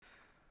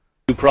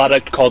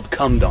product called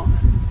Cumdon.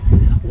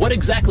 What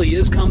exactly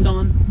is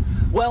Cumdon?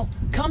 Well,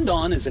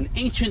 Cumdon is an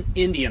ancient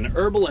Indian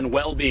herbal and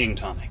well-being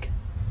tonic.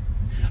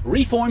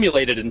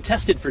 Reformulated and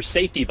tested for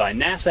safety by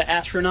NASA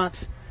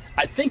astronauts,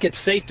 I think it's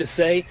safe to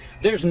say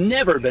there's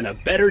never been a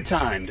better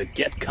time to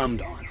get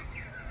Cumdon.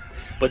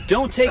 But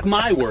don't take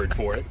my word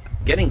for it.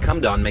 Getting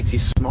Cumdon makes you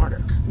smarter.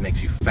 It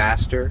makes you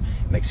faster.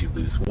 It makes you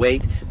lose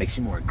weight. It makes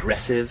you more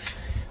aggressive.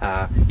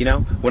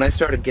 When I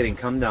started getting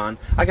Cumdon,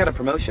 I got a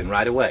promotion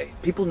right away.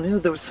 People knew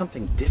there was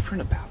something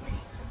different about me.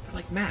 They're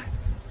like, Matt,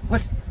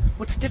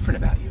 what's different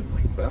about you? I'm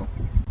like, well,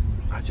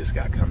 I just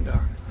got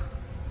Cumdon.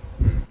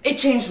 It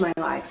changed my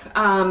life.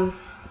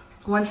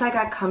 Once I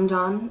got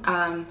Cumdon,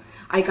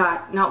 I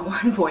got not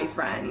one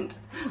boyfriend,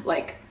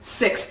 like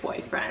 6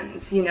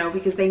 boyfriends,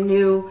 because they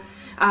knew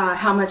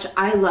how much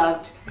I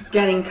loved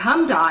getting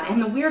Cumdon.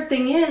 And the weird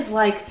thing is,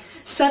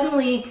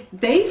 suddenly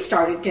they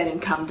started getting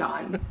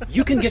Cumdon.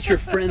 You can get your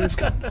friends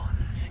Cumdon.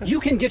 You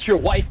can get your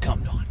wife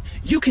Cumdon.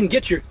 You can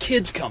get your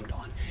kids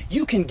Cumdon.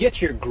 You can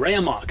get your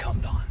grandma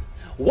Cumdon.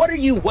 What are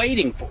you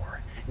waiting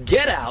for?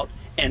 Get out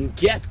and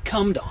get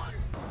Cumdon.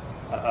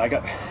 I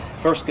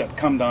first got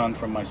Cumdon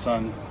from my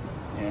son,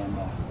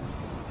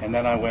 and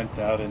then I went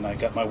out and I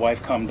got my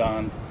wife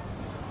Cumdon,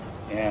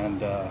 and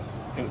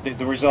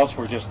the results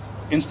were just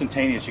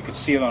instantaneous. You could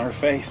see it on her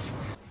face.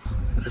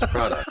 This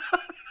product.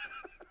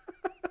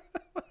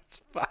 That's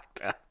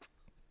fucked up.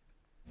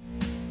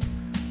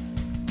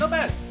 Not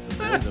bad. The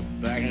boys are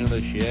back in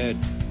the shed.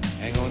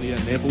 Hang on to your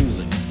nipples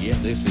and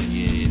get this in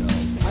your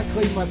ears. I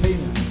clean my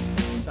penis.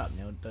 Shut up,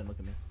 Neil. Don't look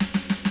at me.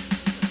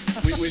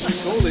 We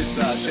should call this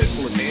shed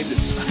full of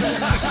tangents.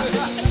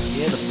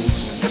 Yeah, the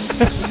bullshit.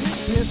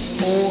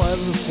 Pissed all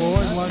over the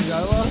floor in one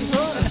go last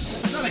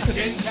night. Not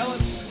again,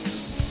 Kellen.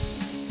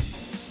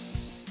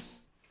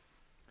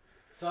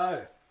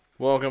 So,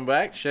 Welcome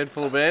back, Shed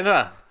Full of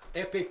Banter.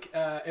 epic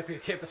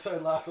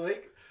episode last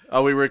week.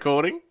 Are we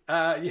recording?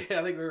 Yeah, I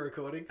think we're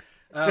recording.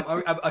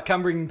 I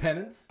come bring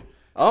penance.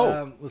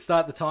 Oh. We'll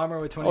start the timer.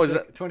 We're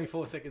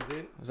 24 seconds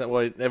in. Is that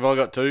why? Have I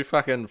got 2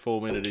 fucking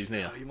 4-minutes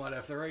now? Oh, you might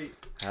have 3.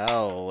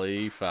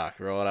 Holy fuck,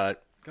 righto.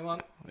 Come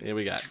on. Here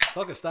we go.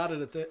 Clock has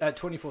started at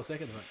 24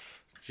 seconds, mate.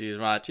 Cheers,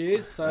 mate.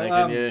 Cheers. So,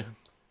 Thanking you.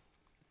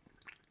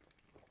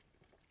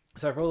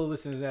 So for all the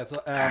listeners out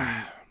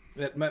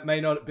that may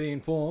not be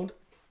informed,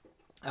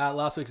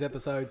 last week's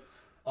episode,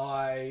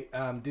 I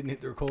didn't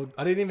hit the record.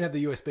 I didn't even have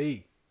the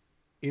USB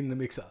in the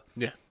mixer.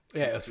 Yeah.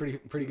 Yeah, it was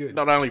pretty good.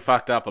 Not only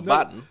fucked up a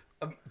button,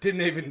 I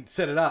didn't even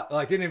set it up.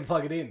 Didn't even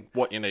plug it in.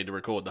 what you need to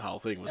record the whole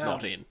thing was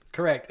not in.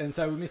 Correct. And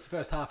so we missed the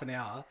first half an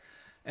hour.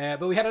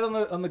 But we had it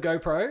on the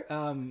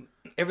GoPro.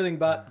 Everything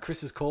but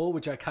Chris's call,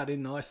 which I cut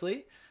in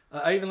nicely.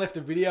 I even left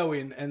the video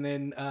in and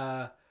then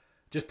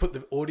just put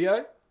the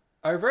audio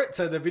over it.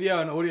 So the video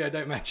and audio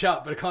don't match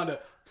up, but it kind of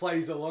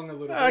plays along a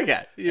little bit.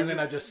 Okay. And then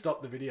I just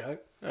stopped the video.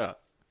 Yeah.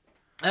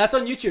 And that's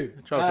on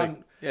YouTube. Trying to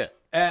think. Yeah.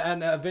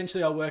 And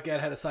eventually I'll work out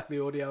how to suck the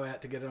audio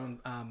out to get it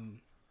on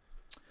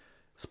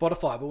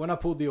Spotify. But when I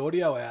pulled the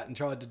audio out and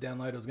tried to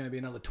download, it was going to be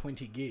another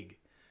 20 gig.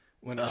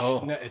 When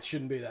it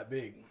shouldn't be that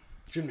big.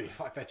 Shouldn't be.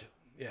 Fuck that.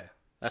 Yeah.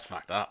 That's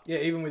fucked up. Yeah,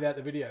 even without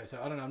the video.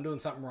 So I don't know. I'm doing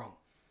something wrong.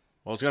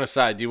 I was going to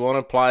say, do you want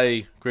to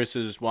play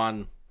Chris's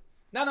one?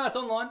 No, it's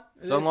online.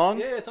 It's online?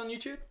 Yeah, it's on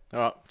YouTube. All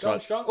right. Going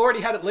strong. Already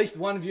had at least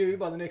 1 view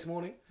by the next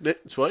morning. Yeah,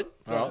 sweet.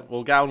 All right.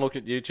 We'll go and look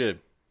at YouTube.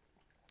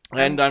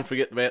 And don't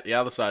forget about the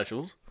other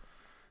socials.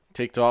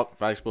 TikTok,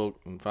 Facebook,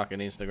 and fucking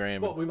Instagram.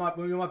 Well, we might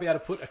be able to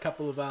put a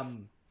couple of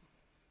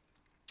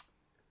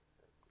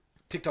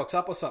TikToks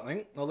up or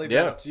something. I'll leave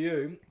that up to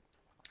you.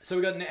 So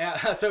we got an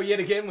hour. So yet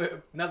again,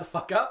 we're another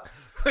fuck up.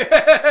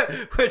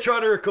 We're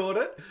trying to record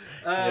it,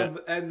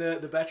 and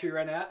the battery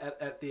ran out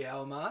at the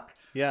hour mark.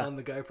 Yeah. On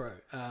the GoPro.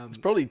 It's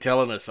probably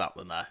telling us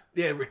something though.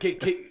 Yeah,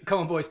 come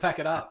on, boys, pack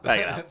it up. Pack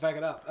it up. Pack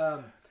it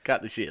up.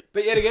 Cut the shit.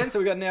 But yet again, so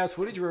we got an hour's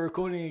footage. We're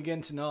recording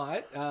again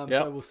tonight.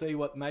 So we'll see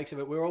what makes of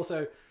it. We're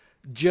also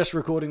just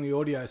recording the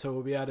audio, so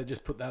we'll be able to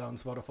just put that on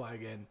Spotify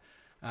again,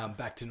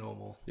 back to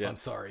normal. Yep. I'm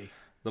sorry.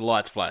 The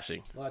light's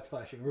flashing. Lights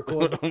flashing.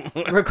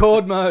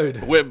 Record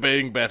mode. We're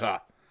being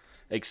better.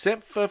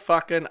 Except for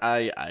fucking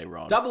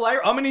Ron. Double A.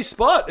 I'm in his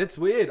spot. It's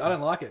weird. I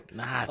don't like it.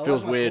 Nah, it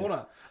feels weird.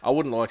 Corner. I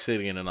wouldn't like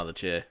sitting in another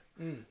chair.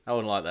 I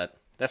wouldn't like that.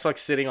 That's like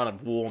sitting on a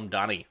warm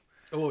dunny.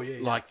 Oh, yeah.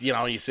 Like,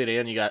 you sit down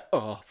and you go,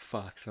 oh,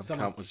 fuck, some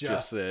cunt was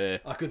just there.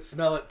 I could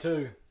smell it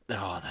too.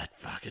 Oh, that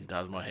fucking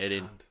does my head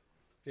in.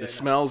 Yeah, the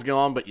smell's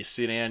gone, but you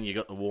sit down, you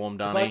got the warm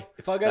dunny.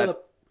 If I go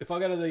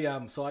to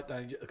the site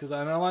day, because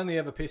I'll only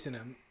ever piss in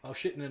them, I'll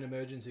shit in an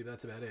emergency, but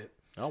that's about it.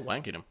 I'll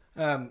wank in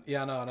them.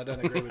 Yeah, I know, and I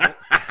don't agree with it.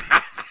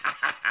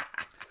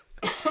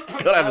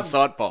 Gotta have a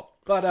side pop.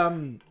 But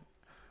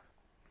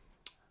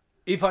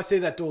if I see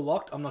that door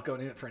locked, I'm not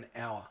going in it for an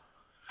hour.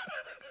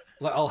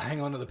 I'll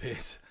hang on to the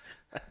piss.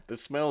 The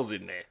smell's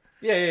in there.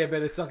 Yeah,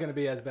 but it's not going to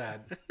be as bad.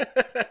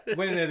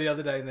 Went in there the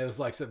other day and there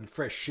was some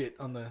fresh shit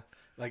on the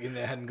in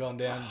there hadn't gone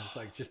down.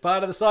 It's just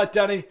part of the site,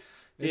 Dunny.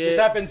 It just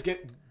happens.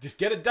 Just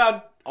get it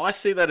done. I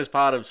see that as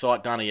part of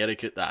site dunny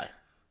etiquette, though.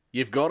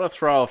 You've got to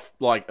throw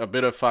a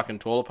bit of fucking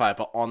toilet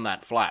paper on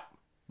that flap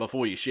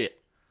before you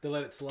shit. To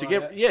let it slide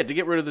to out.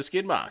 get rid of the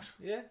skid marks.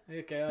 Yeah,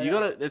 okay. You got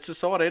to. It's a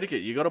side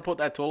etiquette. You got to put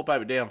that toilet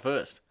paper down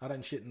first. I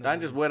don't shit in the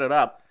Don't just wet it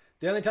up.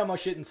 The only time I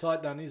shit in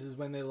sight dunnies is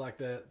when they're like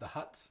the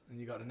huts and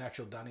you got an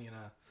actual dunny in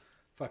a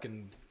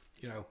fucking,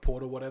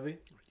 port or whatever.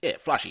 Yeah,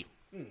 flushy.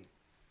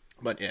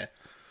 But yeah,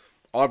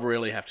 I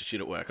really have to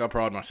shit at work. I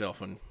pride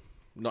myself on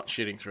not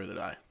shitting through the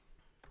day.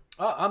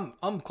 Oh,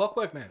 I'm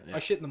clockwork, man. Yeah. I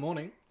shit in the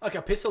morning. Like,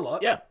 I piss a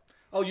lot. Yeah.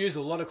 I'll use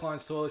a lot of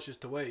clients' toilets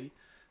just to wee.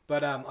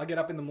 But I get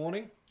up in the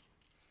morning.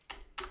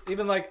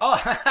 Even like,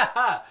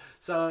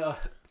 so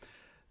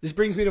this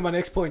brings me to my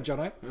next point,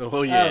 Jono.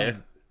 Oh, yeah.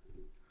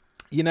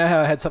 You know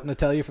how I had something to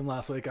tell you from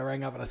last week? I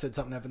rang up and I said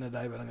something happened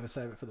today, but I'm going to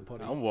save it for the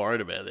potty. I'm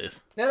worried about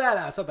this. No,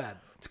 it's not bad.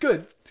 It's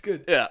good.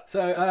 Yeah.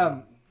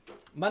 So,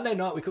 Monday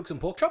night we cooked some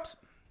pork chops.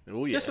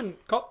 Oh, yeah. Just some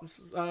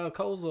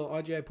Coles or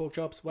IGA pork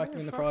chops, whacked them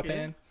in the fry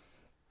pan.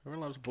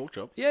 Everyone loves a pork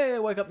chop. Yeah,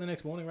 wake up the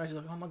next morning,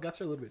 Rachel's like, oh, my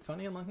guts are a little bit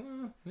funny. I'm like,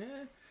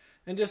 yeah.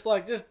 And just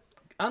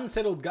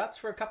unsettled guts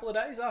for a couple of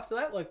days after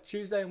that, like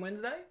Tuesday and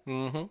Wednesday.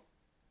 Mm-hmm.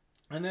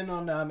 And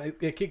then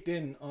it kicked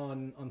in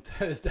on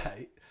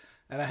Thursday,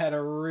 and I had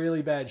a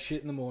really bad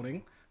shit in the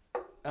morning.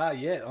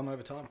 Yeah, I'm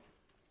over time.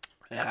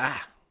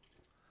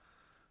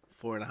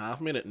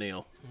 4.5 minute,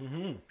 Neil.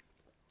 Mm-hmm.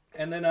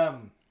 And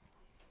then,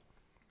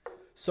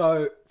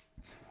 so,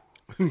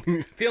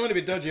 feeling a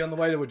bit dodgy on the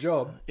way to a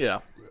job. Yeah.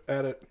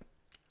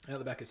 Out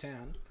the back of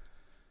town.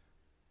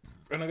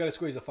 And I got to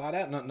squeeze a fart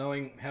out, not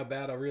knowing how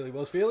bad I really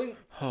was feeling.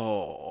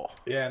 Oh.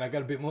 Yeah, and I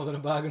got a bit more than a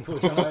bargain for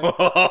Jono.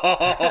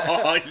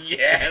 Oh,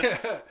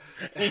 yes.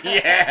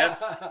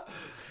 Yes.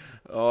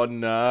 Oh,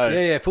 no.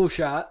 Yeah, full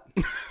shot.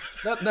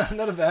 not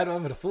a bad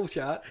one, but a full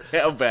shot.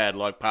 How bad?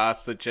 Like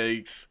past the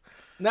cheeks?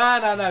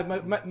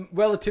 No.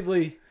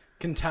 Relatively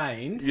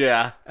contained.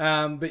 Yeah.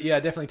 But yeah,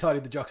 definitely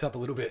tidied the jocks up a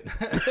little bit.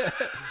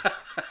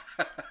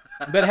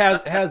 But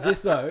how's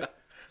this, though?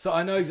 So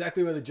I know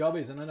exactly where the job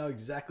is, and I know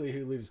exactly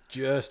who lives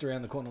just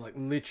around the corner, like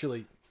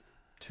literally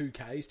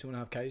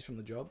 2.5 Ks from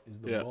the job is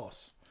the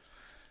boss.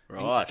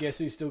 Right. And guess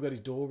who's still got his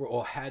door,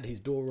 or had his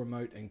door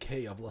remote and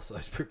key? I've lost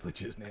those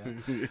privileges now.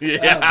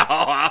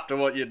 After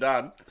what you've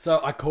done.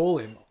 So I call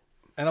him,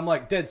 and I'm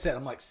like dead set.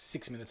 I'm like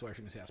 6 minutes away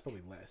from his house,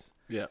 probably less.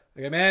 Yeah.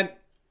 I go, man,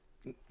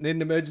 need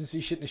an emergency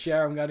shit in the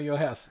shower. I'm going to your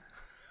house.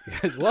 He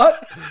goes,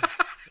 what?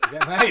 I go,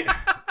 mate,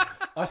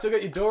 I've still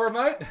got your door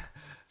remote.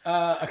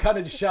 I kind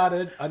of just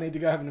shouted, I need to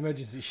go have an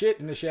emergency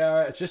shit in the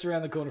shower. It's just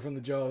around the corner from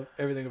the job.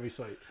 Everything will be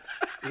sweet.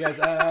 He goes,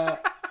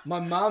 my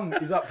mum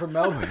is up from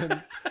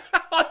Melbourne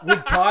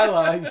with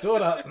Tyler, his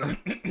daughter. I'm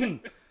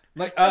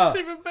like, That's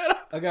even better.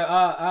 I go,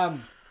 well,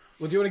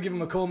 do you want to give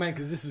him a call, man?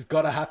 Because this has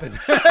got to happen.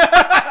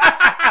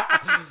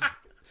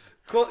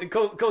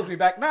 Calls me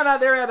back. No,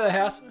 they're out of the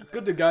house.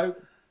 Good to go.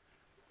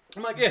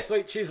 I'm like, yeah,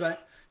 sweet. Cheers, mate.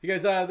 He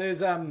goes,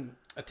 there's a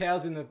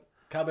towels in the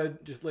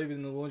cupboard. Just leave it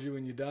in the laundry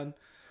when you're done.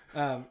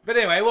 But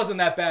anyway, it wasn't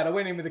that bad. I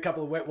went in with a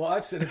couple of wet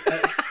wipes and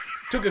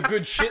took a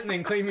good shit and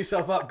then cleaned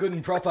myself up good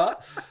and proper.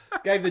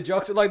 Gave the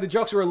jocks, the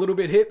jocks were a little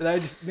bit hit, but they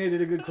just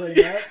needed a good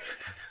clean out.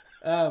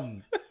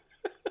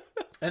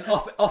 And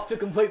off to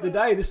complete the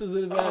day. This was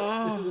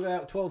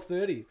about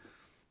 12:30.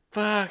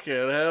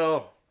 Fucking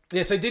hell.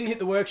 Yeah, so didn't hit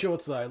the work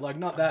shorts though, like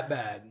not that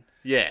bad.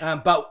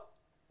 Yeah. But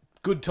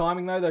good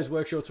timing though. Those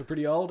work shorts were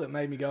pretty old. It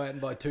made me go out and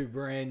buy 2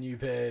 brand new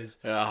pairs.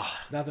 Oh,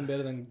 Nothing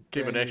better than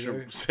keep an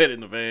extra set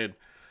in the van.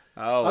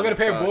 Oh, I got a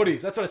pair of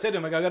boardies. That's what I said to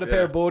him. I got a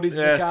pair of boardies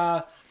in the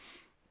car.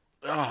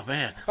 Oh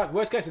man! Fuck,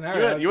 worst case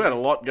scenario. You had a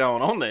lot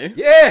going on there.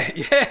 Yeah,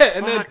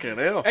 and Fucking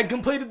hell. And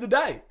completed the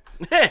day.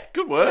 Yeah,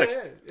 good work.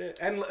 Yeah.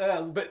 And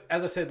but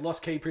as I said,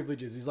 lost key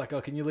privileges. He's like, oh,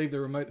 can you leave the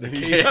remote and the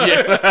key?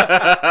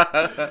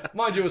 Yeah.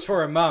 Mind you, it was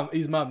for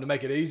his mum to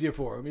make it easier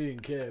for him. He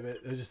didn't care, but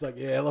it was just like,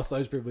 yeah, I lost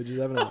those privileges,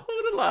 haven't I? I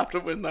would have laughed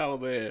at when they were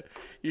there.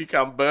 You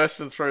come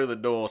bursting through the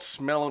door,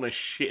 smelling of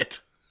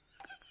shit.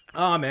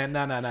 Oh man,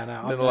 no.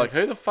 They're like,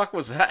 who the fuck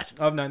was that?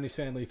 I've known this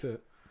family for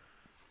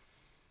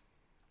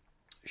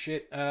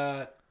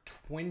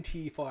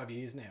 25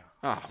 years now.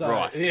 Oh, so,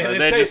 right. Yeah, so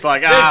they're just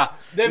like,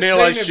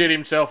 Nilo shit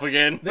himself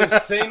again. They've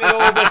seen it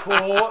all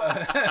before,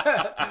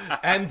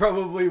 and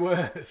probably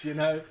worse,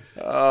 Oh,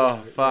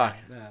 so, fuck.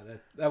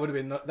 That would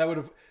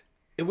have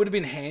it would have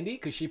been handy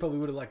because she probably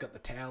would have got the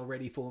towel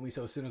ready for me.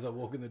 So as soon as I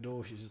walk in the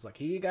door, she's just like,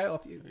 "Here you go,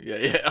 off you."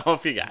 Yeah,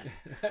 off you go.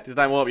 Just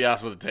don't wipe your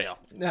ass with a towel.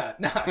 No.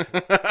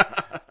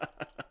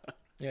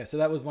 Yeah, so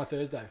that was my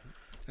Thursday,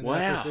 and then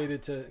I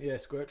proceeded to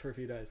squirt for a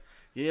few days.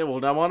 Yeah, well,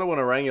 no wonder when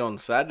I rang you on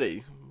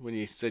Saturday when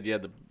you said you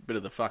had the bit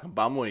of the fucking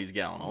bum wheeze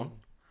going on.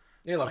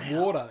 Yeah, like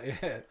water.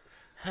 Yeah.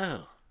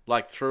 Oh.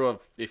 Like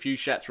if you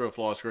shat through a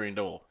fly screen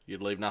door,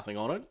 you'd leave nothing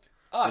on it.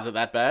 Oh, is it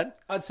that bad?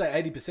 I'd say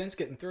 80%'s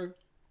getting through.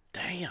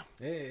 Damn.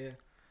 Yeah.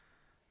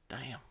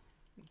 Damn.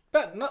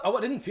 But no,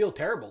 I didn't feel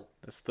terrible.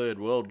 That's third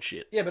world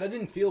shit. Yeah, but I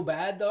didn't feel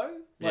bad though.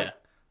 Yeah. I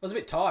was a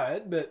bit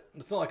tired, but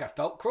it's not like I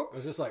felt crook. I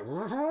was just like,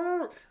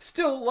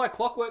 still like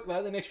clockwork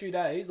though. The next few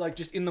days, like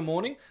just in the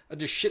morning, I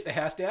just shit the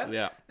house down.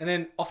 Yeah. And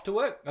then off to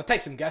work. I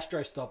take some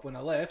gastro stop when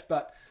I left,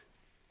 but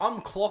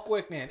I'm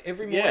clockwork, man.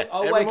 Every morning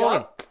I wake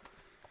up.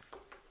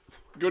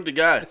 Good to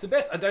go. It's the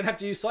best. I don't have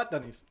to use sight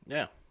dunnies.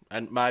 Yeah.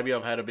 and maybe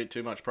I've had a bit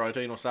too much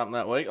protein or something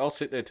that week, I'll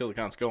sit there till the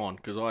cunt's gone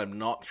because I am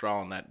not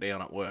throwing that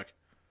down at work.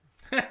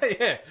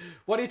 Yeah.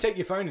 Why do you take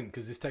your phone in?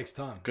 Because this takes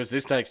time. Because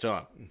this takes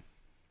time.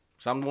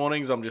 Some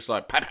mornings I'm just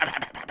like... Pat, pat,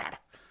 pat, pat, pat, pat.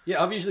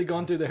 Yeah, I've usually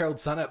gone through the Herald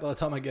Sun app by the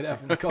time I get out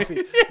from the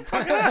coffee.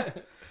 Fuck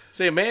it.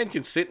 See, a man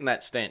can sit in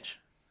that stench.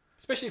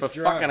 Especially if for it's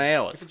your fucking own.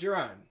 hours. If it's your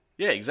own.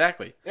 Yeah,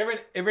 exactly.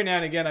 Every now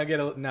and again I get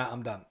a... Nah,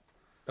 I'm done.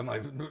 I'm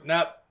like,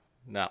 nah.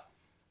 No.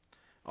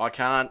 I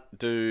can't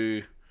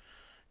do...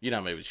 You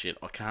know me with shit.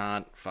 I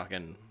can't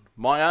fucking...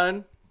 My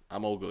own,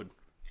 I'm all good.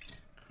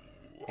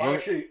 I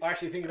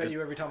actually think about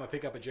you every time I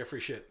pick up a Jeffrey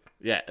shit.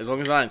 Yeah, as long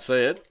as I don't see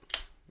it,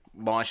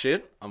 my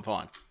shit, I'm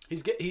fine.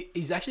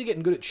 He's actually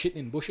getting good at shitting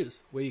in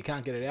bushes where you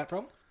can't get it out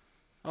from.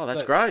 Oh,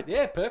 that's great.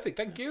 Yeah, perfect.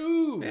 Thank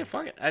you. Yeah,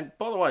 fuck it. And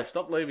by the way,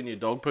 stop leaving your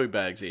dog poo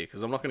bags here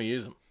because I'm not going to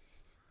use them.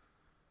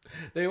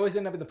 They always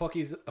end up in the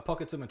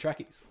pockets of my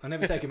trackies. I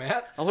never take them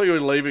out. I thought you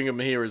were leaving them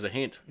here as a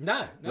hint.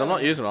 No. I'm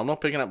not using them. I'm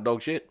not picking up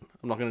dog shit.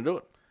 I'm not going to do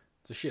it.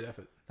 It's a shit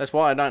effort. That's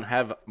why I don't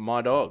have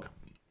my dog.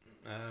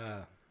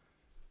 Ah.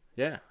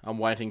 Yeah, I'm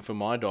waiting for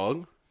my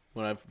dog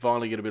when I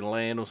finally get a bit of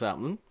land or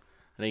something,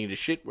 and he can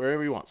just shit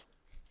wherever he wants.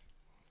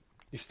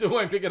 You still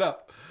won't pick it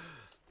up.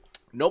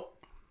 Nope.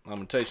 I'm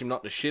going to teach him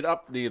not to shit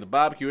up near the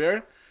barbecue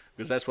area,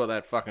 because that's what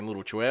that fucking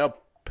little chihuahua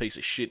piece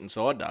of shit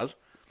inside does.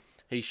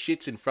 He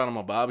shits in front of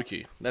my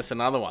barbecue. That's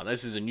another one.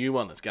 This is a new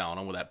one that's going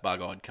on with that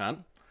bug-eyed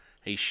cunt.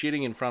 He's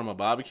shitting in front of my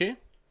barbecue,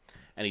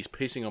 and he's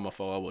pissing on my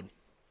firewood.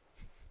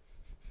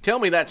 Tell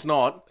me that's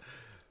not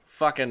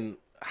fucking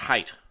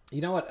hate.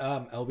 You know what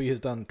Albie has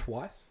done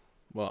twice?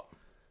 What?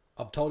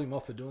 I've told him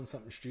off for doing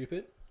something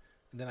stupid,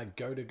 and then I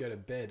go to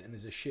bed, and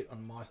there's a shit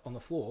on the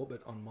floor,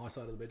 but on my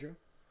side of the bedroom.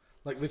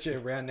 Like,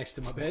 literally around next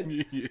to my bed.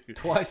 Yeah.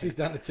 Twice he's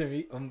done it to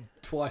me.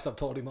 Twice I've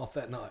told him off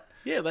that night.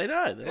 Yeah, they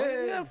know. They're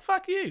like, yeah,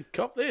 fuck you.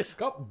 Cop this.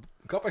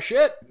 Cop a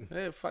shit.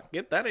 Yeah, fuck,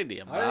 get that into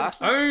you, I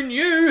bastard. own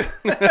you.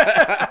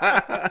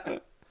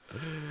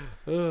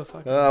 Oh,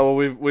 fuck. Well,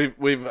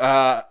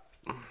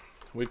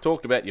 we've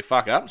talked about your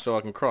fuck up, so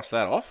I can cross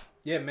that off.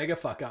 Yeah, mega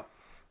fuck up.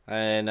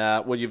 And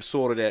you've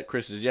sorted out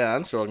Chris's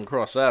yarn, so I can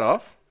cross that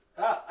off.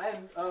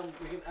 And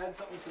we can add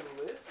something to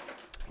the list.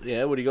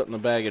 Yeah, what do you got in the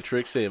bag of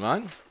tricks here,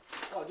 mate?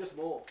 Oh, just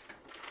more.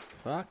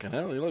 Fucking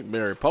hell, you look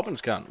Mary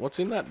Poppins cunt. What's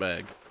in that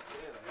bag?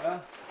 There they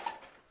are.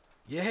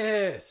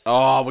 Yes.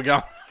 Oh, we're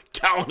going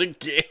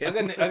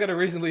again. I got a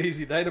reasonably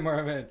easy day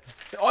tomorrow, man.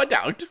 I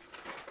don't.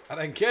 I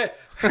don't care.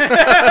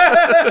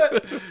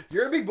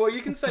 You're a big boy.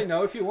 You can say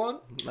no if you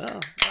want. No.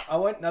 I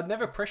won't. I'd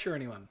never pressure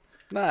anyone.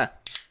 Nah.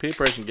 Peer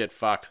pressure can get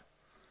fucked.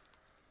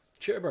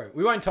 Sure, bro.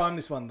 We won't time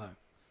this one, though.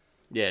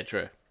 Yeah,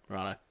 true.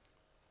 Righto.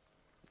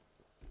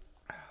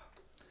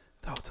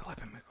 Oh, it's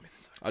 11 minutes.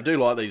 I do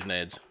like these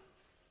Neds.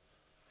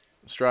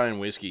 Australian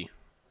whiskey.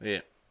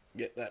 Yeah.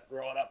 Get that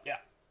right up, yeah.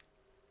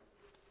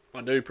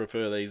 I do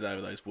prefer these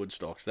over those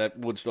Woodstocks. That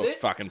Woodstock's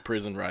fucking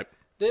prison rape.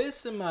 There's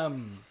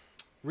some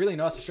really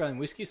nice Australian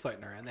whiskies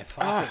floating around. They're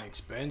fucking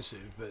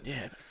expensive, but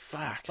yeah, but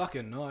fuck.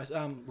 Fucking nice.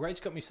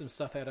 Rach got me some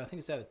stuff out. I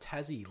think it's out of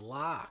Tassie.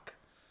 Lark.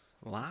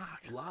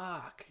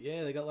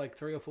 Yeah, they got like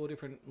 3 or 4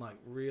 different, like,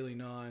 really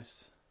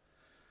nice.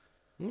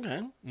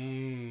 Okay.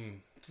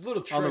 It's a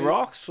little treat. On the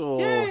rocks,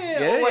 or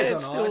yeah, always on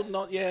still ice.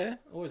 Not, yeah,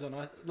 always on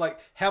ice. Like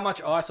how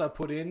much ice I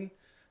put in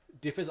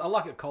differs. I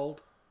like it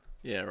cold.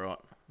 Yeah, right.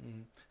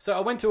 So I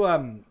went to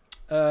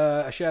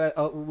a shout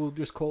out. We'll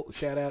just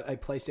shout out a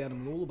place down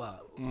in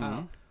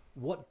Mooloolaba.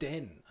 What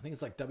Den? I think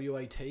it's like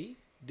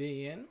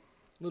WATDEN.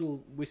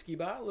 Little whiskey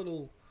bar.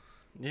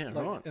 Yeah,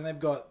 like, right. And they've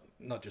got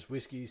not just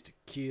whiskeys,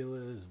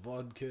 tequilas,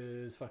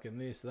 vodkas, fucking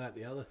this, that,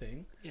 the other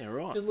thing. Yeah,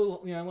 right. Just a little,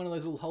 one of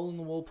those little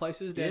hole-in-the-wall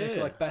places down next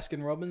to, like,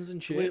 Baskin Robbins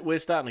and shit. We're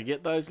starting to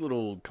get those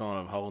little kind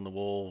of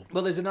hole-in-the-wall.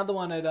 Well, there's another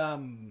one at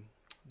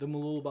the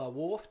Mooloolaba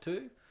Wharf,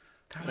 too.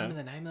 Can't remember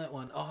the name of that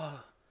one.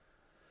 Oh,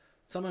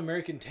 some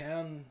American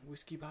town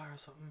whiskey bar or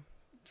something.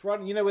 It's right,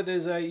 where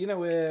there's a,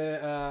 where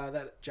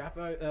that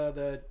Japo,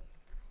 the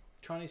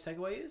Chinese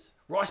takeaway is?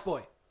 Rice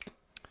Boy.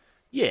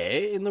 Yeah,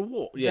 in the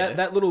wall. Yeah.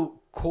 That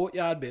little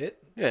courtyard bit.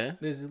 Yeah.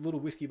 There's a little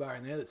whiskey bar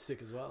in there that's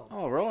sick as well.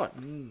 Oh, right.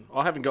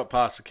 I haven't got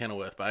past the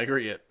Kenilworth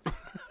Bakery yet.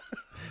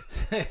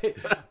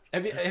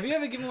 Have you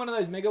ever given one of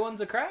those mega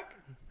ones a crack?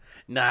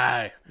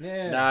 No.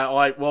 Yeah.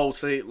 No,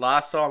 see,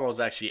 last time I was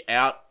actually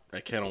out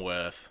at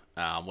Kenilworth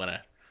when I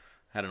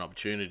had an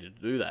opportunity to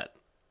do that.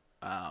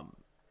 I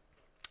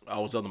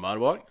was on the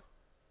motorbike,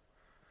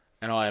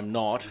 and I am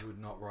not... You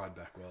would not ride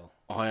back well.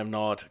 I am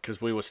not,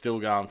 because we were still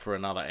going for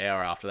another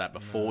hour after that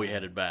before we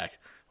headed back.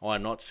 I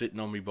am not sitting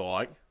on my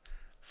bike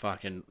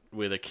fucking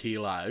with a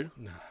kilo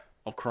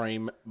of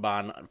cream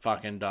bun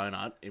fucking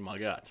donut in my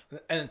guts.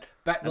 And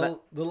the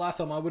last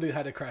time I would have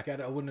had a crack at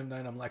it, I wouldn't have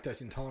known I'm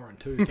lactose intolerant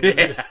too. So it would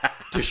have just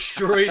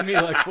destroyed me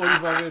like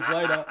 45 minutes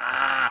later.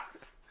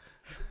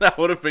 That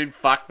would have been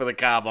fucked for the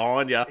car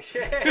behind you. Yeah.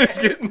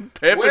 It's getting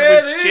peppered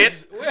with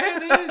shit. Where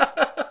it is.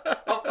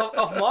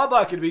 Off my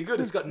bike, it'd be good.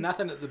 It's got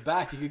nothing at the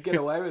back. You could get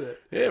away with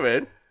it. Yeah,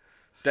 man.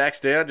 Dax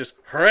down, just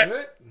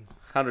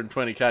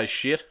 120k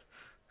shit.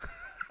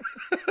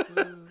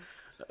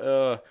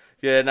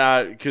 Yeah,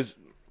 no, because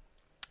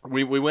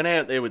we went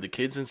out there with the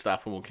kids and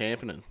stuff when we were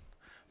camping,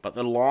 but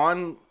the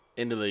line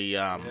into the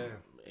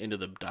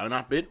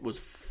donut bit was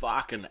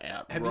fucking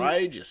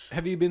outrageous.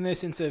 Have you been there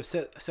since they've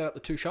set up the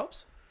 2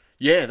 shops?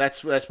 Yeah,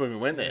 that's when we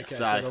went there. Okay,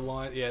 so so the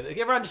line,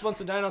 everyone just wants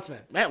the donuts,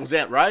 man. that was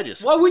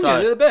outrageous. Why wouldn't you?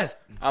 They're the best.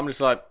 I'm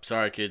just like,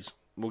 sorry, kids,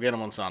 we'll get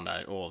them on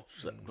Sunday or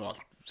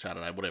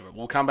Saturday, whatever.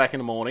 We'll come back in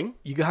the morning.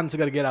 You guys have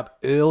got to get up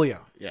earlier.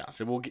 Yeah, I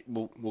said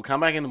we'll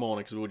come back in the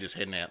morning because we were just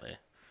heading out there,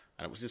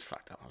 and it was just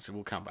fucked up. I said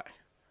we'll come back.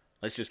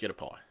 Let's just get a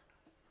pie.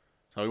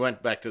 So we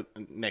went back to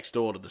next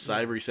door to the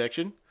savoury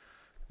section.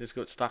 Just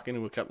got stuck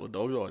into a couple of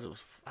dog eyes. It was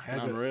fucking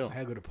unreal.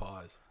 How good are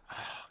pies?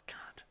 Oh,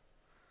 can't.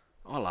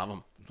 I love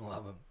them.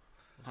 Love them.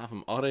 Love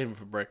them. I'd eat them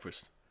for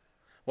breakfast.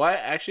 Well,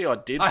 actually, I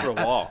did for a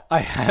while. I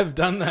have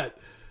done that.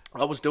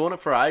 I was doing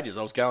it for ages.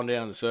 I was going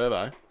down the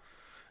servo.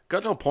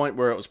 Got to a point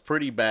where it was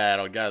pretty bad.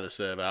 I'd go to the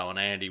servo, and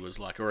Andy was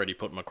like already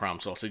putting my crumb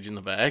sausage in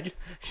the bag.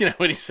 You know,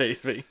 when he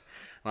sees me.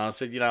 And I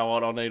said, you know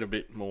what? I'll need a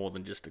bit more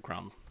than just a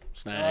crumb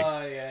snag.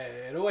 Oh yeah.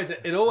 It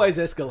always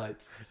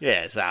escalates.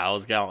 Yeah, so I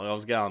was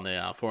going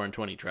the 4 and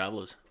 20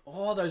 Travellers.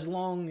 Oh, those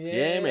long.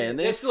 Yeah, man.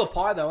 They're still a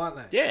pie though, aren't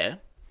they? Yeah.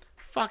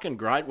 Fucking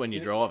great when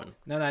you're driving.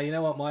 No. You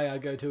know what my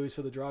go-to is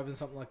for the driving,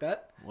 something like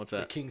that? What's The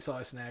that? king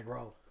size snag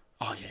roll.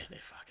 Oh yeah, they're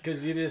fucking.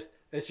 Because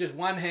it's just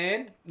one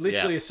hand,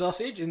 literally Yeah. a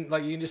sausage, and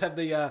like you can just have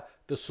the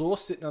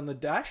sauce sitting on the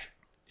dash.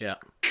 Yeah.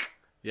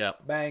 Yeah.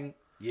 Bang.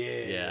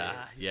 Yeah.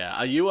 Yeah.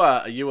 Are you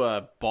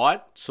a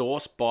bite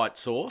sauce?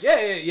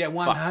 Yeah.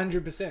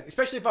 100%.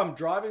 Especially if I'm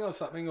driving or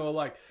something, or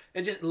like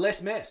it's just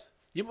less mess.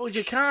 Well,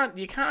 you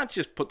can't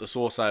just put the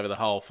sauce over the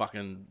whole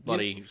fucking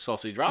bloody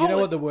sausage roll. You know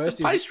what the worst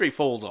is? is? Pastry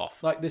falls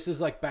off. Like this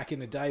is like back in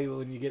the day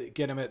when you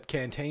get them at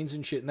canteens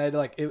and shit, and they'd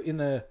like in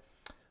the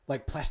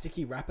like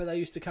plasticky wrapper they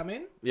used to come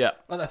in. Yeah.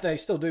 Like they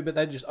still do, but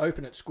they just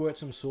open it, squirt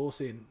some sauce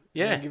in.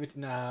 Yeah. And then give it.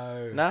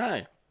 No.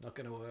 Not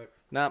gonna work.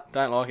 No,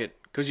 don't like it.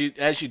 Because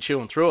as you're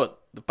chewing through it,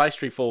 the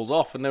pastry falls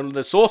off, and then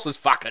the sauce is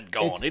fucking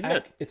gone, isn't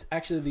it? It's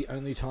actually the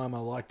only time I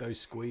like those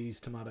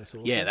squeezed tomato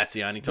sauces. Yeah, that's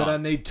the only time. But I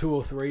need 2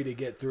 or 3 to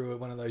get through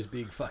one of those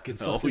big fucking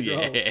sausage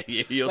rolls.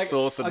 Yeah, you're Like,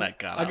 saucing that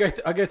gun.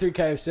 I go through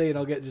KFC and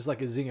I'll get just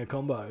like a zinger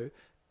combo,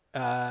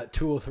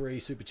 2 or 3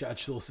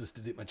 supercharged sauces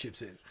to dip my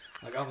chips in.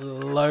 Like I'm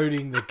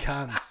loading the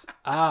cunts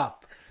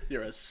up.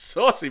 You're a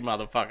saucy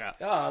motherfucker.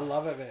 Oh, I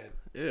love it, man.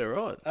 Yeah,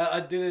 right. I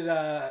did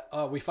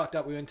it. We fucked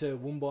up. We went to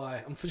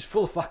Woombai. I'm just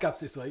full of fuck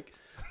ups this week.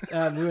 We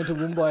went to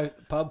Woombai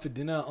pub for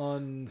dinner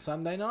on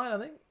Sunday night, I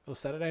think, or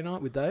Saturday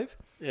night with Dave.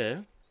 Yeah,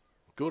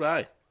 good,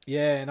 eh?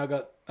 Yeah, and I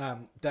got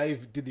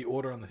Dave did the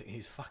order on the thing.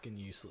 He's fucking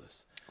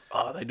useless.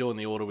 Oh, they're doing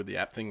the order with the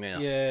app thing now.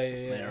 Yeah.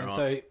 Yeah, And right.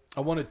 so I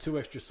wanted 2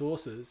 extra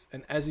sauces,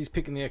 and as he's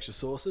picking the extra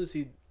sauces,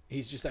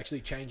 he's just actually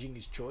changing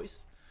his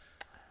choice.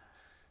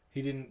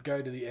 He didn't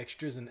go to the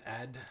extras and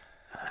add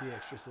the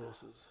extra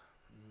sauces.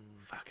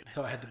 Fucking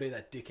So I had to be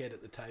that dickhead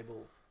at the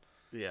table.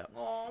 Yeah.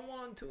 Oh, I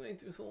wanted 2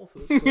 extra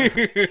sauces.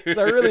 Because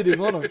I really did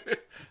want them.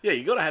 Yeah,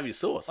 you got to have your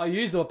sauce. I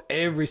used up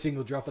every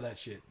single drop of that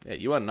shit. Yeah,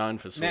 you are known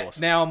for sauce.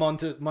 Now I'm on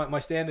to my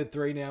standard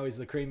 3 now is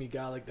the creamy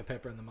garlic, the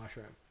pepper, and the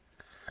mushroom.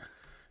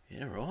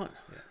 Yeah, right.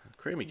 Yeah.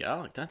 Creamy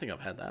garlic. Don't think I've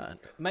had that.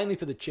 Mainly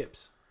for the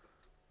chips.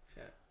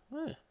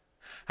 Yeah.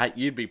 Hey,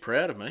 you'd be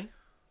proud of me.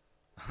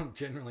 I'm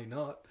generally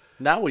not.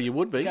 No, well, you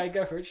would be. Okay,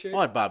 go for it, shoot.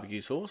 I had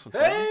barbecue sauce on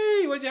Sunday.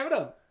 Hey, what'd you have it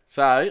on?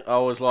 So I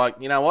was like,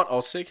 you know what? I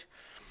was sick.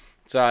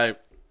 So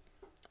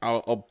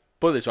I'll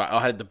put it this way.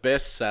 I had the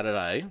best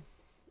Saturday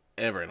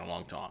ever in a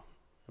long time.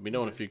 I've been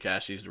doing a few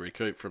cashies to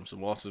recoup from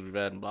some losses we've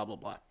had and blah, blah,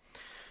 blah.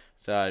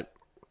 So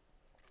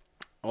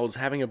I was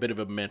having a bit of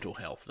a mental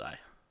health day.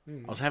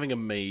 I was having a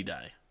me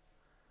day.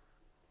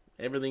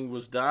 Everything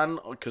was done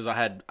because I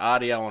had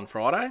RDO on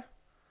Friday.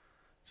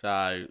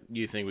 So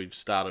you think we've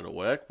started at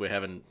work. We're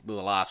having the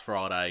last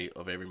Friday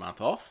of every month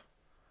off.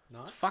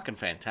 Nice. It's fucking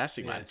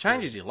fantastic, mate. It it's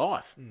changes your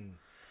life.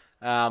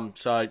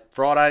 So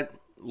Friday,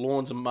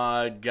 lawns are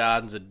mowed,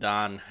 gardens are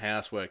done,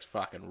 housework's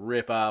fucking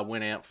ripper.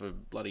 Went out for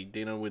bloody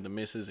dinner with the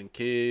missus and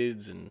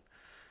kids, and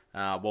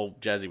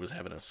Jazzy was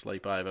having a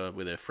sleepover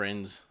with her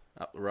friends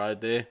up the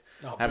road there,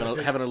 having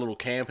a little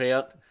camp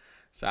out.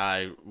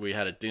 So we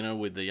had a dinner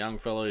with the young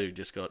fellow who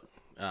just got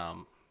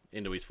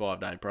into his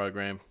 5-day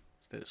program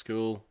instead of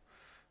school.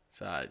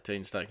 So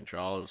Teens Take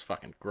Control, it was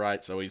fucking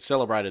great. So we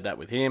celebrated that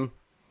with him.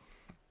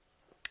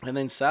 And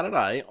then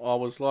Saturday, I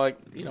was like,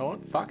 you know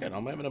what, fuck it,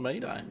 I'm having a me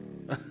day.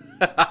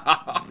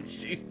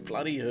 She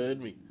bloody heard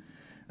me.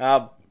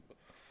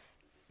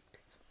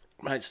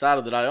 Mate,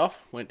 started the day off,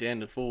 went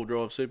down to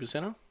 4-Drive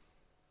Supercentre,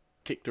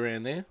 kicked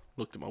around there,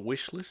 looked at my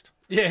wish list.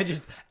 Yeah,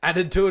 just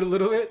added to it a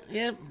little bit.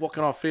 Yeah, what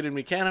can I fit in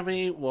my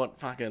canopy?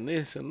 What fucking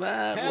this and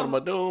that? What am I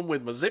doing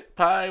with my zip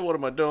pay? What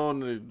am I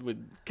doing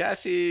with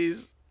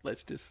cashies?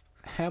 Let's just...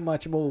 How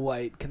much more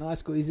weight can I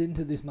squeeze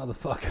into this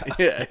motherfucker?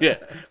 Yeah.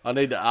 I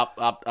need to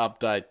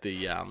update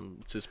the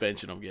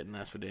suspension I'm getting.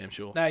 That's for damn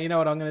sure. Now you know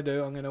what I'm going to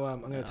do. I'm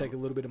going to take a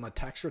little bit of my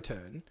tax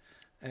return,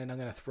 and I'm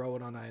going to throw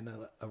it on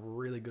a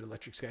really good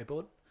electric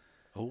skateboard.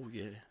 Oh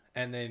yeah.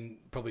 And then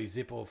probably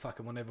Zip or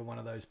fucking whatever one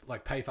of those,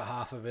 like pay for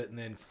half of it and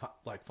then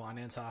like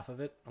finance half of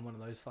it on one of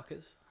those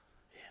fuckers.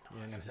 Yeah,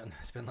 Yeah, I'm gonna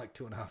spend like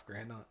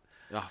 $2,500 on it.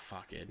 Oh,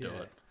 fuck yeah, do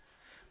it.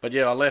 But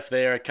yeah, I left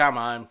there, I come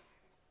home,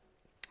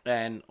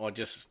 and I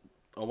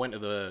went to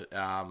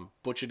the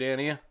butcher down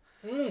here,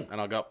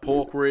 and I got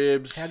pork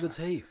ribs. How good's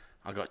he?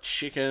 I got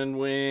chicken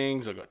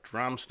wings, I got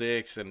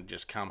drumsticks, and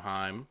just come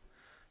home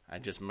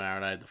and just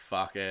marinated the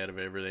fuck out of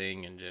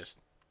everything and just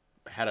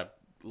had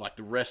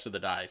the rest of the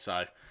day.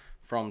 So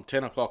from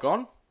 10 o'clock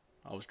on,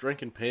 I was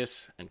drinking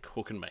piss and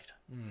cooking meat.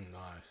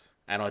 Nice.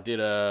 And I did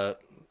a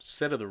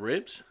set of the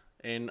ribs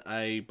in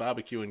a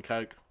barbecue and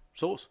Coke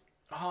sauce.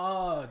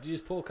 Oh, did you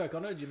just pour Coke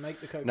on it? Or did you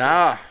make the Coke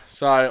Nah,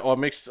 sauce? so I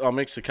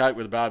mixed the Coke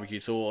with the barbecue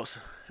sauce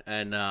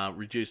and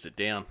reduced it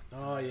down.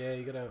 Oh, yeah,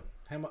 you gotta...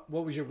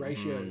 What was your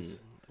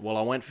ratios? Well,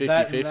 I went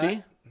That 50-50.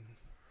 and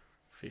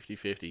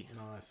 50-50.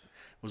 Nice.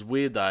 It was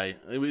weird, though.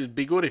 It would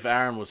be good if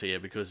Aaron was here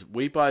because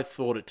we both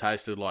thought it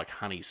tasted like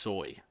honey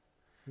soy.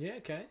 Yeah,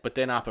 okay. But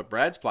then up at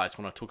Brad's place,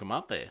 when I took him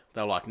up there,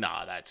 they were like,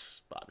 nah,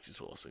 that's barbecue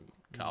sauce and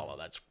cola.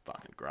 That's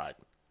fucking great.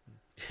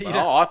 But,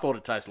 I thought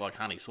it tasted like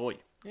honey soy.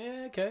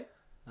 Yeah, okay.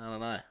 I don't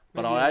know.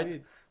 But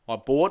Maybe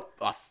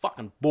I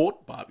fucking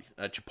bought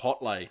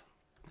Chipotle.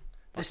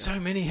 There's so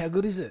many. How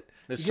good is it?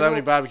 There's so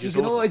many barbecue You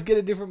sauces. can always get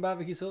a different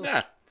barbecue sauce.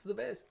 Yeah. It's the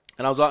best.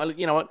 And I was like,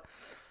 you know what?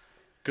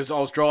 Because I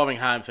was driving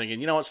home thinking,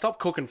 you know what? Stop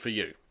cooking for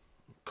you.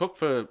 Cook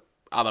for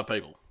other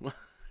people.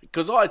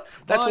 Because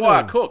that's why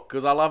I cook.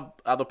 Because I love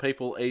other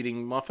people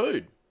eating my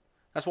food.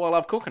 That's why I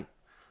love cooking.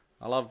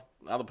 I love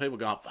other people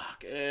going,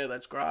 fuck, yeah,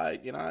 that's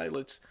great. You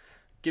know,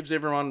 gives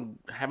everyone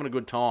having a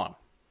good time.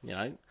 You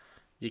know,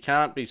 you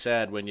can't be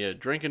sad when you're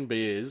drinking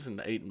beers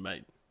and eating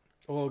meat.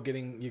 Or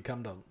getting your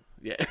cum done.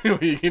 Yeah,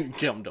 you can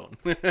come down.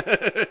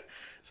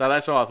 So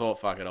that's why I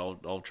thought, fuck it,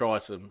 I'll try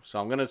some. So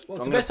I'm gonna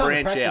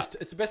branch out.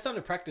 It's the best time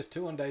to practice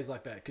too on days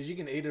like that because you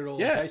can eat it all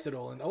Yeah. and taste it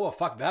all and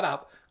fuck that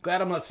up.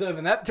 Glad I'm not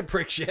serving that to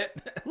prick shit.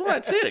 Well,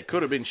 that's it. It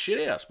could have been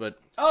shit house, but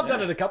I've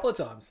done it a couple of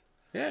times.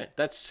 yeah,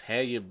 that's how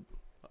you.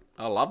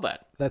 I love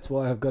that. That's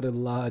why I've got a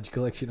large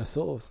collection of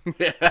sauce.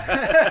 You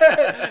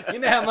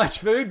know how much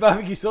food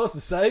barbecue sauce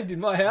is saved in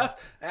my house?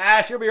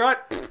 She'll be right.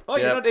 Oh,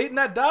 you're not eating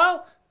that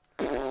dal?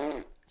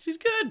 She's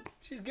good.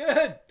 She's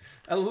good.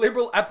 A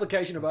liberal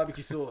application of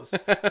barbecue sauce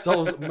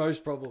solves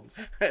most problems.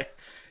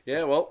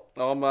 Yeah, well,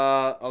 I'm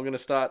going to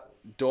start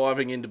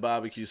diving into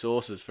barbecue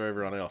sauces for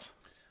everyone else.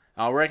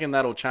 I reckon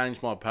that'll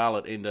change my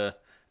palate into,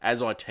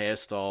 as I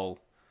test, I'll,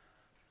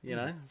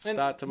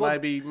 start to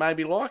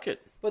maybe like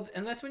it.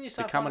 And that's when you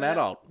start Become an finding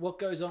out adult. what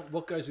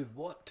goes with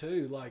what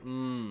too. Like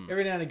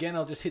every now and again,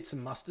 I'll just hit some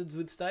mustards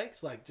with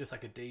steaks, like just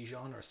like a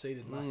Dijon or a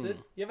seeded mustard.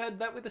 You ever had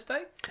that with a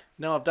steak?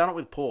 No, I've done it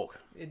with pork.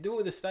 Yeah, do it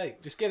with a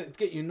steak. Just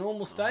get your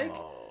normal steak.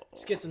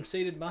 Just get some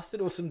seeded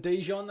mustard or some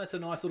Dijon. That's a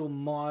nice little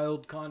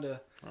mild kind of.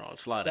 Right,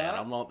 slow down.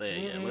 I'm not there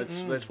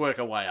yet. Let's work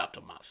our way up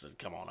to mustard.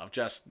 Come on, I've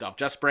just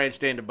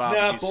branched into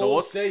barbecue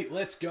balls sauce. deep.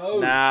 Let's go.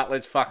 Nah,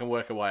 let's fucking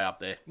work our way up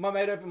there. My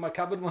mate opened my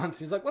cupboard once.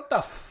 He's like, "What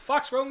the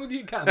fuck's wrong with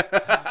you, cunt?"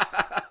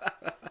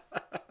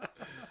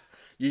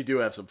 You do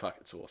have some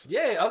fucking sauce.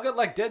 Yeah, I've got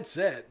like dead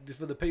set just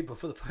for the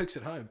folks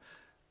at home.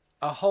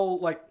 A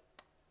whole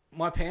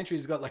my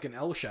pantry's got like an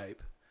L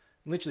shape.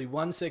 Literally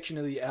one section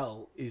of the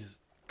L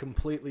is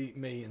completely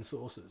me and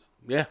sauces.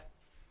 Yeah,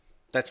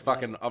 that's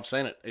fucking. I've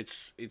seen it.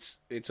 It's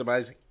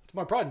amazing. It's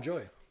my pride and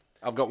joy.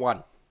 I've got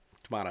one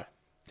tomato.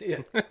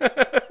 Yeah,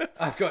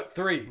 I've got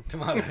 3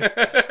 tomatoes.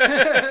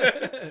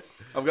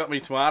 I've got me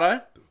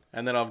tomato,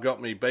 and then I've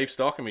got me beef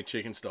stock and me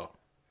chicken stock.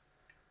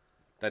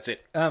 That's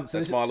it.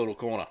 That's my little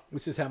corner.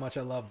 This is how much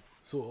I love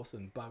sauce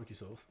and barbecue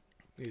sauce.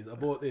 I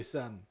bought this.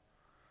 I've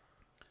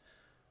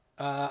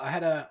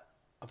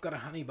got a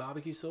honey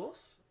barbecue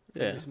sauce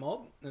from this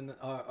mob, and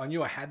I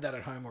knew I had that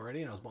at home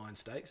already, and I was buying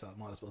steak, so I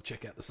might as well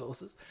check out the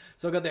sauces.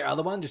 So I got their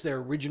other one, just their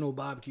original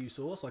barbecue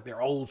sauce, like their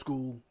old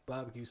school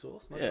barbecue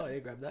sauce. I'm like, oh yeah,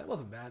 grab that. It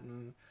wasn't bad,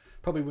 and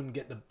probably wouldn't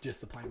get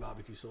just the plain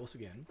barbecue sauce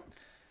again.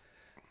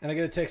 And I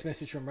get a text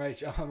message from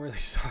Rach, "Oh, I'm really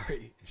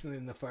sorry." And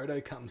then the photo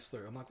comes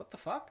through. I'm like, "What the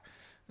fuck?"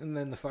 And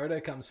then the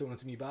photo comes through and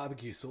it's me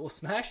barbecue sauce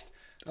smashed.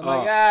 I'm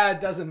like, it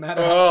doesn't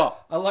matter.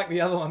 I like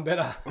the other one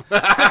better.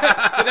 But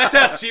that's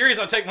how serious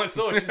I take my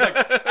sauce. She's like,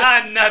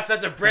 nuts.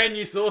 That's a brand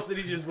new sauce that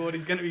he just bought.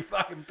 He's going to be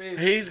fucking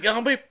pissed. He's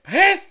going to be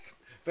pissed.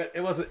 But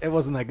it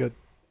wasn't that good.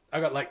 I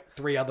got like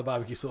 3 other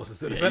barbecue sauces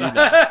that are better. You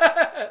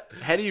know.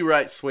 How do you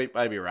rate Sweet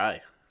Baby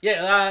Ray?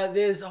 Yeah,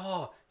 he's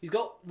got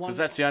one. Because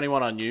that's the only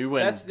one I knew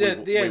when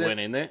we went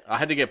in there. I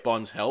had to get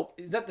Bond's help.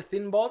 Is that the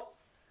thin bottle?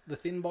 The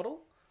thin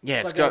bottle?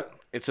 Yeah,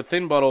 it's a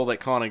thin bottle that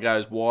kind of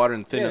goes wide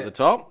and thin at the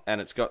top, and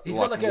it's got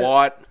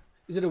white.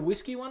 Is it a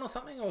whiskey one or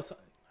something?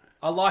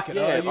 I like it.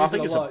 Yeah, I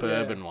think it's a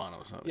bourbon yeah. one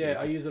or something. Yeah,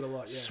 I use it a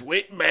lot. Yeah.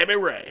 Sweet Baby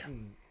Ray.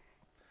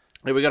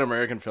 Yeah, we got an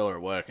American fella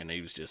at work, and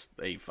he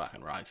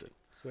fucking rates it.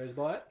 Swears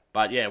by it.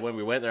 But yeah, when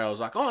we went there, I was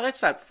like, oh,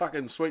 that's that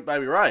fucking Sweet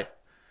Baby Ray,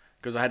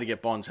 because I had to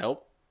get Bond's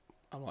help.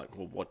 I'm like,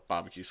 well, what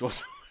barbecue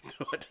sauce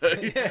do I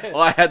do? Yeah.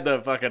 I had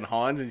the fucking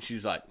Heinz, and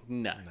she's like,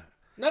 no.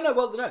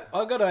 Well, no.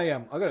 I got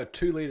a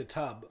 2-liter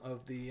tub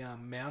of the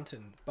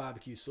mountain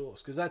barbecue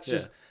sauce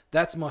because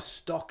that's my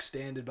stock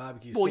standard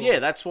barbecue sauce. Well, yeah,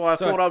 that's why I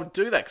thought I would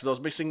do that because I was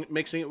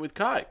mixing it with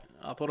Coke.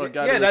 I thought I'd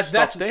go to the stock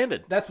that's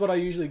standard. That's what I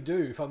usually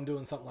do if I'm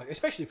doing something like,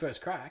 especially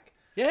first crack.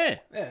 Yeah.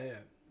 Yeah.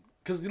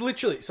 Because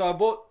literally, so I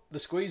bought the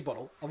squeeze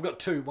bottle. I've got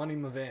 2, one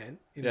in my van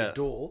in the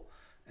door,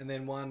 and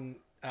then one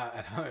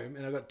at home,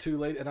 and I've got 2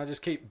 liter, and I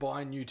just keep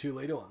buying new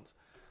 2-liter ones,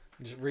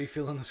 and just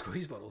refilling the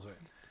squeeze bottles with.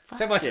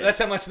 That's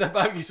how much of that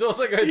barbecue sauce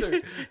I go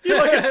through. You're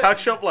like a tuck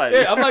shop lady.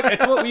 Yeah, I'm like,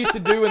 it's what we used to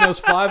do when there was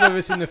 5 of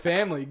us in the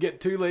family.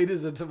 Get 2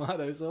 liters of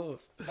tomato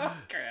sauce.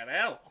 Fucking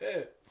hell.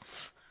 Yeah.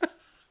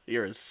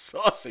 You're a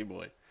saucy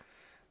boy.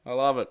 I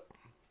love it.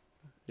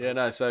 Yeah,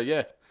 no, so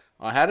yeah,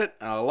 I had it,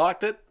 and I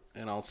liked it,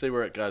 and I'll see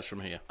where it goes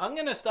from here. I'm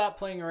going to start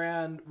playing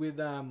around with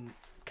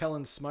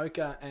Kellen's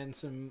smoker and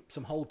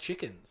some whole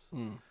chickens.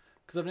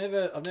 Because I've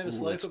never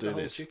slow cooked a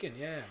whole chicken,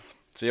 yeah.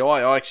 See,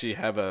 I actually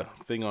have a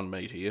thing on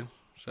meat here,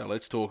 so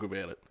let's talk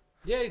about it.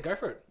 Yeah, go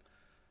for it.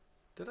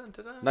 Da-dun.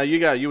 No, you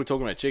go. You were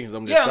talking about chickens.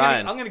 I'm just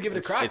saying. I'm going to give it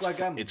a crack.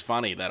 It's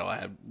funny that I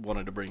have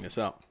wanted to bring this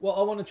up. Well,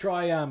 I want to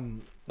try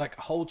like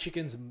whole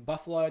chickens and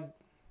butterfly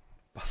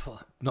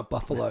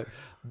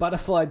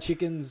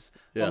chickens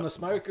on the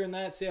smoker and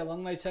that. See how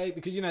long they take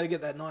because they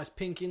get that nice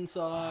pink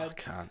inside. I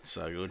can't.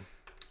 So good.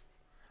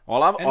 I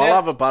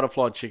love a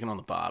butterfly chicken on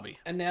the barbie.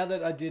 And now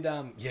that I did,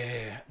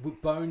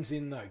 with bones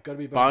in though, got to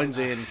be bones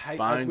in.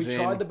 We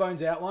tried the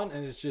bones out one,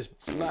 and it's just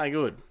no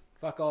good.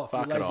 Fuck off, you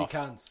lazy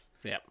cunts.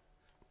 Yeah,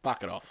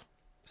 fuck it off.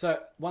 So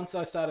once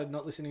I started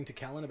not listening to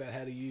Callan about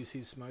how to use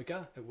his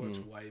smoker, it works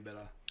way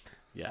better.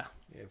 Yeah.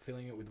 Yeah,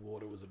 filling it with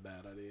water was a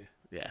bad idea.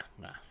 Yeah,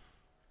 no.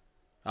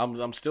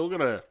 I'm still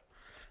gonna.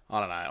 I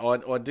don't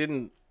know. I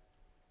didn't.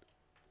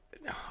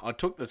 I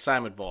took the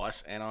same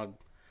advice, and I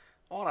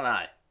don't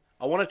know.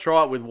 I want to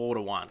try it with water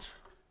once.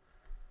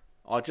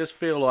 I just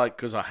feel like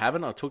because I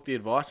haven't, I took the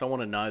advice. I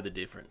want to know the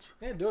difference.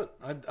 Yeah, do it.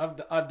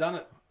 I've done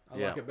it. I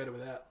like it better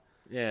without.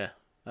 Yeah,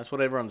 that's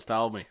what everyone's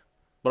told me.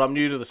 But I'm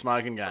new to the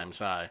smoking game,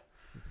 so I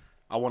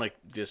want to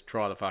just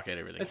try the fuck out of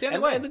everything. That's the only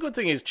way. And the good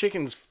thing is,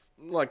 chicken's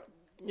like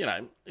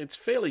it's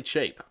fairly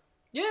cheap.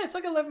 Yeah, it's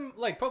like 11,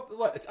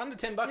 it's under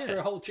 $10 for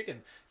a whole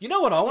chicken. You know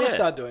what I want to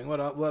start doing?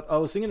 What I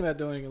was thinking about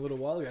doing a little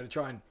while ago to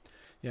try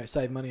and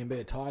save money and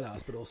be a tight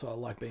ass, but also I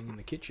like being in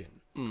the kitchen.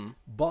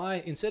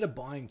 Instead of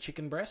buying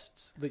chicken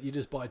breasts that you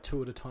just buy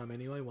 2 at a time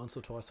anyway, once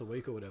or twice a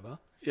week or whatever.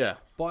 Yeah.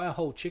 Buy a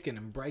whole chicken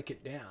and break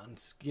it down,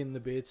 skin the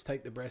bits,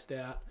 take the breast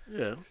out.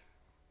 Yeah.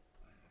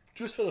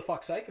 Just for the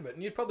fuck's sake of it,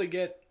 and you'd probably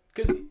get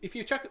because if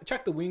you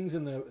chuck the wings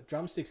and the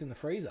drumsticks in the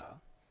freezer.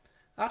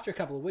 After a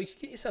couple of weeks, you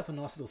get yourself a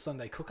nice little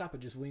Sunday cook-up of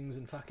just wings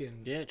and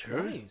fucking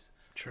drummies.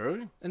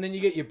 True. And then you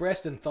get your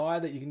breast and thigh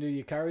that you can do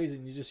your curries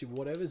and your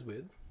whatevers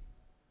with.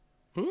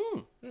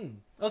 I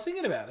was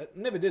thinking about it.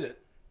 Never did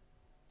it.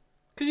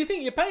 Because you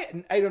think you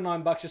pay $8 or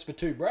 $9 just for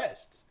 2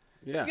 breasts.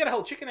 Yeah. You get a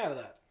whole chicken out of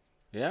that.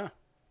 Yeah.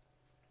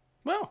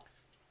 Well,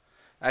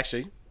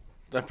 actually,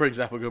 that brings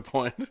up a good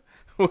point.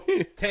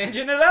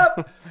 Tangent it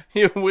up.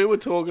 We were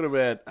talking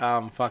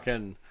about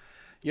fucking...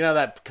 You know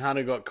that cunt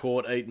who got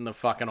caught eating the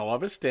fucking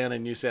ibis down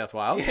in New South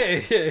Wales?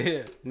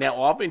 Yeah.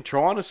 Now, I've been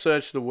trying to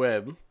search the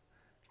web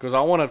because I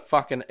want to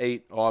fucking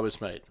eat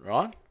ibis meat,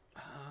 right?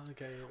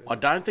 Okay. I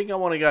don't think I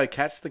want to go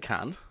catch the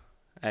cunt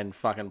and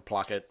fucking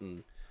pluck it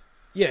and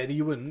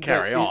you wouldn't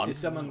carry on.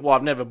 Well,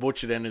 I've never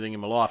butchered anything in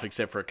my life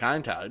except for a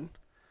cane toad.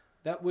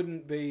 That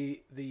wouldn't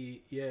be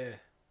the... You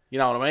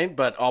know what I mean?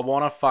 But I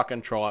want to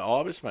fucking try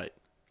ibis meat.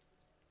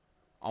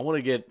 I want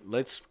to get...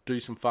 Let's do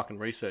some fucking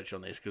research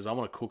on this because I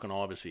want to cook an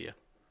ibis here.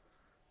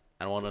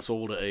 And I want us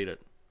all to eat it.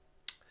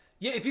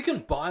 Yeah, if you can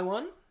buy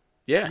one,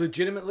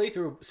 legitimately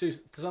through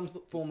some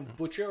form of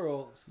butcher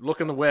or...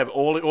 Look on the web.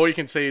 All you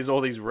can see is all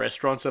these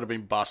restaurants that have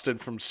been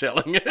busted from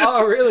selling it.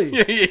 Oh, really?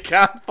 Yeah, you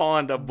can't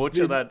find a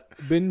butcher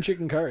bin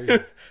chicken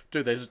curry.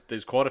 Dude,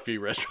 there's quite a few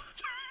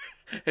restaurants.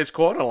 It's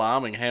quite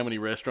alarming how many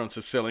restaurants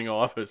are selling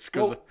ibis.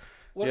 Cause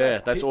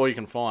that's all you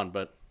can find.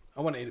 But I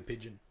want to eat a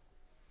pigeon.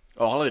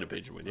 Oh, I'll eat a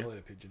pigeon with you. I'll eat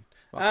a pigeon.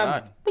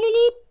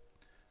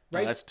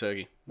 No, that's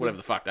turkey. Whatever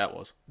the fuck that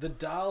was. The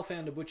Dahl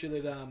found a butcher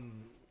that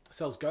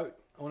sells goat.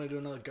 I want to do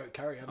another goat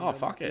curry. Oh,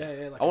 fuck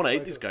yeah. Like I want to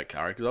eat this goat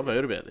curry because I've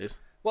heard about this.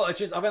 Well, it's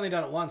just I've only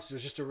done it once. It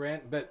was just a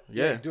rant, but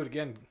do it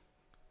again.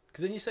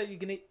 Because then you say you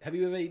can eat... Have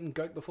you ever eaten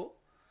goat before?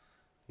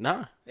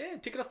 No. Yeah,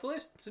 tick it off the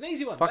list. It's an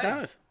easy one. Fuck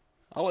oath.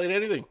 I'll eat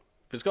anything.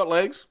 If it's got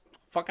legs,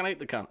 fucking eat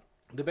the cunt.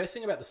 The best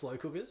thing about the slow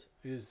cookers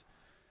is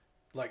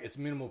it's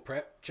minimal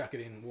prep, chuck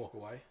it in, walk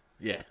away.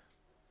 Yeah.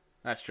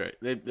 That's true.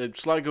 The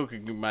slow cooker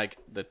can make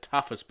the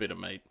toughest bit of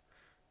meat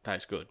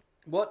taste good.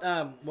 What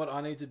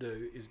I need to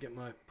do is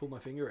pull my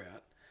finger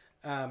out,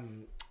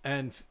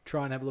 and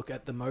try and have a look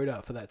at the motor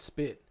for that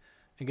spit,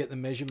 and get the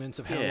measurements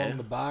of how long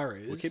the bar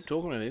is. We'll keep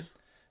talking about this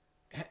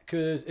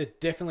because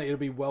it'll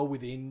be well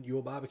within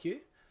your barbecue.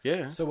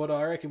 Yeah. So what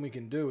I reckon we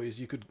can do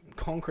is you could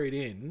concrete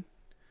in,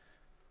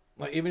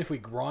 even if we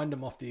grind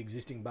them off the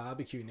existing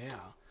barbecue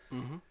now,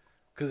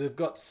 because they've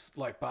got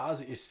bars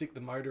that you stick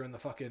the motor and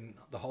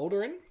the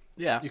holder in.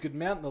 Yeah. You could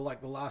mount the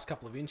last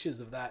couple of inches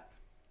of that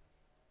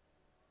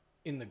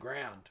in the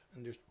ground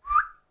and just.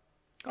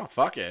 Oh,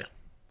 fuck yeah.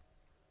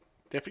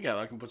 Definitely go.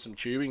 I can put some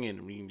tubing in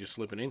and you can just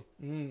slip it in.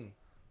 And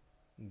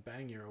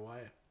bang, you're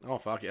away. Oh,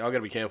 fuck yeah. I've got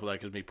to be careful though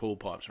because my pool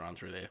pipes run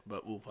through there.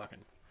 But we'll fucking...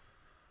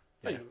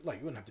 Yeah. Like,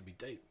 you wouldn't have to be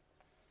deep.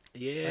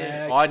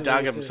 Yeah. Actually, I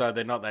dug them so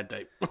they're not that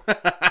deep.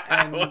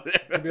 And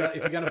to be honest,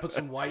 if you're going to put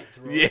some weight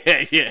through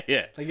it. Yeah.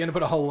 Like you're going to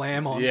put a whole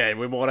lamb on. Yeah,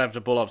 we might have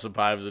to pull up some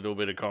pavers and do a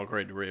bit of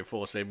concrete to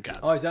reinforce them cuts.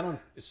 Oh, is that on?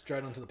 It's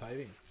straight onto the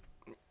paving.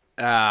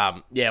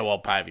 Yeah, well,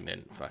 paving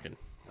then. Fucking...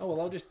 Oh,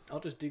 well, I'll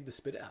just dig the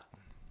spit out.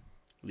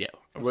 Yeah.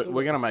 I've We're still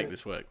going got to the make spit.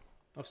 this work.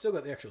 I've still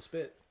got the actual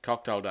spit.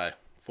 Cocktail day.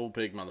 Full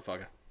pig,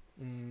 motherfucker.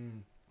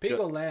 Pig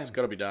or lamb? It's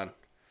got to be done.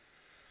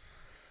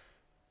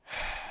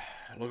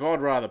 Look,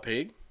 I'd rather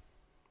pig.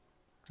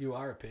 You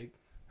are a pig.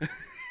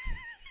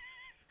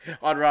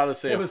 I'd rather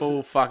see It a was-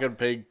 full fucking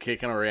pig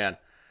kicking around.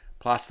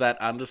 Plus that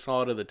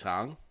underside of the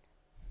tongue.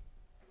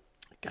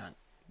 Can't.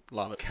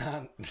 Love it.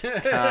 Can't.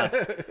 Can't.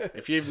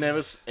 If you've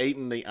never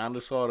eaten the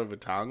underside of a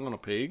tongue on a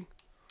pig,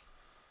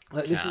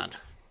 Like, can't.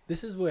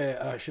 This is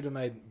where I should have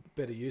made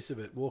better use of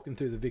it. Walking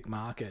through the Vic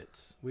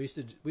markets, we used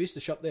to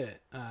shop there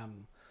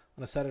on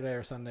a Saturday or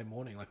a Sunday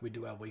morning. Like we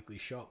do our weekly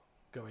shop,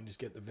 go and just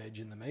get the veg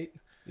and the meat.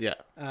 Yeah.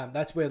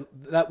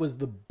 That was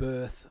the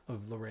birth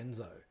of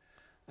Lorenzo.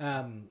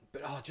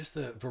 But just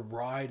the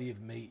variety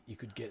of meat you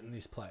could get in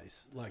this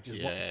place. Like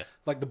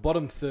like the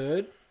bottom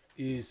third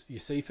is your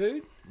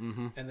seafood,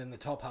 and then the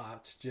top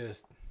half's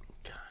just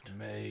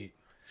meat.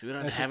 So we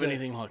don't That's have just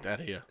anything like that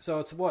here. So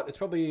it's what? It's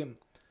probably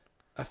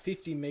a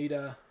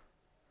 50-meter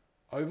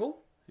oval.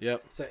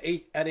 Yep. So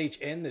at each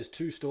end there's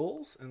 2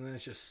 stalls, and then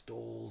it's just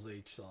stalls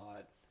each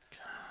side.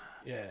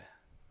 Yeah,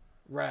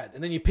 rad.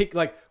 And then you pick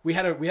we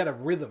had a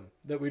rhythm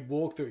that we'd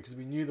walk through because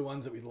we knew the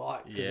ones that we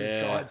liked because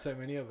we tried so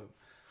many of them.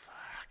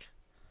 Fuck.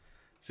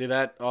 See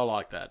that? I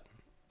like that.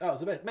 Oh, it was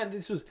the best, man.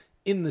 This was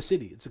in the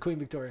city. It's the Queen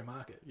Victoria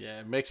Market.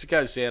 Yeah,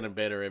 Mexico sounded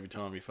better every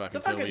time you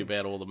fucking tell me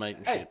about all the meat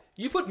and Hey, shit.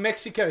 you put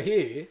Mexico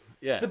here.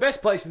 Yeah. It's the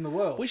best place in the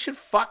world. We should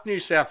fuck New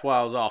South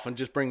Wales off and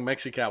just bring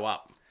Mexico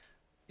up.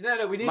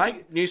 No, we need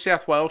Make New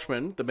South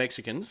Welshmen, the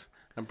Mexicans,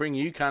 and bring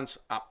you cunts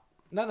up.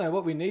 No,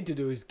 what we need to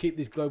do is keep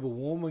this global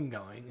warming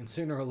going, and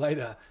sooner or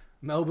later,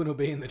 Melbourne will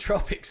be in the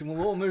tropics, and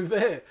we'll all move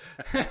there.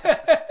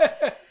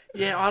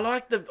 Yeah, I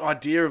like the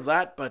idea of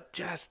that, but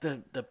just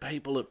the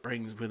people it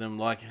brings with them,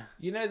 like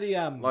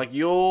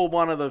you're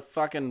one of the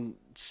fucking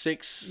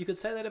 6. You could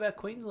say that about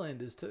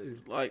Queenslanders too.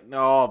 Like,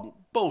 no,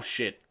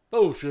 bullshit.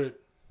 Bullshit.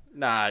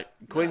 No,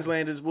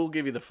 Queenslanders, we'll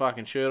give you the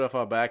fucking shirt off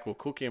our back, we'll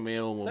cook you a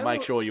meal, and we'll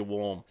make sure you're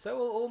warm. So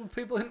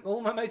all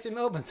my mates in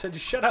Melbourne. So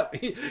just shut up.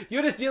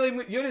 You're just dealing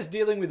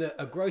with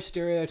a gross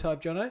stereotype,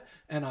 Jono,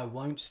 and I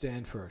won't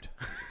stand for it.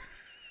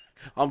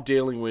 I'm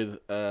dealing with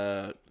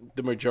the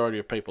majority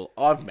of people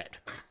I've met.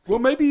 Well,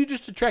 maybe you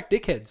just attract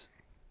dickheads.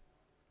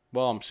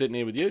 Well, I'm sitting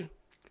here with you.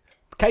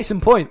 Case in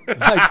point,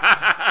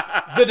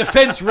 the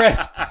defence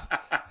rests.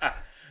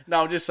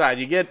 No, I'm just saying,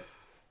 you get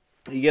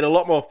a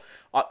lot more.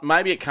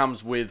 Maybe it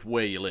comes with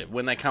where you live.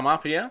 When they come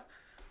up here,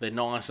 they're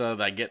nicer.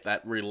 They get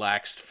that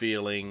relaxed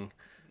feeling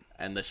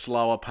and the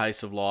slower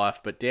pace of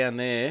life. But down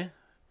there,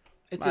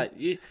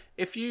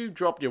 if you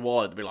dropped your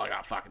wallet, it'd be like,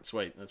 oh, fucking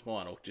sweet, that's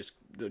mine. Or just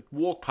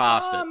walk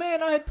past it. Oh,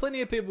 man, I had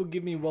plenty of people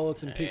give me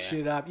wallets and pick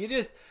shit up.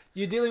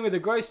 You're dealing with a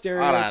gross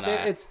stereotype. I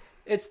don't know.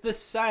 It's the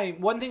same.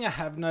 One thing I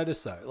have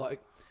noticed, though,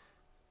 like,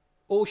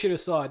 all shit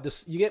aside,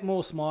 you get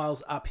more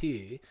smiles up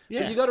here.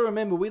 Yeah. But you got to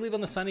remember, we live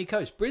on the sunny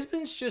coast.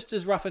 Brisbane's just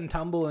as rough and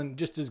tumble and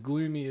just as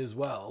gloomy as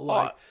well.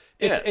 Like,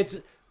 it's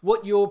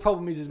what your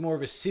problem is more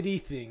of a city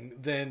thing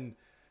than...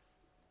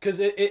 Because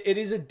it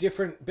is a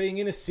different... Being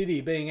in a city,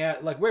 being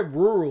out... Like, we're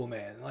rural,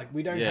 man. Like,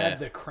 we don't have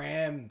the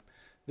cram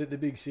that the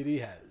big city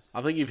has.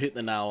 I think you've hit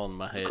the nail on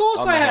the head. Of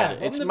course I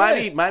have. It's I'm the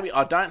maybe best.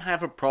 I don't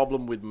have a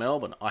problem with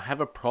Melbourne. I have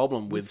a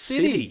problem with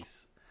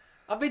cities.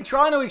 I've been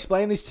trying to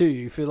explain this to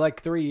you for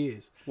like 3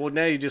 years. Well,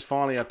 now you just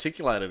finally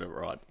articulated it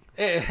right.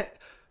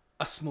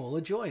 A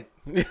smaller joint.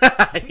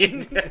 A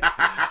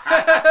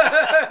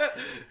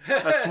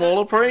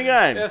smaller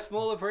pre-game. A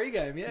smaller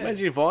pre-game, yeah.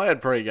 Imagine if I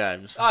had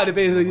pre-games. Oh, it'd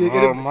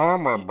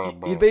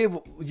be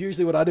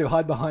usually what I do,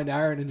 hide behind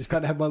Aaron and just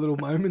kind of have my little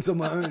moments on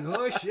my own.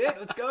 Oh, shit,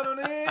 what's going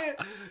on here?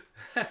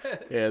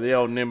 Yeah, the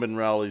old Nimbin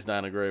rollies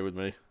don't agree with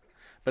me.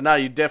 But no,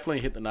 you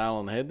definitely hit the nail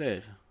on the head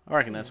there. I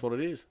reckon that's what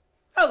it is.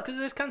 Oh, because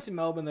there's cunts in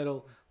Melbourne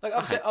that'll... Like,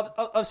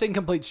 I've seen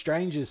complete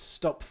strangers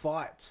stop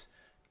fights,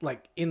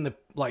 like, in the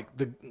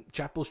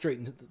Chapel Street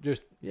and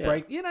just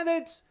break... You know,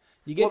 that's...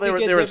 You get they're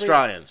dickheads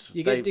Australians.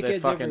 You get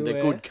dickheads everywhere.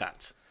 They're good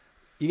cunts.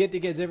 You get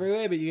dickheads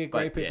everywhere, but you get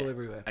great people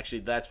everywhere.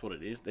 Actually, that's what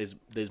it is.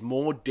 There's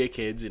more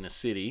dickheads in a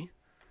city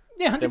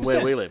than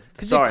where we live.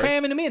 Because they're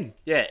cramming them in.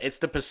 Yeah, it's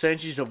the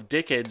percentage of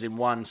dickheads in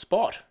one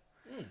spot.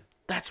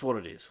 That's what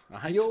it is.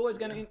 You're always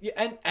going to...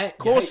 And of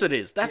course it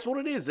is. That's what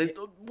it is. The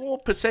more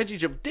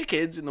percentage of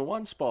dickheads in the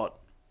one spot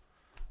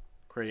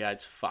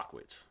creates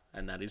fuckwits.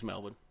 And that is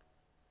Melbourne.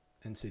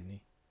 And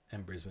Sydney.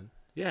 And Brisbane.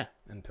 Yeah.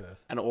 And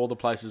Perth. And all the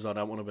places I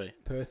don't want to be.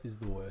 Perth is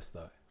the worst,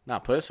 though. No,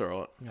 Perth's all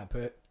right. No,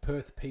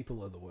 Perth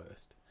people are the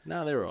worst.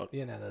 No, they're all right.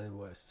 Yeah, no, they're the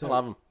worst. So I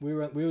love them. We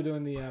were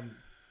doing the,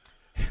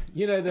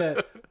 you know,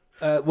 the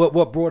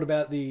what brought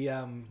about the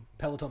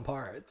Peloton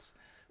Pirates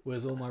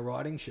was all my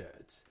riding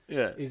shirts.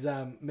 Yeah. Is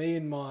me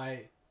and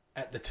my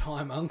at the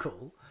time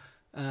uncle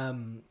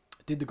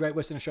did the Great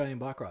Western Australian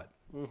bike ride.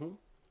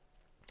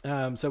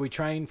 Mm-hmm. So we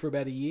trained for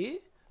about a year.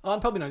 Oh,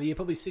 probably not a year,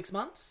 probably 6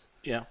 months.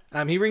 Yeah.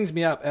 He rings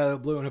me up out of the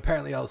blue, and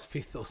apparently I was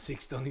 5th or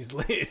 6th on his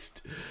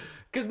list.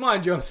 Because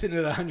mind you, I'm sitting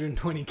at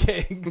 120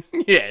 kegs.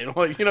 Yeah,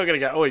 well, you're not going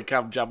to go, oh, you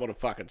come jump on a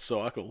fucking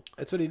cycle.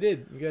 That's what he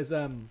did. He goes,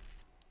 I'm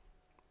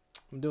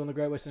doing the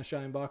Great Western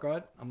Australian bike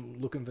ride. I'm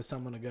looking for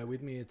someone to go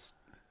with me. It's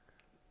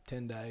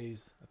 10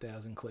 days,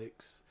 1,000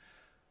 clicks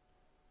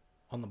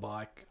on the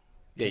bike.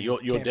 Yeah, you're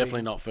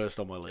definitely not first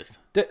on my list.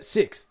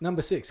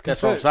 Number 6.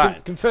 That's what I'm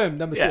saying. Confirmed,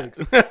 number 6.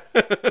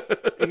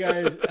 He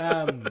goes,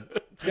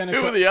 it's going to...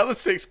 Who were the other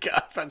 6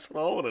 guys? That's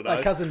what I want to know.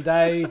 My cousin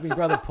Dave, my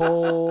brother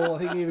Paul. I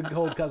think he even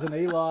called cousin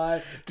Eli.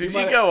 Did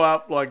you go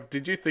up, like,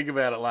 did you think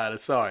about it later?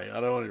 Sorry,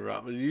 I don't want to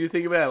interrupt, but did you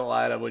think about it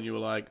later when you were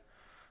like,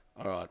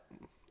 all right,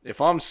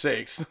 if I'm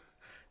 6,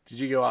 did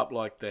you go up,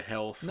 like, the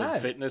health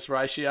and fitness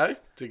ratio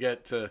to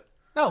get to...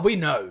 No, we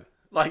know.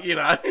 Like, you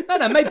know.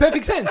 No, it made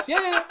perfect sense.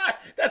 Yeah.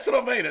 That's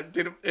what I mean.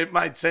 It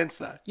made sense,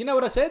 though. You know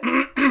what I said?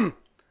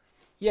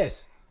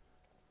 Yes.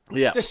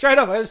 Yeah. Just straight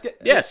off.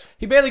 Yes.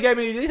 He barely gave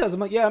me any details. I'm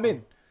like, yeah, I'm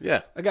in.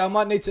 Yeah. I go, I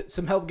might need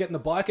some help getting the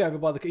bike over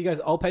by the... He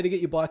goes, I'll pay to get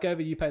your bike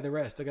over. You pay the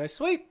rest. I go,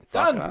 sweet.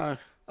 Done.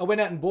 I went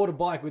out and bought a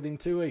bike within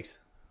 2 weeks.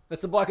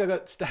 That's the bike I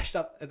got stashed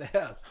up at the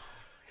house.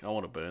 I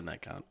want to burn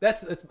that cunt.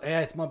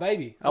 It's my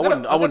baby. I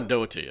wouldn't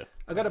do it to you.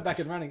 I got it back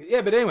and running.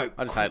 Yeah, but anyway.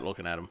 I just hate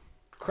looking at him.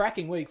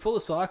 Cracking week, full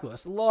of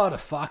cyclists, a lot of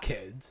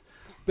fuckheads,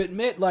 but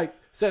met like,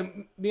 so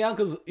my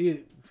uncle's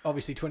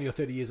obviously 20 or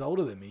 30 years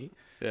older than me.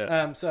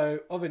 Yeah.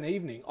 So of an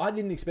evening, I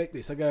didn't expect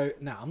this. I go,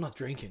 no, I'm not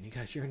drinking. He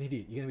goes, you're an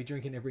idiot. You're going to be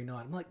drinking every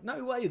night. I'm like,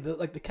 no way.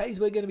 The K's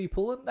we're going to be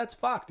pulling, that's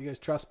fucked. He goes,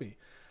 trust me.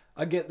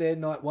 I get there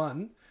night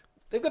one.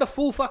 They've got a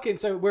full fucking,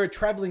 so we're a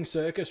traveling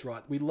circus,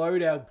 right? We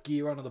load our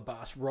gear onto the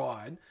bus,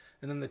 ride,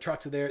 and then the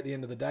trucks are there at the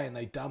end of the day and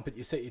they dump it.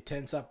 You set your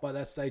tents up. By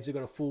that stage, they've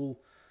got a full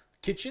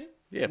kitchen.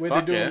 Yeah, where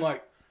they're doing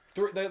like,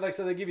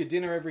 so they give you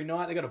dinner every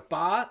night. They got a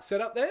bar set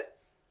up there.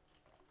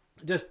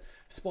 Just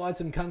spied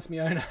some cunts my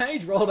own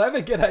age, rolled over.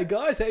 G'day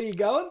guys, how you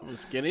going?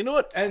 Let's get into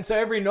it. And so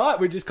every night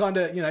we just kind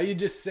of, you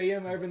just see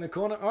them over in the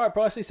corner. All right,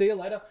 Pricey, see you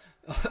later.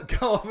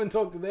 Go off and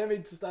talk to them.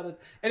 He started.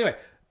 Anyway,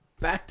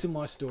 back to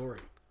my story.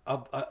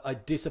 I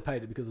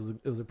dissipated because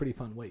it was a pretty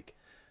fun week.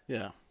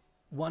 Yeah.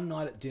 One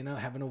night at dinner,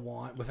 having a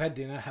wine. We've had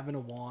dinner, having a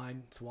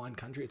wine. It's wine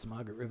country. It's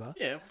Margaret River.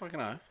 Yeah, fucking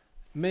oath.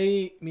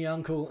 Me, me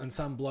uncle, and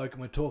some bloke,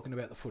 and we're talking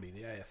about the footy,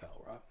 the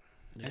AFL, right?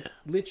 Yeah. And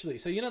literally,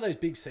 so you know those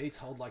big seats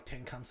hold like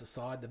 10 cunts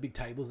aside, the big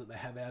tables that they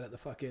have out at the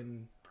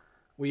fucking,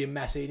 where you're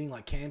mass eating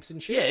like camps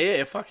and shit?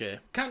 Yeah, fuck yeah.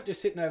 Cunt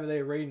just sitting over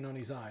there reading on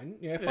his own.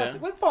 Yeah.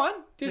 Well, fine.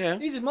 He's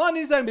just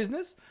minding his own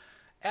business.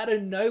 Out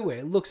of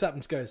nowhere, looks up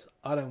and goes,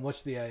 I don't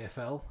watch the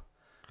AFL.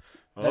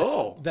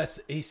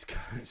 That's East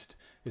Coast.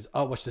 Goes,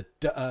 I watch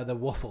the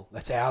waffle.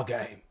 That's our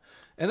game.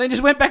 And then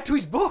just went back to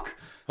his book.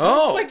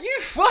 Oh. It's like,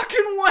 you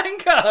fucking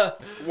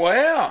wanker.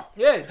 Wow.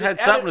 Yeah. Just had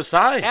something to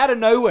say. Out of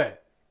nowhere.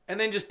 And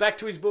then just back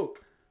to his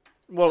book.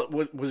 Well,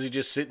 was he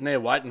just sitting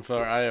there waiting for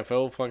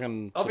AFL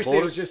fucking Obviously,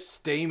 it was just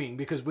steaming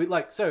because me and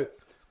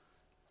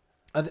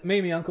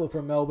my uncle are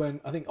from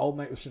Melbourne. I think old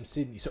mate was from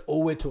Sydney. So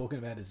all we're talking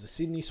about is the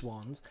Sydney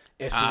Swans,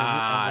 Essendon,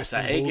 and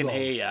Western so he Bulldogs. can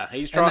hear you.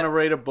 He's trying to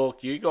read a book.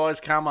 You guys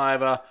come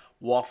over,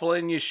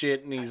 waffling your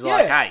shit, and he's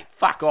like, hey,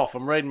 fuck off.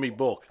 I'm reading me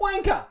book.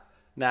 Wanker.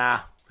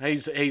 Nah.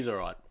 He's all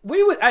right. We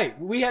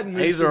hadn't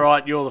moved. He's all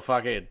right. You're the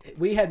fuckhead.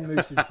 We hadn't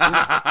moved since dinner.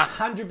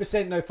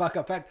 100% no fuck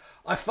up. In fact,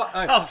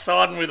 I'm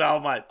siding with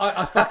old mate.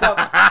 I fucked up.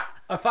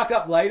 I fucked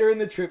up later in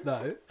the trip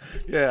though.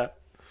 Yeah.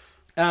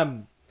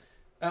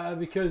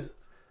 Because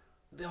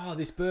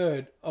this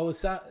bird.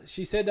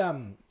 She said.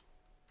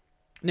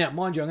 Now,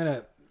 mind you, I'm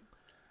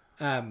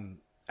gonna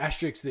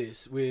asterisk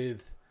this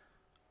with.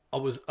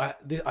 I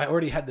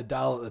already had the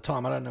Dale at the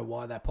time. I don't know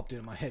why that popped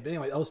into my head. But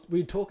anyway, we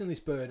were talking to this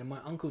bird, and my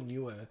uncle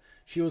knew her.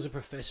 She was a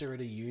professor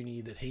at a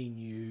uni that he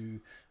knew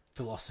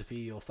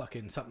philosophy or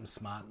fucking something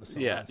smart in the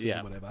sciences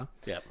or whatever.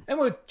 Yeah. And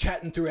we were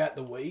chatting throughout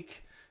the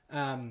week.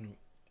 And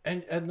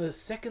the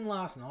second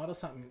last night or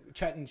something,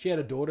 chatting, she had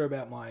a daughter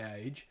about my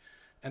age.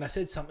 And I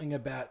said something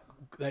about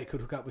they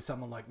could hook up with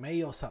someone like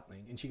me or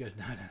something. And she goes,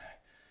 no.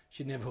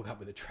 She'd never hook up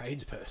with a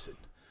tradesperson.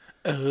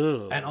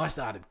 Oh. And I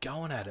started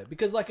going at it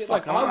because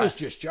I was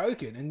just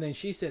joking, and then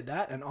she said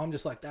that, and I'm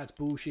just like, that's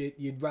bullshit.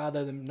 You'd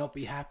rather them not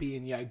be happy,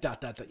 and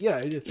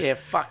yeah,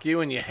 fuck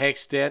you and your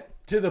hex debt.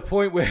 To the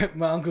point where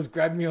my uncle's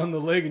grabbed me on the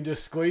leg and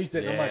just squeezed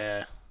it. And I'm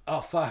like, oh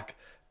fuck.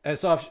 And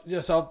so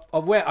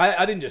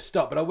I didn't just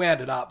stop, but I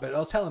wound it up. But I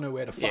was telling her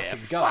where to fucking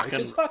go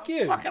because fuck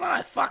you,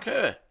 fuck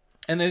her.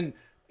 And then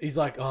he's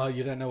like, oh,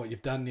 you don't know what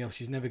you've done, Neil.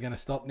 She's never going to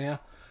stop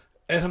now.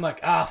 And I'm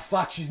like,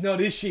 fuck, she's not,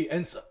 is she?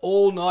 And so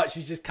all night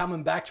she's just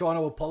coming back trying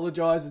to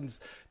apologise and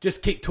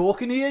just keep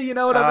talking to you, you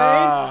know what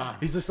I mean?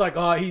 He's just like,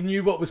 he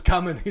knew what was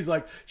coming. He's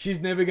like,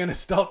 she's never going to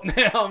stop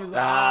now. I'm just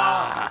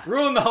like,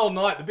 ruined the whole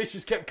night. The bitch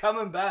just kept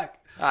coming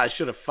back. I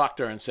should have fucked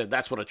her and said,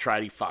 that's what a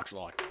tradie fucks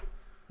like.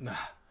 Nah.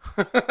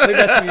 I think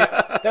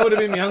that would have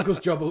been my uncle's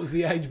job. It was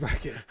the age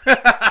bracket.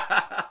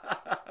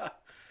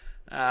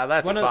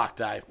 That's fucked,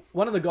 Dave.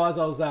 One of the guys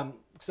I was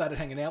started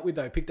hanging out with,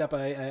 though, picked up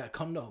a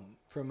condom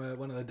from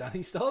one of the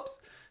Dunny stops,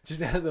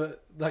 just out of the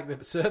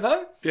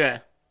servo. Yeah.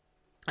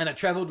 And it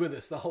travelled with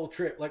us the whole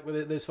trip. Like,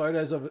 there's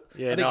photos of it.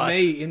 Yeah, I think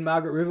me in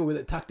Margaret River with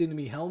it tucked into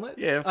me helmet.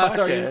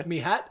 Yeah, me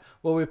hat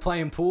while we were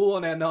playing pool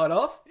on our night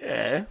off.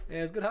 Yeah. Yeah,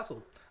 it was good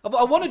hustle.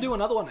 I want to do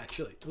another one,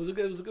 actually. It was a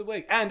good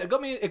week. And it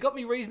got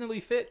me reasonably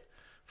fit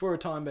for a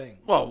time being.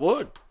 Well, it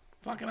would.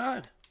 Fucking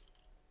oath.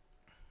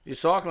 You're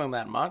cycling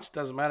that much.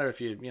 Doesn't matter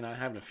if you're,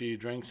 having a few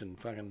drinks and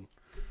fucking...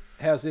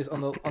 How's this?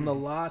 On the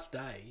last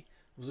day,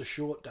 it was a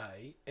short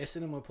day,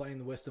 Essendon were playing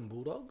the Western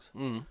Bulldogs.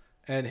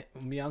 And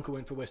my uncle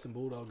went for Western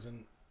Bulldogs,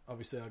 and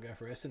obviously I go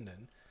for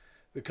Essendon.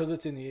 Because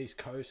it's in the East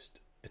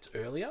Coast, it's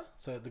earlier.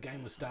 So the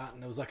game was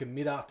starting. It was like a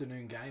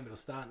mid-afternoon game. It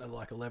was starting at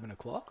like 11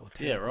 o'clock or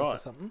 10 o'clock or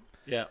something.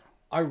 Yeah.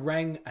 I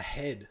rang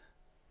ahead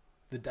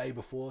the day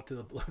before to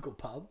the local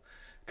pub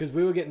because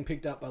we were getting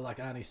picked up by like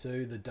Auntie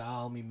Sue, the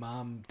Dal, me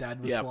mum,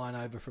 Dad was flying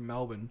over from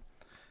Melbourne.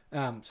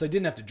 So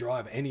didn't have to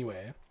drive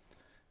anywhere.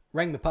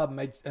 Rang the pub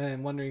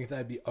and wondering if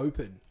they'd be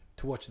open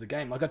to watch the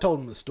game. Like I told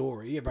them the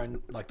story.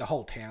 Everyone, like the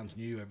whole towns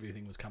knew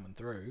everything was coming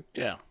through.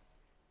 Yeah.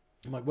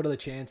 I'm like, what are the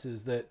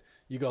chances that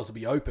you guys will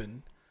be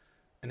open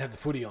and have the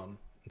footy on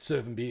and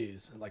serving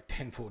beers at like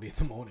 10:40 in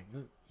the morning?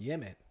 Yeah,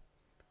 man.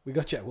 We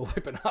got you. We'll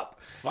open up.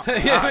 So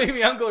yeah, me and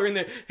my uncle are in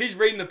there. He's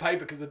reading the paper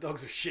because the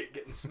dogs are shit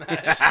getting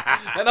smashed.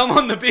 And I'm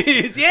on the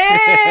beers.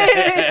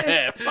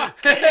 Yes!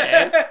 Fuck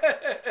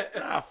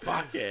yeah.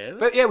 Fuck yeah.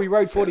 But yeah, we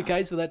rode 40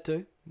 Ks for that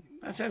too.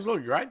 That sounds like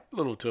a great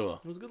little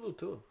tour. It was a good little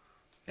tour.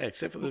 Yeah,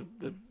 except for the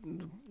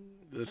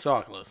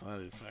cyclists.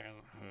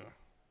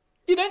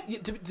 You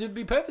don't, to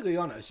be perfectly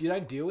honest, you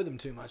don't deal with them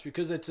too much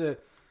because it's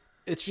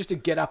just a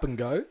get up and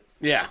go.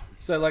 Yeah.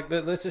 So like,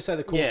 let's just say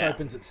the course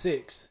opens at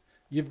 6.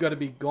 You've got to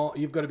be gone.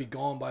 You've got to be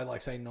gone by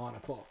like say 9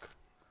 o'clock.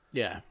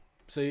 Yeah.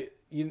 So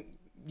you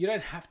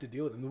don't have to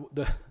deal with them.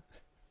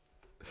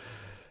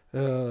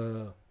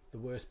 The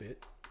worst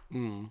bit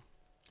of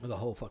the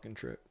whole fucking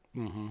trip.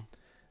 Mm-hmm.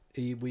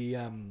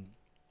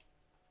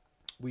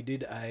 We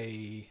did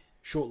a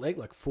short leg,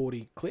 like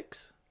 40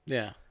 clicks.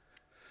 Yeah.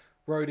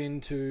 Rode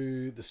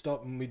into the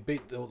stop and we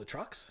beat all the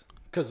trucks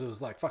because it was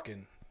like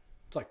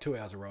it's like 2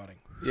 hours of riding.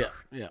 Yeah.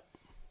 Yeah.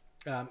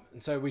 And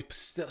so we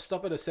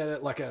stop at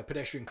a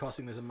pedestrian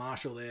crossing. There's a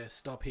marshal there.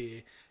 Stop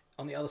here.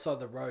 On the other side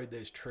of the road,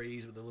 there's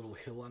trees with a little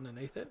hill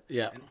underneath it.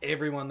 Yeah. And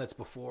everyone that's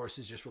before us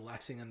is just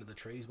relaxing under the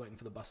trees, waiting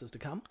for the buses to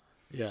come.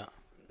 Yeah.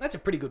 That's a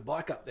pretty good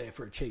bike up there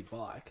for a cheap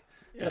bike.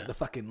 Yeah. Got the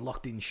fucking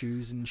locked-in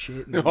shoes and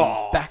shit, and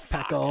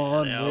backpack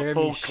on, yeah,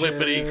 full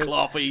clippity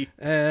cloppy.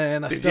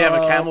 And did you have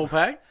a camel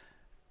pack?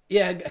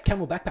 Yeah, a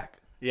camel backpack.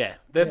 Yeah,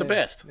 they're the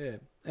best. Yeah,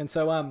 and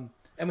so and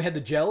we had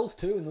the gels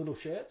too in little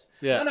shirts.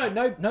 Yeah.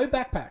 No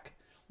backpack.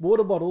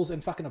 Water bottles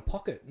and fucking a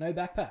pocket. No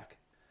backpack.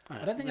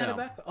 I don't think I had a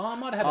backpack. Oh, I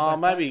might have had a backpack.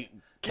 Maybe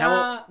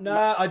camel.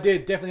 Nah, I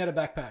did. Definitely had a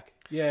backpack.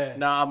 Yeah.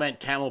 No, I meant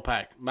camel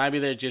pack. Maybe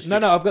they're just... No,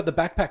 I've got the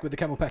backpack with the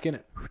camel pack in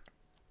it.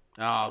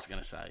 Oh, I was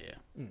going to say,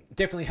 yeah.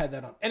 Definitely had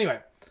that on. Anyway.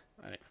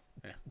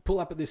 Yeah. Pull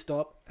up at this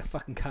stop. I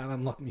fucking can't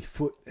unlock my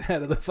foot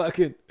out of the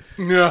fucking...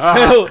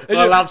 I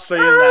love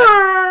seeing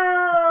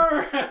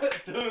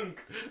that.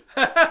 Dunk.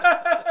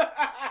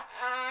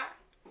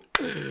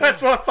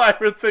 That's my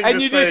favourite thing and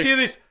to you see. just hear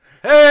this,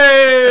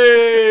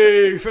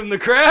 hey, from the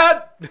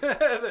crowd.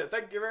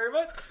 Thank you very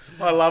much.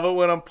 I love it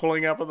when I'm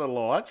pulling up at the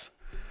lights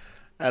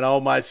and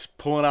old mate's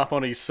pulling up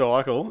on his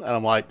cycle and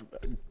I'm like,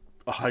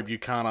 I hope you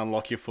can't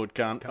unlock your foot,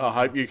 cunt. I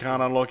hope you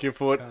can't unlock your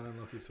foot.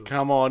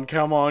 Come on.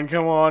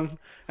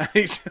 And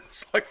he's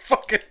just like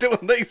fucking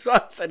doing these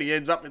ones and he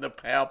ends up in the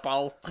power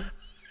pole.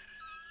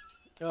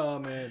 Oh,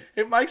 man.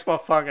 It makes my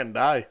fucking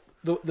day.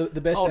 The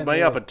best Hold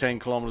me up at 10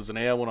 kilometres an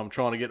hour when I'm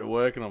trying to get to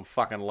work and I'm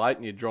fucking late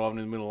and you're driving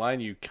in the middle lane,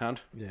 you cunt.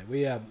 Yeah,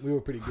 we were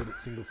pretty good at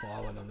single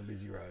filing on the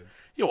busy roads.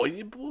 Yeah,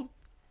 well,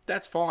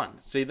 that's fine.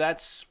 See,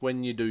 that's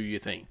when you do your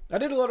thing. I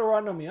did a lot of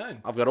riding on my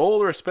own. I've got all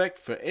the respect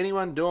for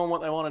anyone doing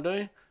what they want to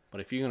do, but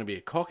if you're going to be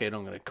a cockhead,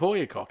 I'm going to call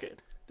you a cockhead.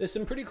 There's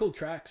some pretty cool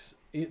tracks,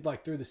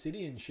 like through the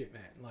city and shit,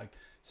 man. Like,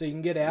 so you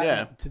can get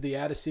out to the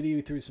outer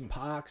city through some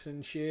parks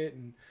and shit.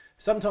 And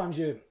sometimes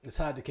it's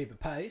hard to keep a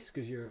pace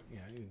because you're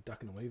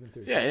ducking and weaving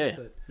through things.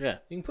 But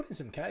you can put in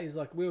some Ks.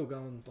 Like we were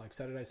going like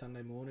Saturday,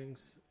 Sunday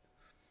mornings,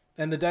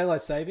 and the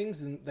daylight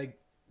savings. And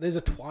there's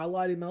a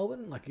twilight in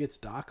Melbourne. Like it gets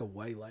darker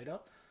way later.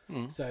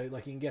 So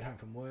like you can get home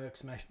from work,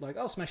 I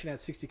was smashing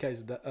out 60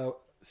 Ks in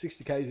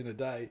a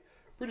day,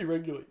 pretty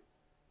regularly.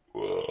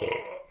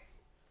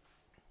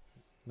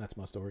 That's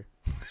my story.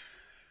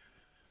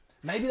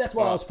 Maybe that's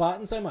why I was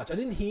farting so much. I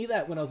didn't hear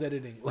that when I was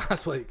editing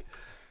last week.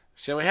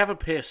 Shall we have a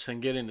piss and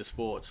get into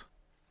sports?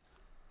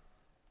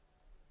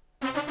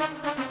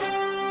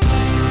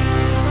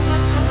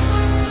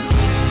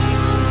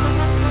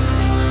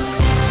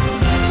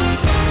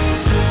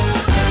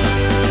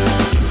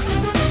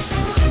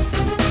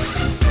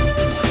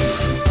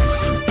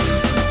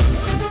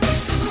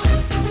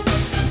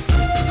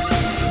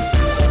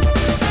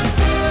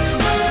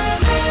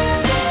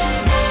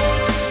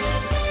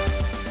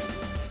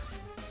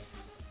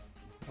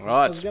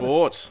 right,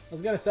 sports. I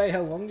was going to say,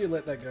 how long do you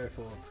let that go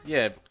for?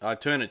 Yeah, I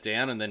turn it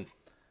down and then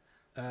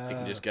it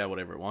can just go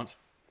whatever it wants.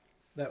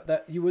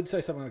 That you would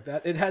say something like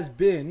that. It has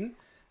been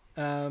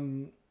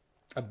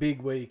a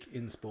big week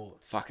in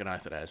sports. Fucking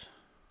oath it has.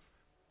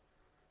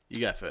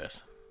 You go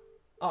first.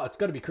 Oh, it's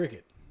got to be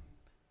cricket.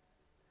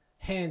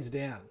 Hands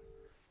down.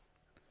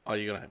 Oh,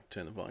 you're going to have to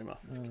turn the volume off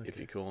if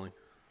you're calling.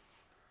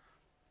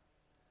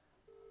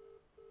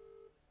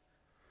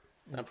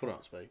 No, put it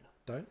on speaker.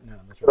 Don't? No,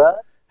 that's right.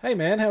 Hey,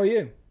 man, how are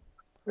you?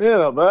 Yeah,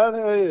 not bad.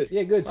 How are you?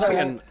 Yeah, good. So,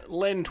 Fucking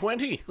Len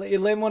 20.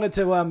 Len wanted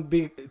to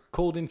be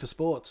called in for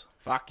sports.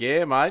 Fuck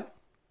yeah, mate.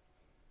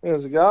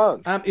 How's it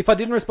going? If I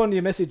didn't respond to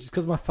your message, it's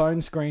because my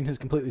phone screen has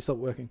completely stopped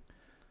working.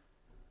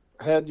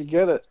 How'd you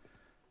get it?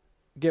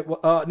 Get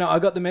what? No, I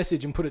got the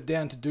message and put it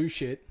down to do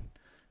shit,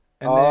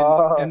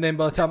 and then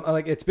by the time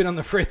it's been on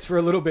the fritz for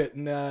a little bit,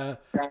 and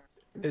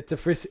it's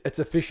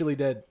officially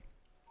dead.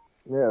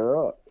 Yeah,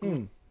 right.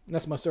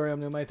 That's my story.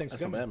 I'm Neil May. Thanks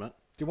That's for coming. not bad, mate.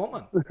 Do you want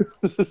one?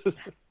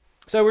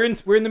 So we're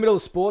in the middle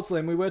of sports,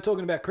 Len. We were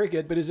talking about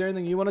cricket, but is there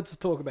anything you wanted to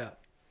talk about?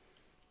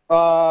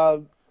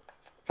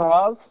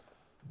 Cars.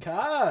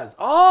 Cars.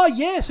 Oh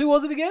yes, who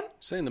was it again?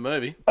 Seen the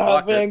movie.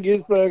 Van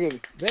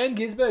Gisbergen. Van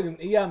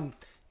Gisbergen.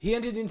 He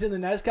entered into the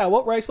NASCAR.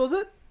 What race was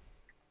it?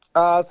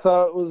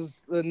 So it was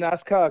the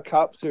NASCAR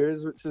Cup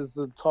Series, which is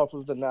the top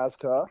of the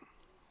NASCAR.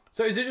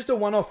 So is it just a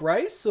one-off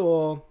race,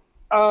 or?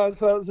 So it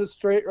was a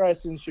street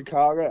race in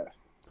Chicago.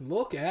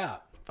 Look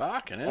out.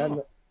 Fucking hell.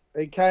 And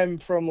he came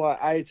from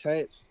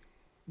 18th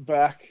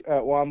back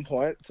at one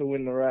point to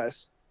win the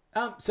race.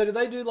 So do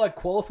they do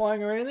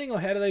qualifying or anything, or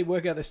how do they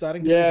work out their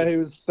starting Yeah, position? he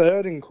was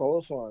third in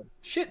qualifying.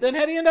 Shit, then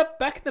how do you end up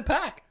back in the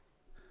pack?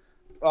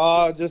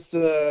 Just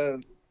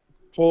a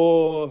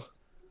poor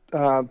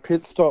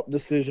pit stop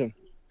decision.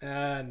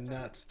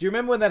 Nuts. Do you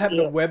remember when that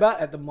happened to Webber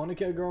at the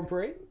Monaco Grand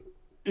Prix?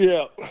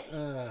 Yeah.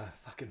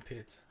 Fucking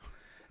pits.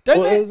 It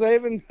was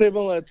even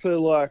similar to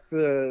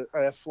the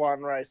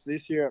F1 race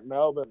this year at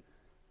Melbourne.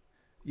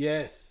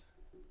 Yes.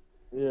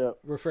 Yeah.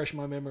 Refresh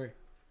my memory.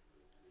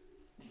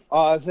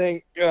 I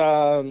think,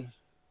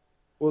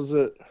 was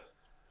it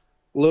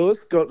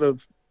Lewis got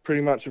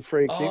pretty much a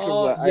free kick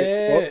of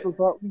 8 spots or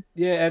something?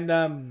 Yeah,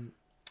 and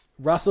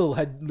Russell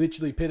had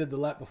literally pitted the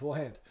lap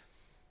beforehand.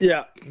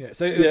 Yeah. Yeah,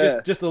 so it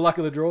was just the luck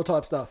of the draw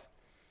type stuff.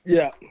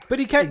 Yeah. But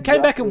he came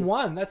back and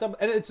won.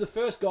 And it's the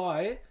first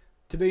guy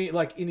to be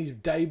in his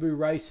debut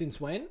race since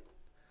when?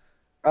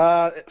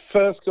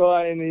 First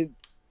guy in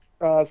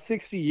his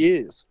 60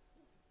 years.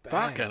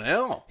 Bang. Fucking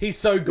hell. He's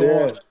so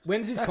gone. Yeah.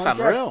 When's his That's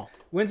contract? unreal.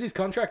 When's his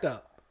contract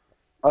up?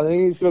 I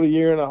think he's got a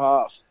year and a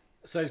half.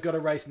 So he's got a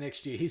race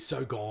next year. He's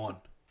so gone.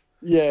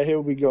 Yeah,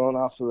 he'll be gone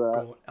after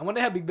that. Gone. I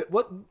wonder how big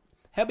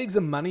how big's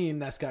the money in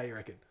NASCAR, you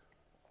reckon?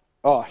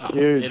 Oh,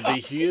 huge. It'd be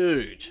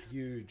huge.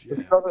 Huge. It's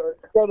Yeah.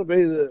 got to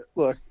be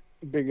the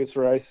biggest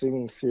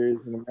racing series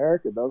in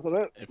America, doesn't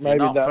it? If you're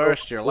not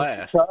first, you're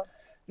last.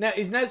 Now,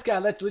 is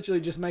NASCAR, that's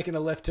literally just making a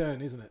left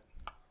turn, isn't it?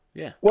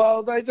 Yeah.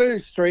 Well, they do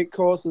street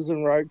courses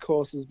and road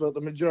courses, but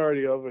the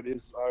majority of it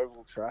is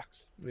oval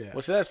tracks. Yeah.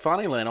 Well, see, that's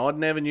funny, Len. I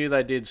never knew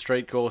they did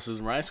street courses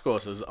and race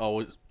courses. I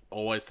was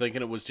always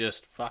thinking it was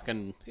just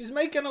fucking... He's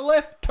making a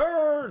left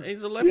turn.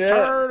 He's a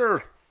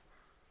left-turner.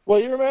 Well,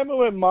 you remember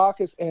when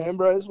Marcus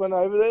Ambrose went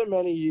over there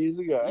many years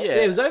ago? Yeah.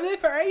 He was over there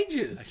for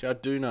ages. Actually, I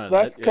do know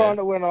That's that. kind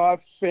of when I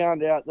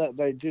found out that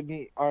they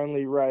didn't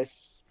only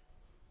race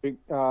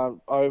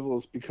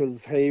ovals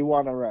because he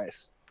won a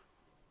race.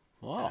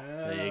 Wow,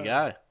 there you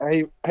go.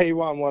 He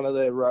won one of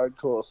their road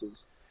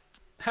courses.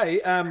 Hey,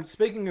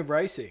 speaking of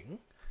racing,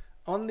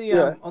 on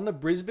the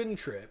Brisbane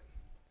trip,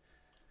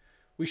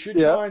 we should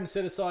try and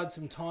set aside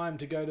some time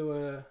to go to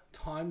a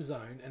time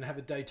zone and have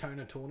a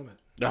Daytona tournament.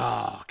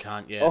 Oh,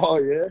 can't, yes. Oh,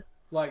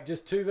 yeah?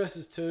 Just 2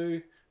 versus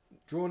 2,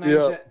 draw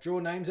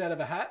names out of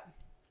a hat,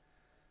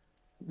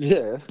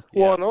 Yeah,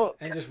 why not?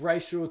 and just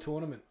race through a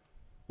tournament.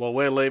 Well,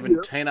 we're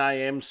leaving 10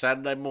 a.m.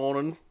 Saturday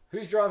morning.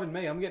 Who's driving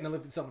me? I'm getting to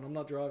live with someone. I'm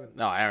not driving.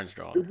 No, Aaron's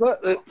driving.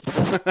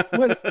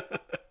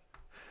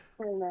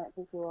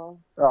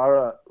 All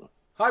right.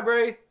 Hi,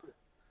 Bree.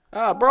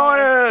 Ah,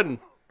 Brian!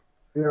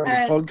 You're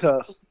on the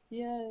podcast.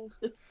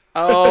 Yes.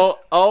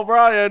 Oh,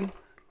 Brian.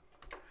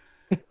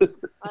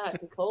 I had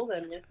to call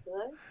them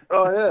yesterday.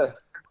 Oh, yeah.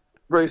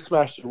 Bree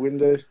smashed the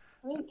window.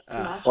 I didn't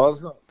smash Well,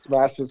 it's not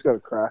smashed, it's got a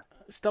crack.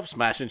 Stop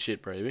smashing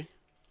shit, Brevy.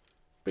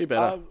 Be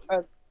better.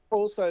 And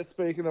also,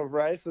 speaking of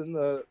racing,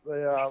 the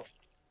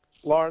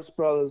Lawrence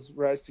brothers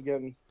raced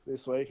again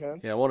this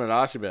weekend. Yeah, I wanted to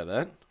ask you about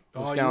that.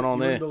 What's going on you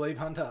there? wouldn't believe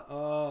Hunter.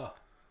 Oh.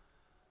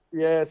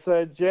 Yeah,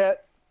 so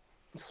Jet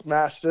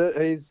smashed it.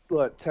 He's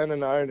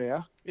 10-0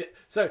 now. Yeah.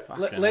 So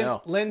Fucking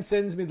hell. Len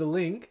sends me the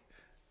link,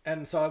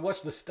 and so I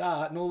watch the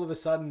start, and all of a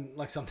sudden,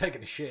 so I'm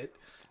taking a shit,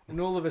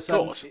 and all of a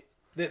sudden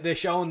they're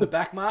showing the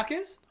back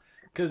markers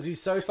because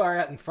he's so far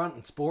out in front,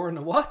 it's boring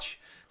to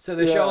watch. So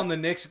they're showing the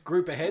next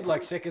group ahead,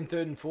 like second,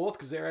 third, and fourth,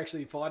 because they're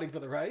actually fighting for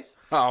the race.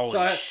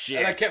 Holy shit!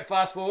 And I kept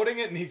fast forwarding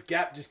it, and his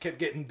gap just kept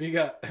getting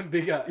bigger and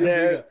bigger and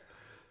bigger.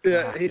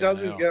 Yeah, he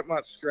doesn't hell. get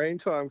much screen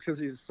time because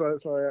he's so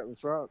far out in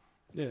front.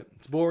 Yeah,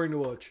 it's boring to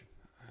watch.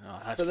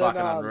 Oh, that's But then,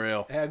 fucking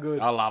unreal. How good.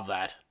 I love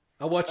that.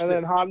 I watched And it.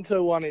 then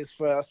Hunter won his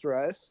first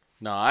race,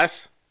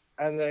 Nice.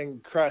 and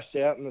then crashed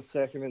out in the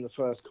second in the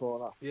first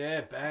corner.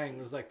 Yeah, bang.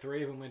 There's like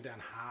 3 of them went down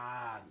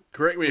hard.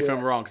 Correct me if Yeah.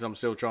 I'm wrong, because I'm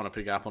still trying to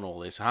pick up on all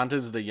this.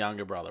 Hunter's the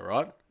younger brother,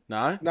 right?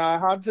 No? No,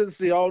 Hunter's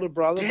the older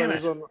brother, Damn but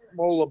he's it. on a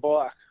smaller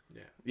bike.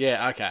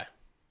 Yeah, okay.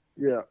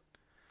 Yeah.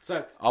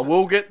 So I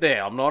will get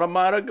there. I'm not a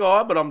motor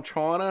guy, but I'm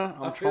trying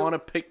feel- to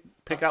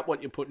pick up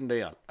what you're putting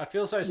down. I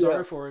feel so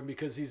sorry for him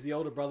because he's the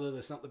older brother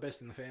that's not the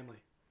best in the family.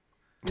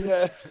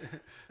 Yeah.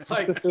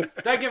 Like,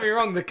 don't get me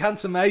wrong, the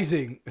cunt's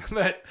amazing,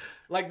 but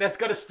like that's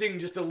got to sting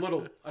just a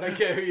little. I don't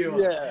care who you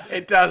are. Yeah.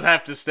 It does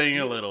have to sting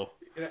a little.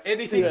 You know,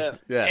 anything,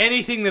 Yeah.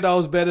 anything that I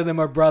was better than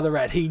my brother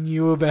at, he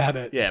knew about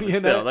it. Yeah, but you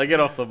still, know? they get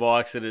off the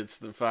bikes and it's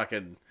the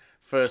fucking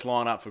first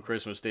line up for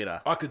Christmas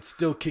dinner. I could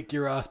still kick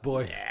your ass,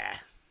 boy. Yeah.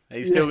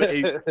 He's still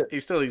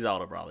he's still his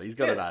older brother. He's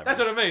got it over. That's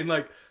what I mean.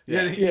 Like,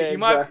 Yeah. you exactly.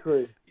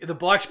 might. The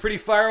bike's pretty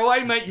far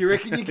away, mate. You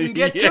reckon you can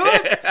get to Yeah.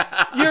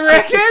 it? You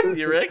reckon?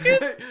 You reckon?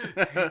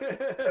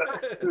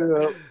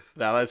 Yeah.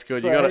 No, that's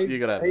good. So You got he's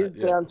to have he's that.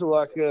 Yeah. down to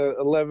like a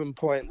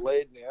 11-point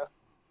lead now.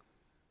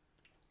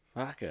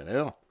 Fucking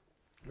hell.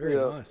 Very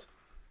Yeah. nice.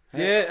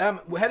 Yeah.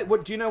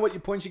 What do you know? What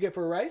your points you get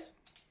for a race?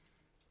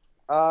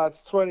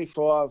 It's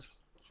 25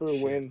 for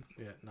a win.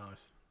 Yeah,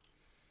 nice.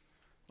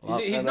 Well,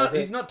 He's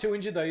not too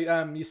injured though.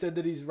 You said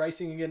that he's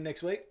racing again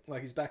next week.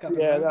 Like he's back up.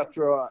 Yeah, and running? that's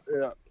right.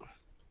 Yeah.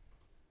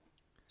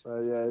 So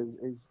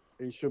yeah,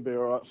 he should be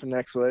all right for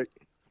next week.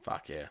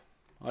 Fuck yeah.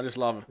 I just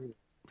love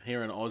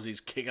hearing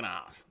Aussies kicking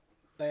ass.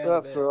 They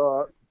are That's the best.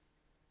 right.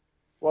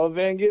 Well,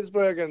 Van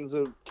Gisbergen's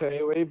a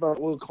Kiwi, but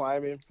we'll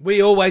claim him.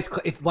 We always,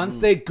 if once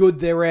they're good,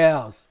 they're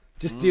ours.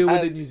 Just deal with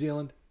And- it, New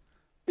Zealand.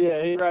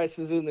 Yeah, he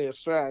races in the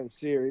Australian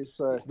series,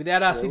 so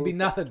Without us, yeah, he'd be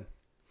nothing.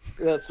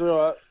 that's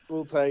right.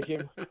 We'll take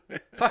him.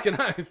 Fucking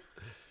oath.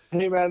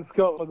 Him and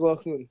Scott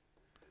McLaughlin.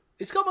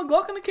 Is Scott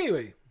McLaughlin a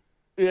Kiwi?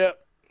 Yeah.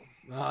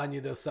 Oh, I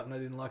knew there was something I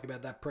didn't like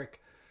about that prick.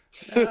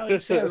 No,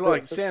 it sounds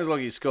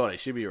like he's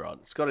Scottish. He'd be right.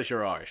 Scottish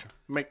or Irish.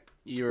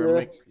 You're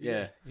a Yeah. Mick.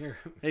 Yeah. You're,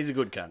 He's a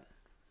good cunt.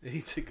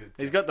 he's a good.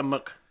 He's got the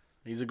muck.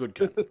 He's a good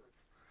cunt.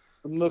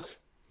 Look,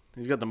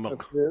 He's got the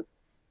muck. that's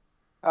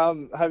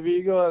it. Have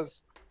you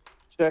guys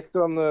checked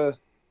on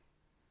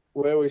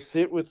where we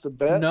sit with the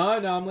bet? No,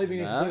 I'm leaving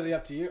it No. completely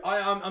up to you.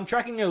 I'm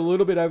tracking it a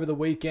little bit over the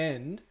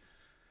weekend.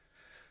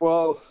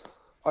 Well,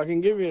 I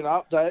can give you an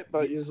update,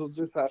 but you'll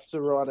just have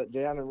to write it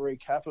down and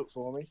recap it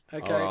for me.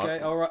 Okay, All right. okay,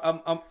 all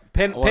right.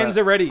 Pens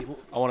wanna- are ready.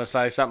 I want to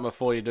say something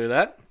before you do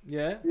that.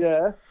 Yeah.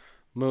 Yeah.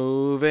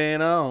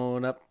 Moving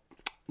on up.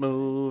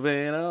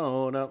 Moving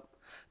on up.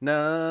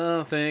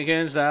 Nothing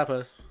can stop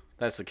us.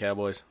 That's the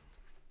Cowboys.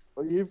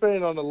 Well, you've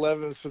been on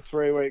 11 for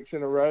 3 weeks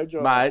in a row,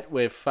 John. Mate,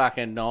 we're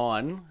fucking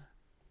 9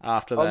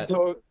 after I'm,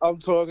 that. I'm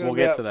talking We'll about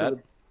get to that.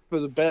 For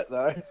the bet,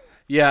 though.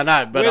 Yeah, I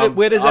know, but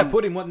Where does that I'm-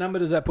 put him? What number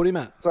does that put him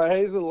at? So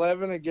he's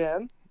 11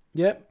 again.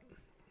 Yep.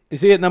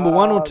 Is he at number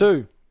 1 or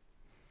 2?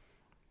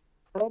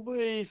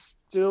 Probably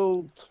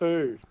still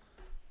 2.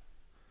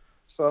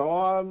 So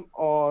I'm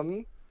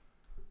on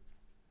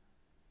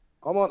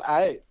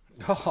 8.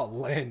 Oh,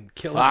 Len,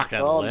 kill him. Fucking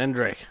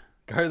Lendrick.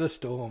 Go the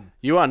storm.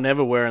 You are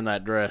never wearing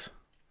that dress.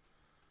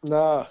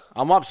 No.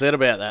 I'm upset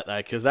about that, though,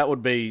 because that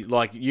would be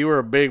like you were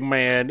a big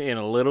man in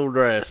a little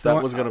dress.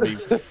 That was going to be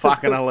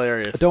fucking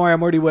hilarious. Don't worry,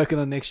 I'm already working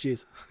on next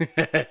year's.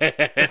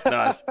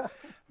 Nice.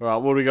 Right,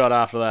 what do we got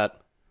after that?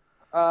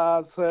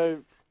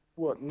 So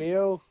what?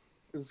 Neil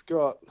has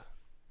got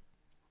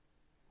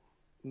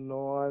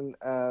 9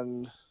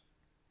 and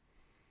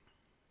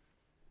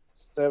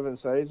 7,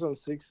 so he's on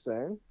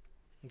 16.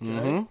 Okay.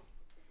 Mm-hmm.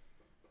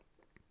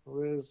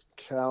 Where's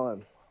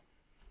Callan?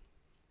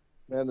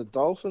 Man, the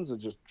Dolphins are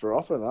just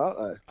dropping, aren't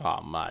they?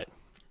 Oh, mate.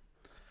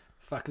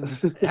 Fucking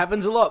it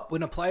happens a lot.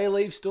 When a player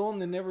leaves Storm,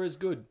 they're never as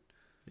good.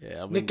 Yeah,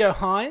 I mean, Nico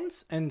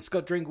Hines and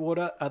Scott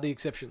Drinkwater are the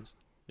exceptions.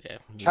 yeah.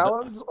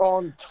 Callan's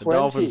on The 20.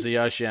 Dolphins, the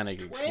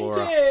Oceanic Explorer.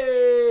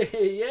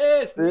 20!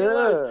 Yes,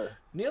 Nilo's.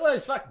 Yeah.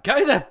 Nilo's fuck.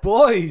 Go that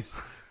boys.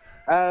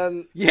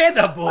 And Yeah,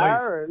 the boys.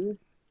 Aaron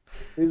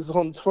is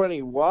on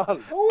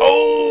 21.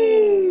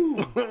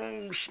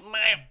 Oh!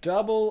 Snap.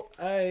 Double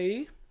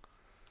A.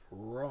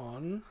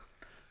 Ron.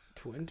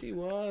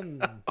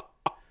 21.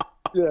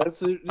 Yeah,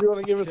 so do you want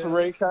to give us a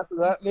recap of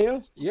that,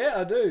 Neil? Yeah,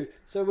 I do.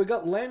 So we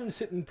got Len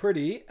sitting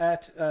pretty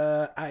at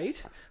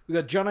 8. We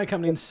got Jono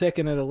coming in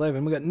second at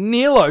 11. We got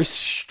Nilo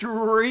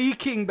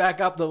streaking back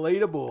up the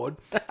leaderboard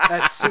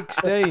at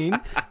 16.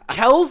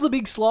 Cal's the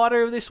big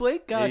slider of this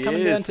week, He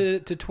coming is. down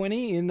to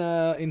 20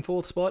 in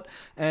fourth spot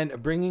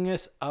and bringing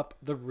us up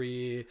the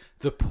rear.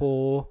 The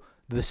poor,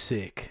 the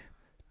sick,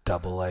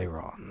 Double A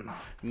Ron.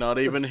 Not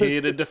even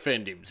here to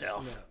defend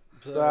himself.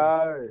 So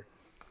No.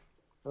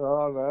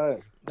 Oh,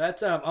 no.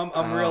 that's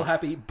I'm real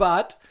happy,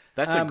 but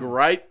That's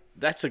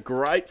a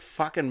great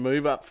fucking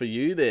move up for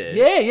you there.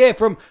 yeah,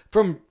 from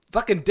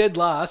fucking dead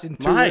last in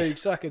 2 Mate.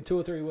 weeks, fucking 2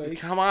 or 3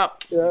 weeks. Come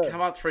up. Yeah.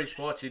 Come up 3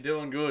 spots. You're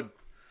doing good.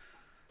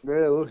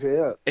 Yeah, look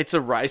out. It's a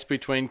race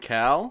between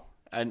Cal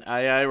and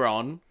AA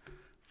Ron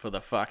for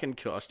the fucking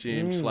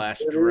costume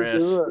slash It is, dress.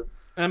 isn't it?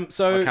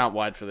 So I can't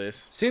wait for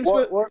this. since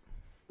we're...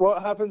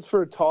 What happens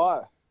for a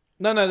tie?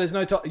 No, there's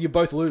no tie. You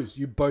both lose.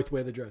 You both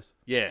wear the dress.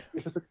 Yeah,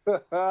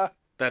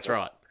 that's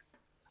right.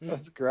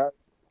 That's great.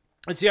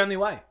 It's the only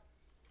way.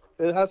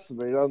 It has to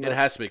be, doesn't it? It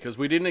has to be, because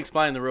we didn't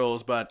explain the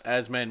rules, but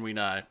as men we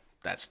know,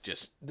 that's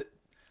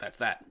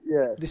that.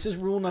 Yeah. This is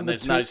rule number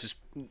And 2.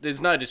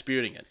 there's no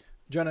disputing it.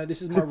 Jono,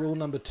 this is my rule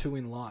number 2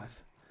 in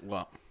life.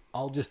 What?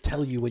 I'll just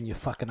tell you when you're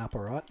fucking up,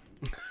 all right?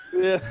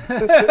 Yeah.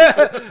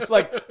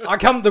 Like, I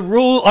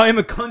am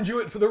a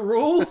conduit for the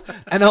rules,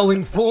 and I'll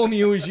inform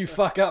you as you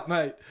fuck up,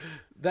 mate.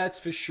 That's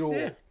for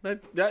sure.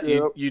 Yeah,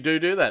 you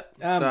do that.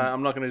 So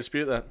I'm not going to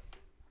dispute that.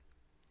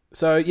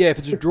 So, yeah, if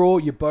it's a draw,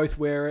 you both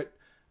wear it.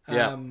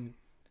 Yeah.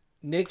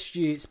 Next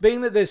year,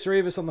 being that there's 3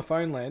 of us on the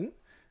phone, Len,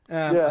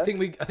 Yeah. I think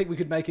we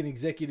could make an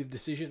executive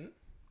decision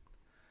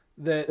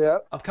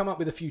that I've come up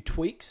with a few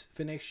tweaks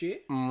for next year.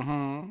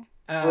 Mm-hmm.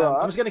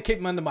 I'm just going to keep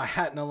them under my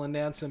hat, and I'll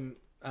announce them,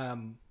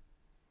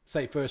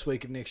 say, first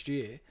week of next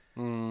year.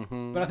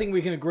 Mm-hmm. But I think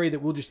we can agree that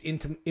we'll just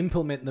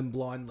implement them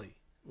blindly.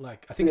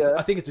 Like, I think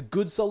it's a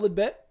good solid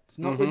bet. It's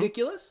not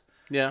ridiculous.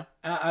 Yeah.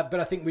 But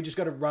I think we just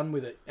got to run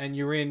with it, and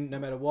you're in no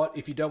matter what.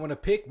 If you don't want to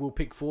pick, we'll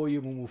pick for you,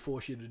 and we'll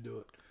force you to do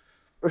it.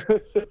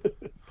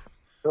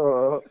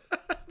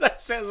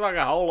 That sounds like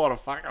a whole lot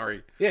of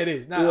fuckery. Yeah, it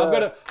is. No, I've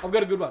got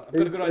a good one. I've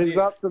got a good idea. He's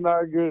up to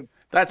no good.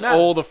 That's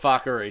all the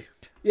fuckery.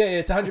 Yeah,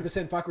 it's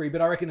 100% fuckery,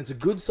 but I reckon it's a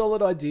good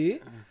solid idea,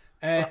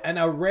 and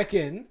I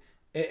reckon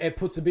it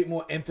puts a bit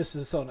more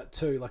emphasis on it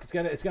too. Like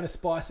it's gonna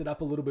spice it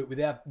up a little bit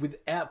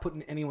without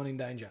putting anyone in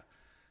danger.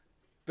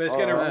 But it's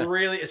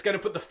gonna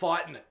put the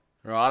fight in it.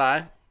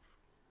 Righto.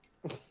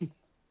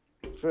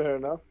 Fair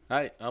enough.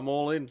 Hey, I'm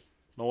all in.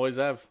 Always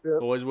have.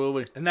 Yep. Always will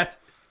be.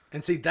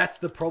 And see that's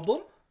the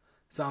problem.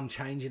 So I'm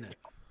changing it.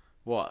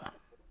 What?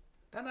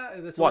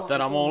 No, that's what?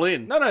 That I'm all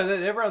in? No,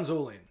 that everyone's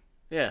all in.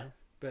 Yeah.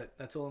 But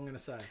that's all I'm going to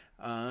say.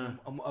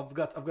 I've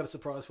got a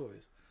surprise for you.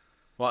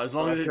 Well, as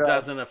long as it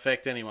doesn't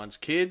affect anyone's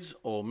kids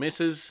or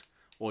missus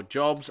or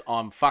jobs,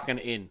 I'm fucking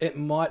in. It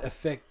might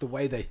affect the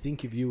way they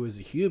think of you as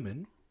a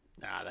human.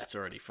 Nah, that's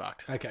already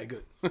fucked. Okay,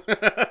 good.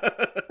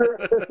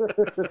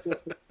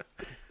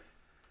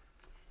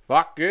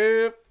 Fuck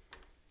you.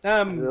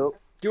 Do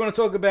you want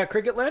to talk about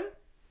cricket, Len?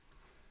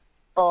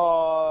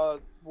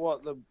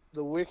 What,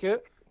 the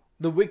wicket?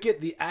 The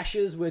wicket, the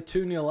Ashes were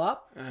 2-0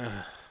 up.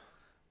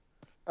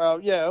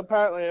 Yeah,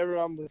 apparently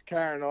everyone was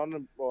carrying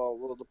on.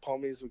 Well, the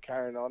Pommies were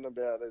carrying on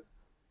about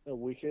a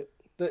wicket.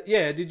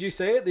 Did you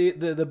see it?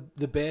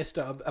 The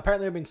Bairstow.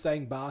 Apparently, I've been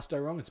saying Barstow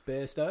wrong. It's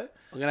Bairstow.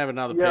 I'm gonna have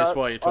another piss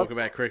while you talk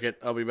about cricket.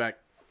 I'll be back.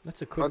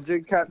 That's a quick. I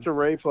did catch a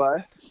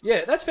replay.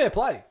 Yeah, that's fair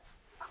play.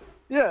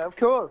 Yeah, of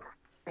course.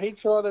 He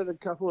tried it a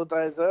couple of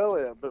days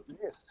earlier, but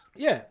missed.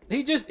 Yeah,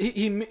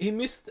 he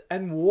missed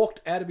and walked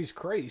out of his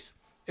crease.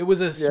 It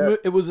was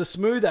a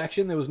smooth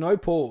action. There was no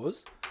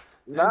pause.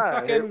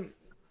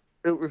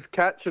 It was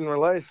catch and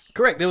release.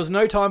 Correct. There was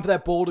no time for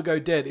that ball to go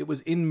dead. It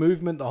was in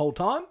movement the whole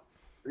time.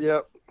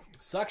 Yep.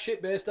 Suck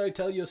shit, Bairstow.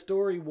 Tell your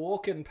story.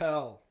 Walking,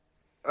 pal.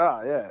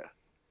 Oh, yeah.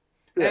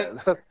 Yeah.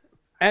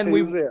 And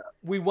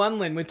we won,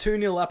 Len. We're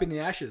 2-0 up in the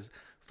Ashes.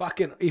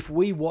 Fucking, if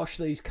we wash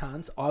these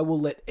cunts, I will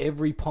let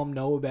every Pom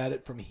know about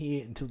it from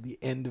here until the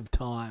end of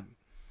time.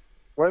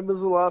 When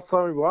was the last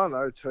time we won?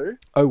 02?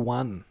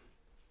 01.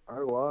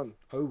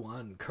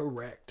 01.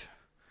 Correct.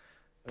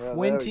 Yeah,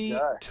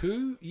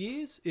 22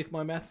 years, if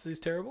my maths is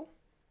terrible.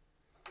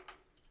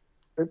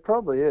 It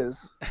probably is.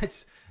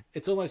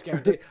 It's almost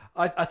guaranteed.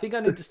 I think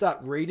I need to start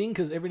reading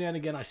because every now and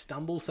again I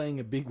stumble saying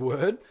a big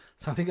word.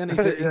 So I think I need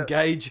to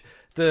engage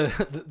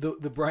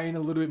the brain a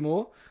little bit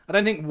more. I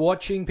don't think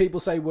watching people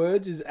say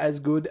words is as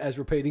good as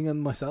repeating them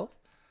myself.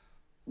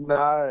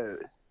 No,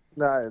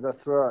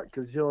 that's right,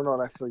 because you're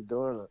not actually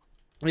doing it.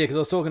 Yeah, because I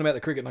was talking about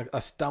the cricket and I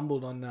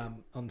stumbled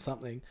on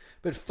something.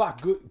 But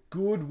fuck,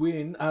 good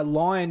win.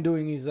 Lyon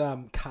doing his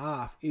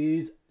calf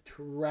is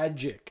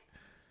tragic.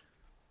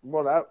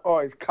 What? Oh,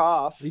 his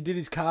calf. He did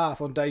his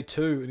calf on day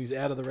 2 and he's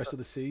out of the rest of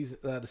the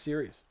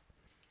series.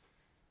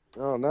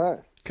 Oh,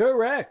 no.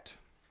 Correct.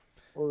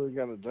 What are we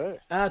going to do?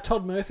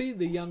 Todd Murphy,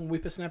 the young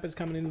whippersnapper's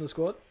coming into the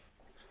squad.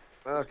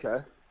 Okay.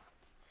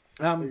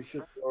 He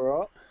should be all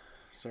right.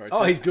 Sorry.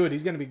 He's good.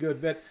 He's going to be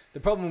good. But the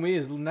problem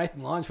is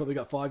Nathan Lyon's probably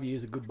got 5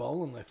 years of good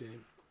bowling left in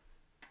him.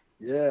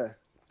 Yeah.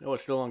 Oh,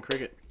 it's still on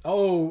cricket.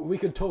 Oh, we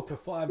could talk for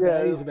 5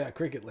 days about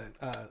cricket, Len.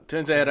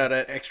 Turns out I had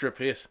an extra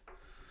piss.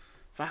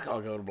 Fuck,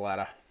 I'll go to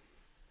bladder.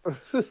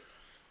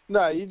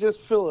 No, you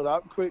just fill it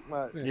up quick,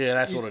 mate. Yeah,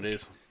 that's what it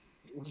is.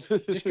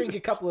 Just drink a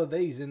couple of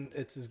these and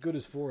it's as good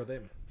as 4 of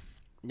them.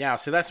 Yeah,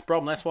 see, that's the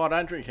problem. That's why I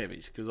don't drink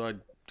heavies, because I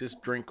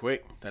just drink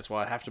quick. That's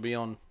why I have to be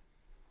on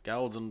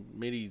golds and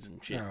middies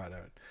and shit. All right.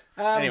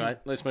 Anyway,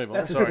 let's move on.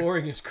 That's as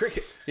boring as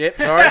cricket. Yep,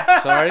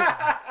 sorry.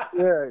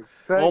 Yeah.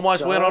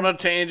 Almost went on a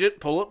tangent.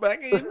 Pull it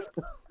back in.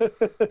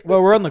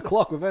 Well, we're on the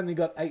clock. We've only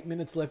got 8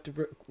 minutes left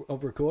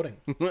of recording.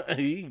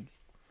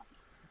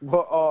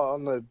 What,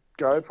 on the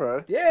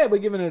GoPro? Yeah, we're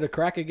giving it a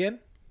crack again.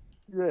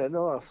 Yeah,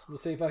 nice. We'll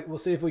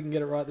see if we can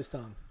get it right this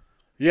time.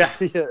 Yeah.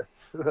 Yeah,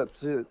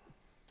 that's it.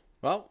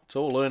 Well, it's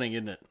all learning,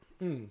 isn't it?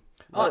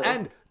 Oh,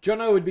 and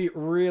Jono would be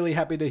really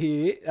happy to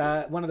hear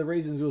one of the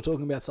reasons we were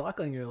talking about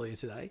cycling earlier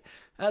today.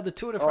 The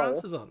Tour de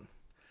France is on.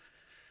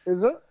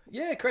 Is it?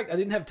 Yeah, correct. I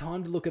didn't have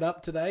time to look it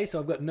up today, so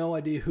I've got no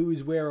idea who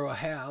is where or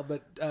how,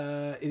 but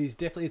it is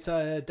definitely,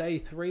 it's day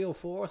 3 or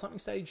 4 or something,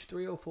 stage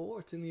 3 or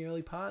 4. It's in the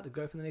early part to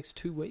go for the next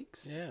 2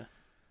 weeks. Yeah.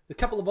 A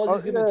couple of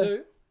Aussies in it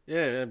too.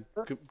 Yeah,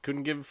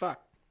 couldn't give a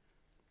fuck.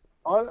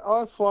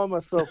 I find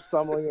myself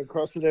stumbling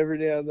across it every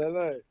now and then,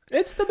 eh?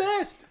 It's the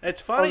best. It's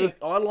funny.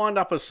 I lined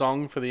up a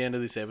song for the end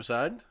of this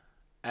episode,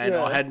 and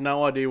I had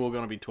no idea we were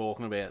going to be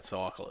talking about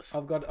cyclists.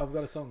 I've got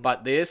a song.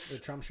 But the this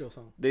Trump Show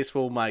song. This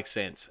will make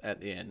sense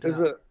at the end. Is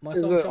it my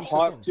is song, it Trump Show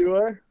hype song.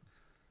 duo?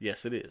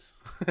 Yes, it is.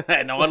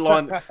 And I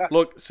lined.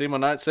 Look, see my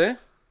notes there.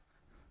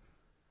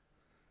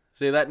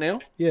 See that, Neil?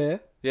 Yeah.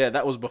 Yeah,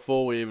 that was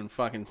before we even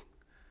fucking.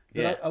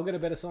 Yeah. I'll get a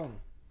better song.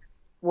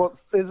 What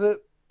is it?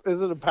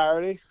 Is it a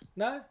parody?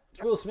 No,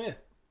 it's Will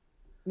Smith.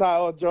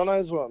 No,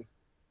 Jono's one.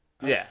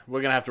 Yeah,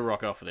 we're gonna have to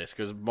rock off for this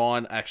because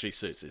mine actually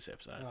suits this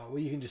episode. Oh, well,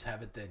 you can just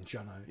have it then,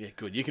 Jono. Yeah,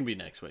 good. You can be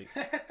next week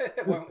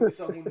The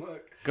song won't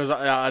work. because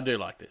I do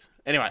like this.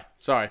 Anyway,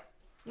 sorry.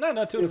 No,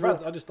 Tour de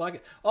France. I just like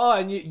it. Oh,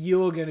 and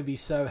you're going to be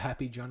so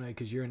happy, Jono,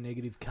 because you're a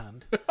negative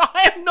cunt.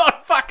 I am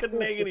not fucking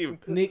negative.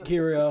 Nick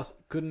Kyrgios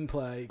couldn't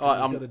play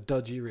because he's got a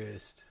dodgy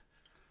wrist.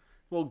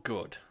 Well,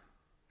 good.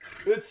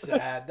 It's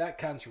sad. That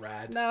cunt's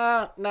rad.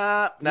 Nah.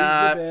 He's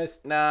the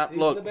best. Nah, He's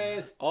look. the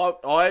best.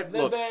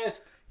 The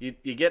best.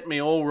 You get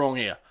me all wrong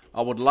here.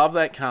 I would love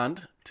that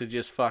cunt to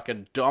just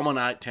fucking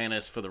dominate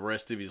tennis for the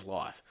rest of his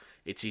life.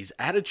 It's his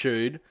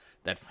attitude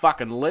that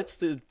fucking lets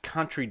the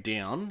country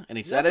down, and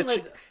it's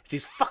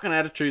his fucking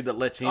attitude that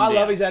lets him down. I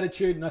love his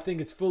attitude, and I think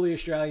it's fully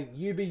Australian.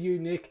 You be you,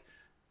 Nick.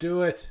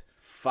 Do it.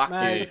 Fuck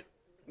mate.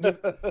 you.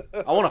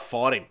 I want to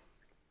fight him.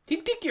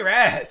 He'd kick your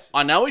ass.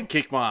 I know he'd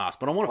kick my ass,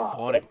 but I want to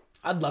fight him.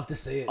 I'd love to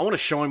see it. I want to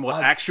show him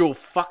what actual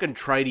fucking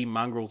tradie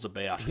mongrel's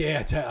about.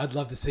 Yeah, I'd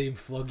love to see him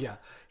flog you.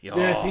 Yeah.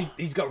 Yes,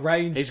 he's got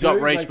range. He's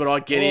got reach, like, but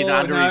I'd get in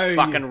under his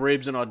fucking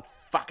ribs and I'd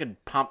fucking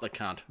pump the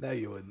cunt. No,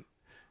 you wouldn't.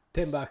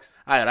 $10.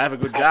 Hey, I'd have a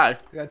good go. I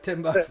got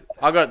 $10.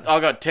 I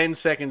got 10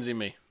 seconds in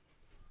me.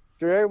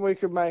 Do you reckon we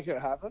could make it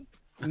happen?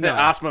 No.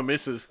 Ask my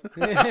missus.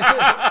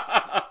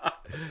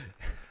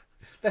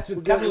 That's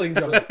with cuddling,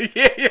 John.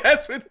 yeah,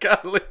 that's with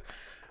cuddling.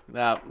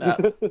 No.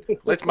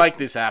 Let's make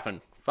this happen.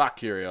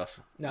 Fuck Kyrgios.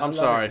 No, I'm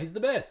sorry. He's the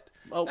best.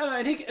 Well, no,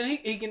 and he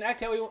can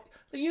act how he wants.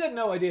 Like, you got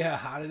no idea how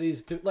hard it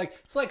is to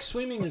it's like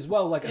swimming as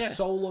well, like a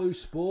solo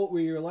sport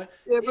where you're alone.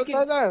 Yeah, but they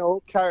don't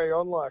all carry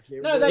on like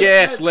him. No,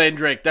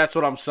 Lendrick, that's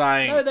what I'm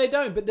saying. No, they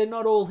don't. But they're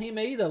not all him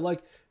either.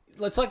 Like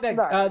it's like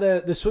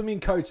that the swimming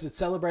coach that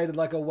celebrated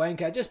like a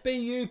wanker. Just be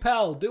you,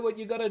 pal. Do what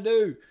you got to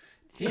do.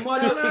 He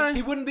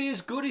he wouldn't be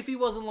as good if he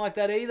wasn't like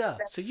that either.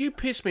 So you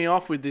piss me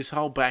off with this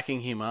whole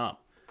backing him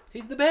up.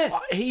 He's the best.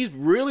 He's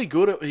really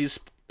good at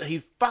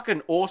He's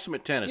fucking awesome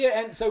at tennis. Yeah,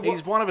 and so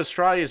he's one of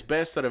Australia's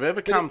best that have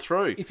ever come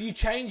through. If you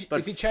change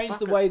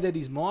the way that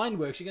his mind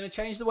works, you're going to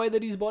change the way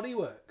that his body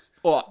works.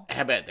 Or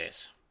how about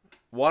this?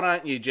 Why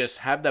don't you just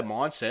have the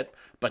mindset,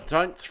 but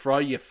don't throw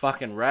your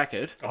fucking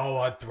racket? Oh,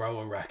 I'd throw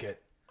a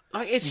racket.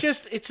 Like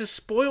it's a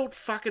spoiled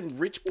fucking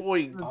rich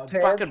boy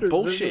fucking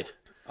bullshit.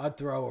 I'd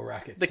throw a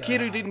racket. The kid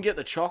who didn't get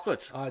the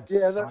chocolates.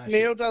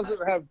 Neil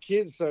doesn't have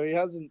kids, so he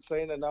hasn't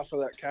seen enough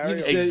of that carry.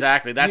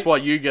 Exactly. That's why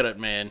you get it,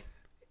 man.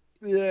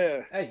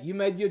 Yeah. Hey, you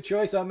made your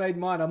choice. I made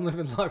mine. I'm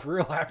living life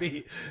real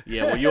happy.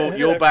 Yeah, well,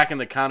 you're back in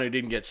the cunt who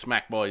didn't get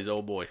smacked by his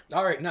old boy.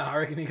 I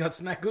reckon he got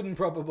smacked good and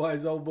proper by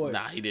his old boy.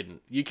 Nah, he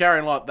didn't. You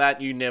carrying like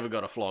that, you never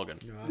got a flogging.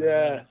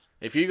 Yeah.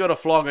 If you got a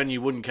flogging, you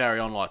wouldn't carry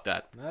on like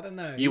that. I don't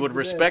know. You would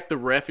respect the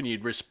ref, and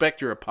you'd respect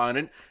your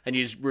opponent, and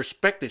you'd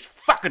respect this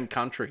fucking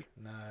country.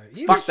 No.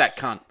 Fuck that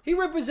cunt. He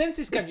represents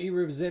this country. He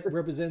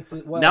represents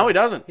it well. No, he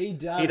doesn't. He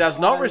does. He does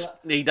not.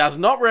 He does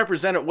not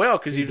represent it well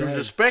because he's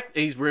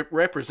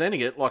representing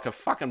it like a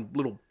fucking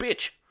little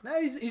bitch. No,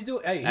 he's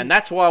doing. Hey, and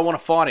that's why I want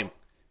to fight him.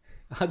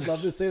 I'd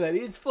love to see that.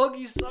 He'd flog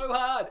you so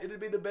hard.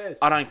 It'd be the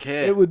best. I don't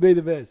care. It would be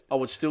the best. I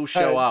would still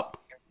show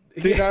up.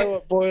 Do you know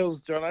what boils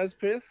Jono's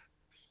piss?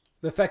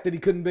 The fact that he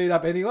couldn't beat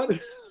up anyone?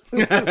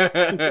 Nick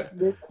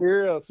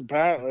Kyrgios,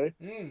 apparently.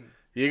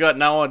 You got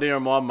no idea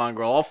of my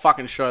mongrel. I'll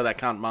fucking show that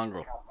cunt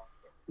mongrel.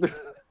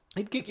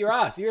 He'd kick your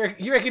ass. You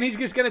reckon he's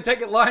just going to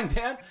take it lying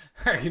down?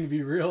 I reckon he'd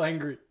be real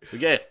angry.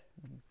 Yeah,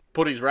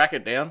 put his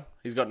racket down.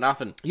 He's got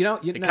nothing. He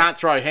can't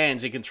throw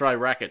hands. He can throw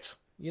rackets.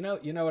 You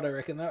know what I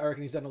reckon, though? I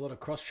reckon he's done a lot of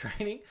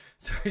cross-training,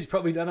 so he's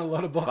probably done a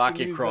lot of boxing. Fuck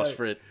your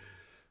CrossFit.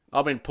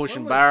 I've been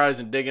pushing barrows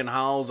and digging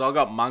holes. I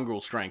got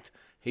mongrel strength.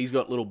 He's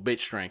got little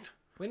bitch strength.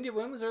 When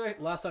was the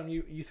last time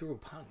you threw a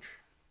punch?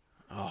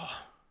 Oh,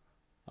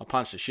 I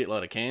punched a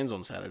shitload of cans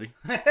on Saturday.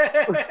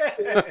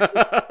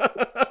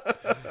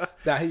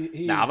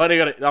 I've only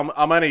got it.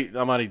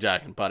 I'm only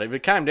joking. But if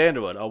it came down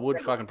to it, I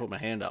would fucking put my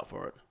hand up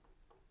for it.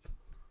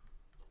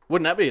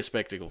 Wouldn't that be a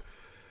spectacle?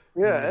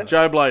 Yeah.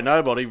 Joe Blow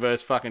Nobody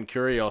versus fucking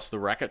Kyrgios, the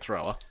racket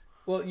thrower.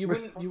 Well, you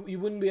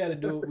wouldn't be able to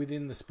do it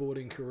within the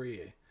sporting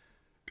career.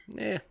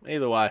 Yeah.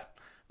 Either way,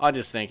 I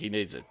just think he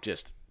needs to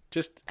just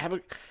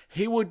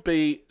He would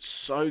be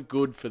so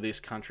good for this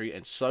country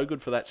and so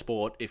good for that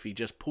sport if he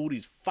just pulled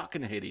his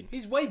fucking head in.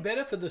 He's way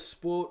better for the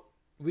sport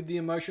with the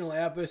emotional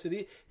outburst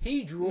that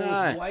he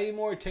draws way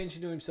more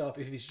attention to himself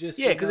if he's just...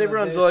 Yeah, because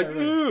everyone's like,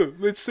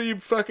 let's see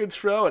him fucking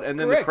throw it. And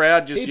then Correct. the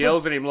crowd just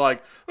yells at him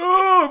like,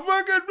 oh,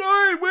 fucking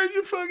no, where'd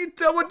you fucking...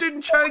 Someone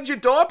didn't change your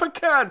diaper,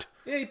 cunt.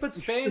 Yeah, he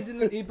puts fans in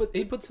the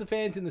he puts the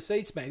fans in the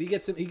seats, mate. He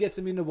gets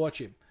them in to watch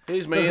him.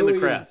 Here's me in the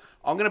crowd.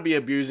 I'm going to be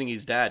abusing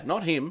his dad.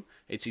 Not him.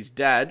 It's his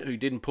dad who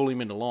didn't pull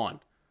him into line.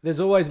 There's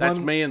always That's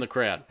me in the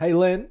crowd. Hey,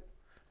 Len.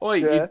 Oi,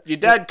 your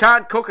dad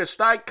can't cook a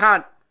steak,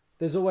 cunt.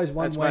 There's always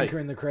one That's wanker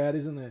me. in the crowd,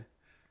 isn't there?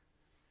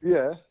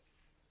 Yeah.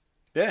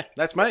 Yeah,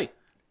 that's me.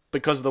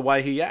 Because of the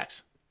way he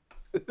acts.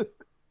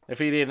 If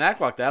he didn't act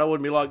like that, I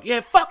wouldn't be like,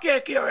 yeah, fuck yeah,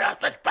 Curious,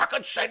 let's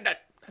fucking send it.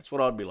 That's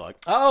what I'd be like.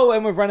 Oh,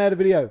 and we've run out of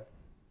video.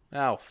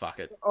 Oh, fuck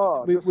it.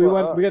 Oh, We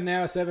got an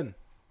hour 7.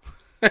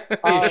 I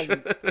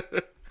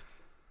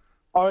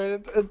mean,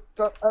 at the end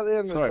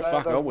of the Sorry, day,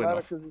 fuck, it I doesn't went matter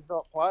off. because he's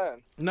not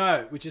playing.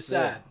 No, which is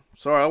sad.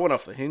 Sorry, I went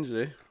off the hinge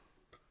there.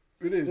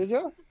 It is. Did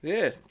you?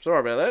 Yeah, sorry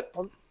about that.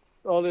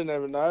 I didn't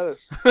even notice.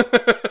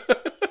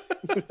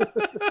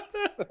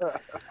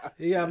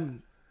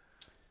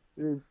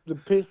 The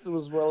piss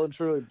was well and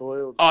truly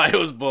boiled. Oh, it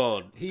was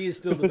boiled. He is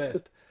still the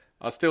best.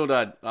 I still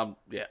don't.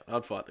 Yeah,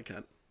 I'd fight the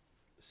cunt.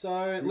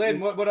 So, Len,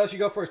 what else you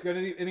got for us? Got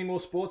any more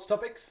sports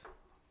topics?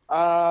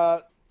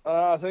 I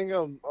think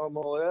I'm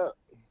all out.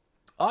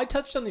 I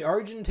touched on the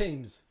Origin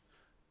teams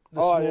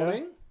this Oh, yeah.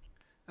 morning.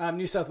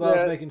 New South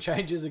Wales making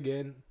changes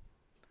again.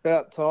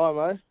 About time,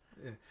 eh?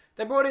 Yeah.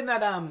 They brought in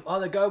that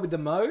the guy with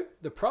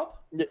the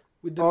prop. Yeah.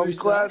 With the I'm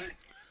moustache. glad.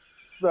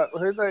 But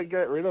who'd they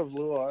get rid of,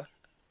 Luai?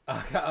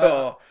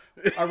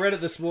 I read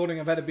it this morning.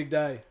 I've had a big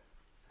day.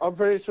 I'm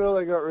pretty sure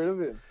they got rid of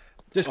him.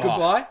 Just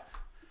goodbye.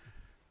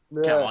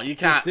 Yeah. Come on, you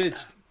can't. Just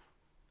ditched.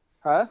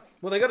 Huh?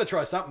 Well, they got to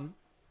try something.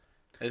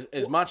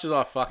 As much as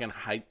I fucking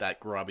hate that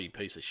grubby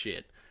piece of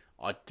shit,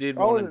 I did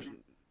want him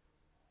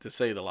to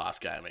see the last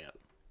game out.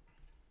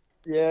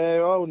 Yeah,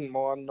 I wouldn't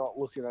mind not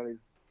looking at his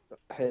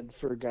head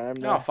for a game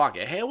now. Oh fuck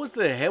it! How was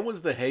the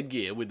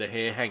headgear with the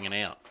hair hanging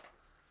out?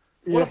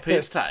 What a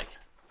piss take!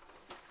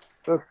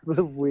 That's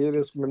the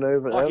weirdest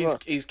maneuver ever.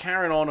 He's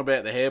carrying on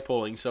about the hair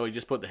pulling, so he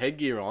just put the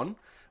headgear on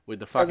with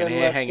the fucking then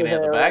hair left hanging the out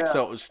the hair back, out.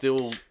 so it was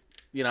still,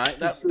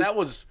 that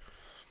was.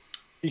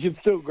 You can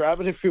still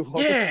grab it if you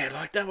want. Yeah,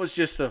 like that was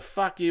just a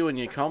fuck you and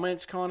your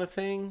comments kind of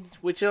thing,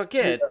 which I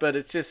get, but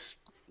it's just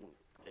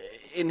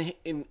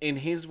in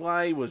his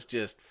way was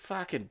just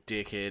fucking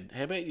dickhead.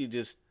 How about you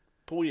just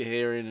pull your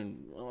hair in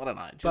and I don't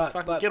know, just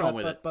get on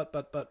with it.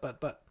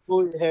 But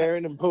Pull your hair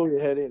in and pull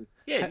your head in.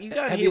 Yeah, you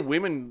don't hear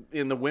women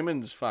in the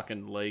women's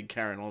fucking league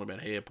carrying on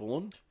about hair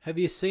pulling. have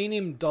you seen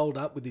him dolled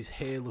up with his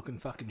hair looking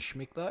fucking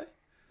schmick though?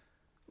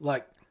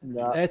 Like,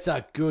 that's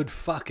a good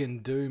fucking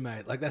do,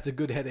 mate. Like, that's a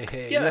good head of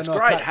hair. Yeah, that's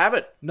great. Have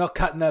it. Not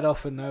cutting that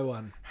off for no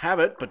one. Have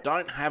it, but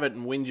don't have it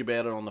and whinge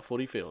about it on the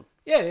footy field.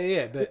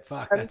 Yeah, but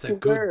fuck, And that's you a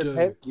can wear good his do.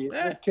 headgear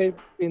Yeah. and keep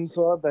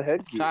inside the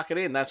headgear. Tuck it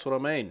in, that's what I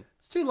mean.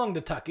 It's too long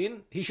to tuck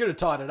in. He should have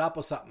tied it up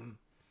or something.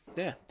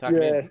 Yeah, tuck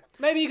it in.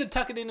 Maybe you could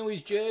tuck it into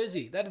his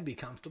jersey. That'd be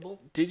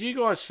comfortable. Did you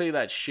guys see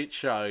that shit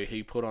show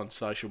he put on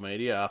social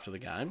media after the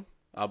game?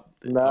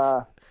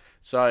 Nah.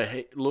 So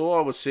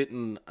Luai was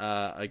sitting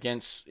in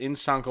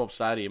Suncorp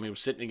Stadium. He was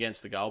sitting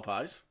against the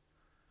goalpost.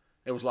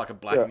 It was like a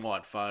black and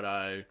white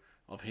photo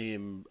of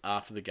him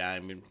after the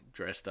game,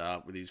 dressed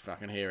up with his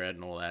fucking hair out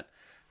and all that.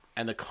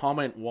 And the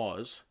comment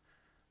was,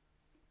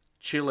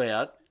 "Chill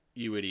out,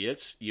 you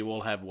idiots. You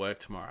all have work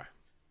tomorrow."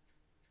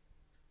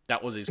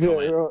 That was his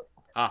comment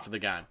after the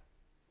game.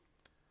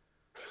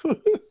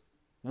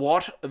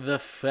 What the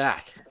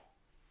fuck?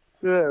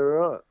 Yeah,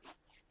 right.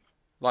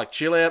 Like,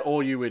 chill out,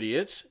 all you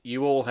idiots.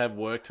 You all have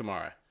work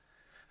tomorrow.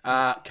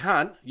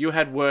 Cunt, you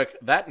had work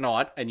that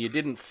night and you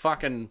didn't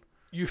fucking...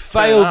 You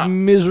failed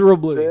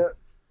miserably.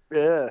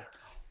 Yeah.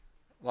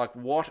 Like,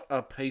 what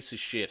a piece of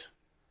shit.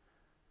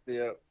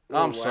 Yeah.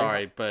 I'm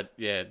sorry, but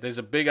yeah, there's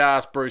a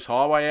big-ass Bruce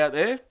Highway out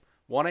there.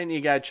 Why don't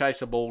you go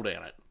chase a ball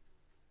down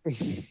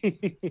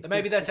it?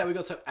 Maybe that's how we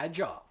got so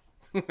agile.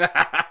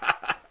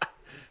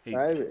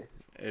 Maybe.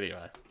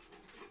 Anyway.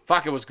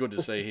 Fuck, it was good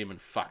to see him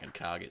and fucking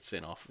Carr get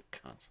sent off.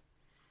 Cunt.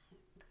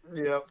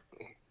 Yep.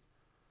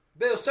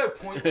 But it was so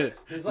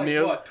pointless. There's like,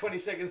 Neil- 20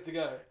 seconds to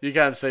go. You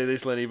can't see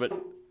this, Lenny, but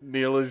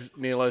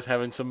Neelo's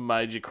having some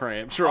major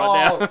cramps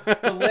right now.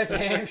 The left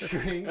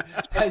hamstring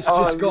has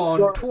just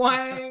gone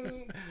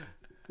twang.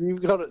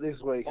 You've got it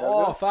this week.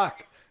 Oh,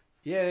 fuck.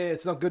 Yeah,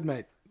 it's not good,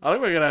 mate. I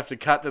think we're gonna have to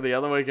cut to the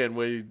other weekend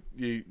where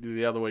you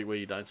the other week where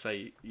you don't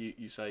say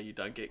you say you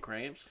don't get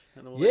cramps.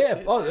 And all that Yeah.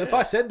 shit. Oh, if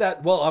I said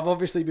that, well, I've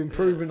obviously been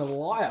proven a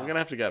liar. We're gonna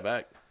have to go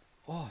back.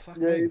 Oh, fuck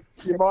Yeah, me.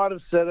 you might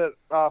have said it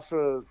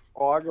after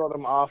I got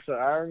them, after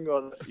Aaron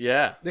got it.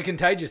 Yeah, They're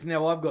contagious.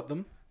 Now I've got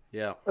them.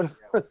 yeah. Might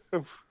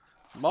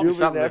You'll be be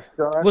something. next,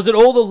 guy. Was it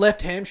all the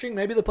left hamstring?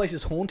 Maybe the place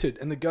is haunted,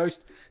 and the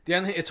ghost.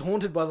 It's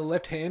haunted by the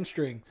left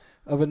hamstring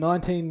of a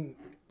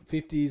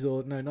 1950s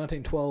or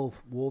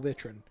 1912 war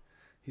veteran.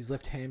 His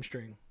left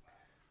hamstring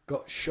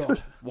got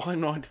shot. Why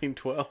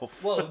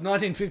 1912? Well,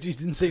 1950s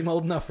didn't seem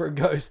old enough for a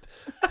ghost.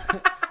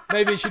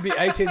 Maybe it should be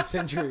 18th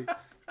century.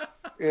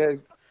 Yeah,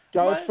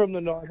 ghosts from the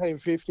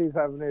 1950s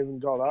haven't even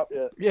got up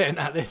yet. Yeah,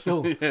 no, they're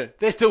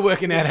still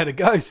working out how to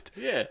ghost.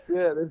 Yeah.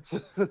 Yeah,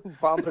 they're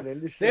bumping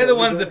into shit. They're the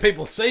ones that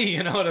people see,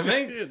 you know what I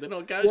mean? Yeah, they're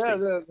not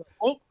ghosting.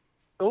 Yeah,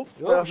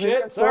 Oh,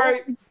 shit,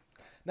 sorry.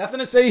 Nothing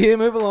to see here,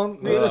 move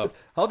along.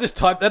 I'll just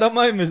type that on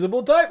my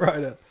invisible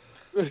typewriter.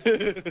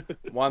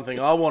 One thing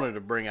I wanted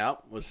to bring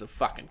up was the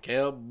fucking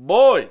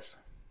Cowboys.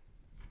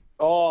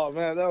 Oh,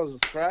 man, that was a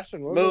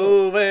thrashing, wasn't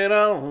Moving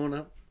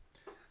on.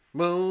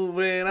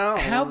 Moving on.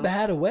 How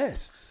bad are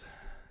Wests?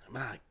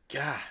 My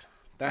God.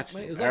 That's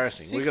Mate, it was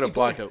embarrassing. like We got to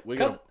play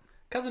 60 it.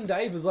 Cousin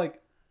Dave was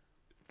like,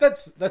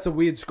 that's a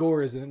weird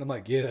score, isn't it? And I'm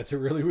like, yeah, that's a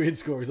really weird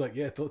score. He's like,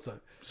 yeah, I thought so.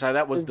 So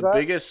that was the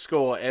biggest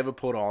score ever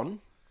put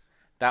on.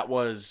 That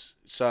was,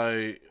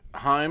 so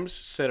Holmes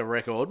set a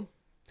record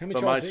How many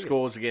for tries most did he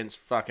scores against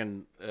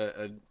fucking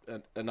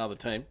another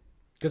team.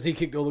 Because he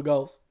kicked all the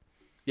goals.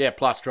 Yeah,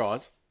 plus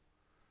tries.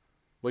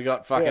 We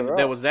got fucking, right.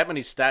 there was that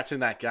many stats in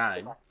that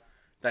game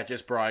that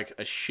just broke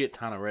a shit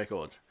ton of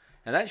records.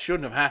 And that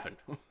shouldn't have happened.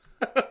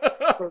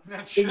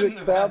 That shouldn't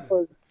have happened.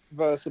 Cowboys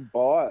versus a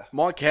buyer.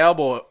 My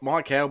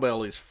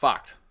cowbell is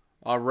fucked.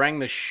 I rang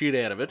the shit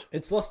out of it.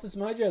 It's lost its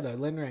mojo, though.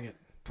 Len rang it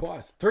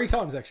twice. 3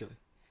 times, actually.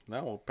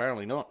 No, well,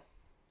 apparently not.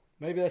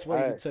 Maybe that's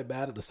why he did so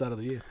bad at the start of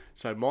the year.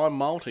 So my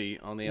multi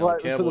on the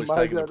Waiting for the Cowboys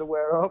taking mojo to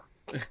wear off.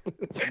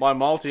 my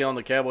multi on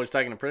the Cowboys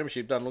taking the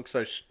premiership doesn't look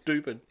so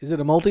stupid. Is it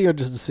a multi or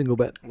just a single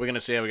bet? We're going to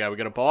see how we go. We've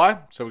got to buy,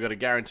 so we've got a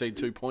guaranteed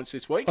 2 points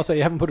this week. Oh, so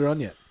you haven't put it on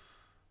yet?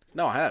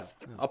 No, I have.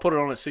 I put it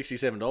on at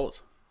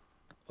 $67.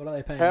 What are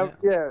they paying now?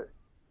 Yeah.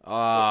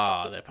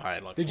 Ah, they're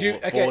paying like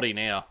 40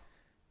 now.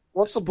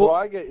 What's the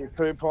buy get you?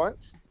 2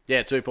 points?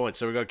 Yeah, 2 points.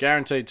 So we've got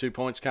guaranteed 2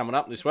 points coming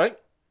up this week.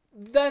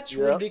 That's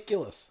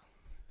ridiculous.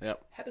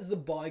 Yep. How does the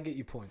buy get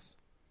you points?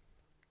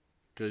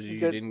 Because you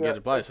didn't get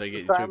to play, so you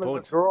get your 2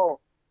 points.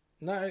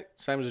 No.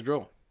 Same as a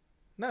draw.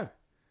 No.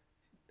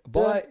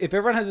 Buy. If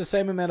everyone has the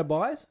same amount of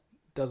buys,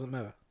 doesn't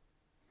matter.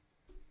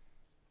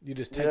 You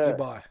just take your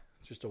buy.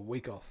 It's just a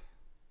week off.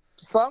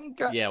 Some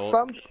have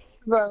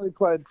only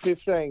played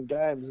 15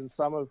 games and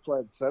some have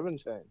played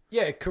 17.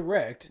 Yeah,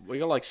 correct. We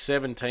got like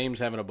 7 teams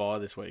having a bye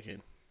this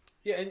weekend.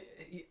 Yeah,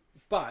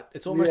 but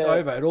it's almost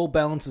over. It all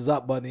balances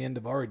up by the end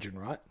of Origin,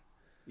 right?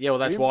 Yeah, well,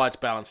 that's why it's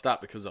balanced up,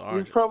 because of Origin.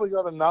 You've probably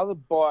got another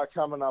buy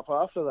coming up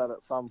after that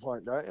at some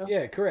point, don't you?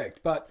 Yeah,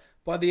 correct. But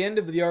by the end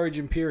of the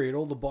Origin period,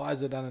 all the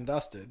buys are done and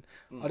dusted.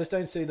 I just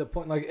don't see the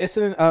point. Like the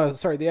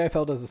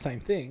AFL does the same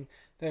thing.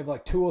 They have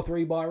like 2 or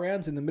 3 buy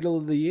rounds in the middle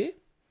of the year,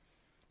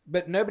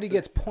 but nobody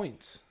gets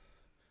points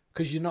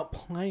because you're not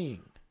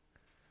playing.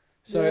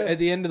 So at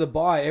the end of the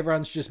buy,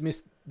 everyone's just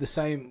missed the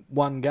same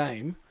one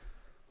game,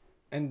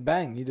 and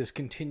bang, you just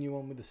continue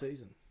on with the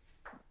season.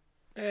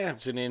 Yeah,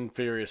 it's an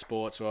inferior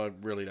sport, so I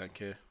really don't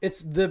care.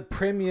 It's the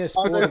premier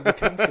sport of the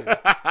country.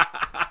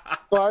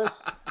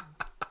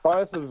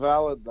 Both are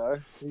valid,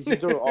 though. You can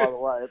do it either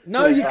way.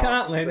 No, you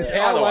can't, Len. It's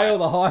our way or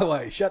the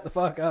highway. Shut the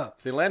fuck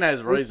up. See, Len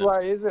has a reason. Which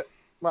way is it?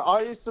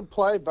 I used to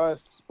play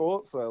both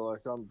sports, though.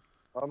 Like, I'm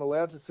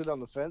allowed to sit on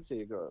the fence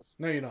here, guys.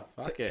 No, you're not.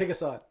 Fuck yeah. Pick a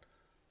side.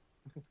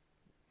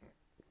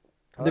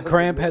 The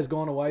cramp has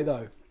gone away,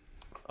 though.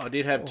 I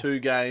did have 2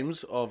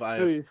 games of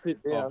You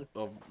sit down.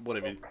 of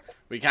whatever.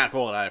 We can't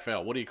call it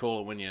AFL. What do you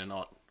call it when you're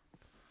not?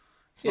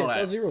 It's Yeah, not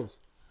it's Aussie rules.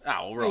 Oh,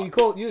 all Yeah,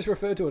 right. you just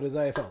refer to it as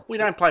AFL. We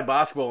don't play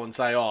basketball and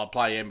say, "Oh, I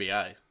play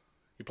NBA."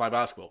 You play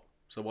basketball.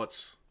 So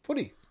what's?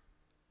 Footy.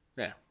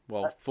 Yeah.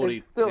 Well, footy.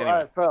 It's still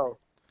anyway. AFL.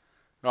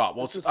 Right.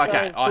 Well, It's the okay.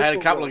 same I had a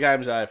football couple of rule.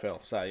 games of AFL.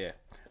 So yeah,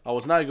 I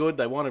was no good.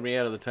 They wanted me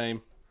out of the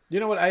team. You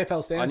know what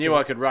AFL stands I knew for?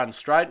 I could run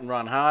straight and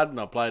run hard, and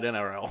I played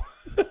NRL.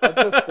 I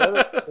just said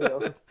it.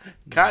 Yeah.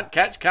 Can't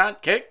catch, can't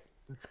kick,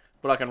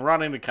 but I can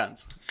run into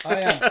cunts.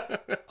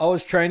 I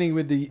was training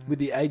with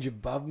the age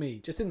above me,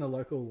 just in the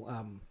local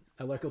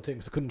team,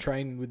 because I couldn't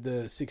train with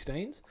the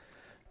 16s.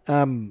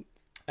 And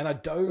I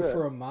dove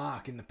for a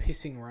mark in the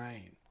pissing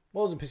rain.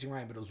 Well, it wasn't pissing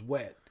rain, but it was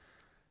wet.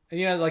 And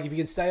you know, like if you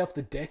can stay off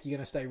the deck, you're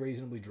going to stay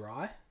reasonably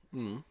dry.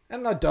 Mm.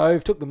 And I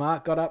dove, took the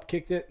mark, got up,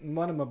 kicked it, and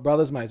one of my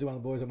brother's mates, one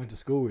of the boys I went to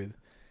school with,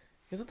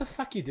 he goes, "What the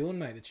fuck you doing,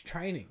 mate? It's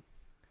training."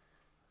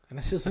 And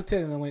I just looked at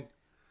him and I went,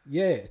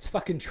 "Yeah, it's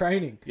fucking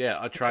training." Yeah,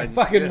 I trained. And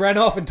fucking ran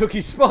off and took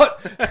his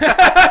spot.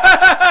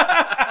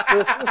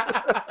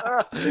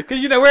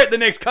 Because, you know, we're at the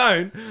next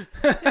cone.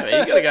 Yeah,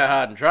 you got to go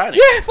hard in training.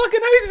 Yeah, fucking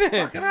oath,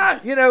 man. Fucking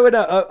oath. You know, when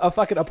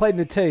I played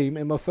in a team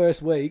in my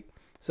first week,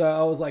 so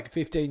I was like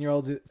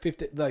 15-year-olds,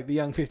 like the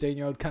young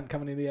 15-year-old cunt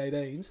coming in the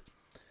 18s.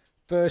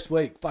 First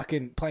week,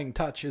 fucking playing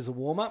touch as a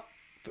warm-up.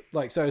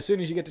 Like, so as soon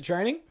as you get to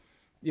training,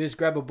 you just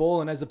grab a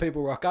ball, and as the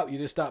people rock up, you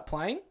just start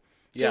playing.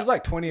 Yeah. There's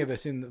like 20 of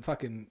us in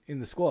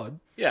the squad.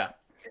 Yeah.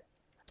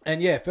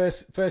 And yeah,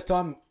 first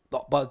time,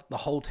 but the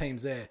whole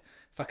team's there.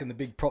 Fucking the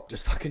big prop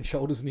just fucking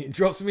shoulders me and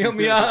drops me on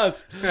my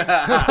ass.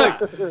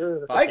 Like,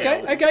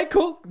 okay,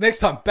 cool. Next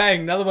time,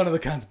 bang, another one of the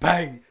cunts,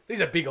 bang.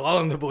 These are big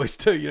Islander boys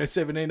too, you know,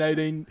 17,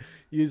 18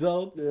 years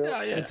old.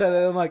 Yeah. And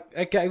so I'm like,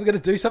 okay, we've got to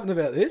do something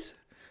about this.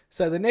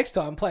 So the next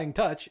time playing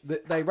touch,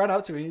 they run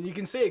up to me and you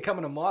can see it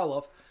coming a mile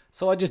off.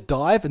 So I just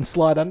dive and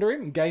slide under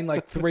him and gain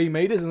like 3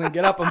 meters and then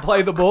get up and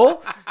play the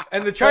ball.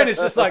 And the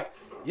trainer's just like,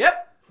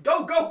 yep,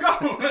 go.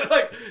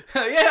 Like,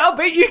 yeah, I'll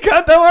beat you,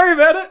 cunt. Don't worry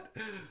about it.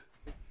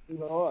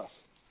 Nice.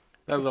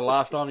 That was the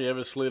last time you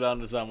ever slid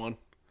under someone.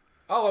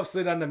 Oh, I've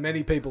slid under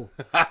many people.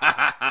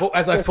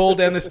 As I fall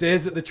down the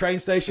stairs at the train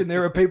station,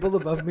 there are people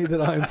above me that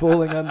I am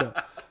falling under.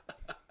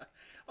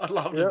 I'd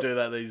love to do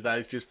that these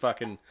days. Just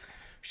fucking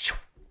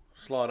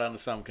slide under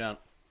some cunt.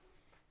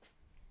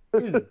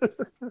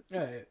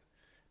 Yeah.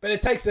 But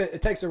it takes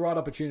the right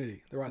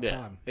opportunity, the right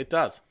time. It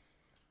does.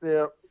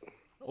 Yeah.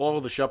 All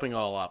of the shopping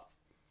aisle up.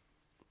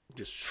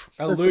 Just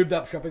A lubed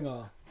up shopping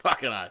aisle.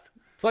 fucking oath.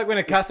 It's like when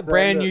it cuts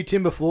brand new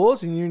timber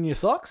floors and you're in your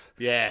socks.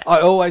 Yeah. I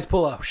always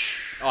pull a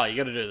Oh, you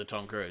got to do the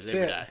Tom Cruise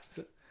every day.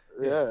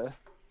 Yeah.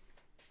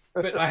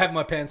 But I have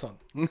my pants on.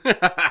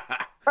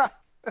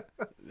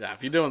 Yeah,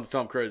 if you're doing the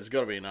Tom Cruise, it's got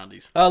to be in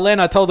undies. Len,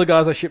 I told the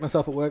guys I shit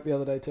myself at work the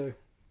other day too.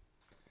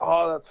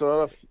 Oh, that's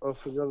right. I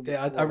forgot about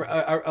Yeah,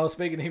 that. I was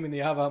speaking to him in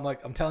the other. I'm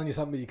like, I'm telling you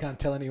something, but you can't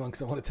tell anyone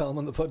because I want to tell them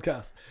on the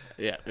podcast.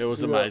 Yeah, it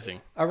was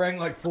amazing. I rang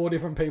like 4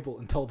 different people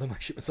and told them I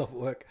shit myself at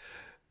work.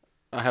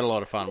 I had a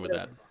lot of fun with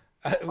that.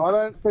 I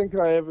don't think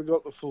I ever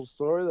got the full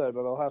story though,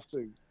 but I'll have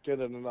to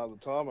get it another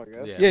time, I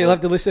guess. Yeah, you'll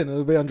have to listen.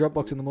 It'll be on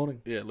Dropbox in the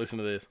morning. Yeah, listen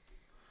to this.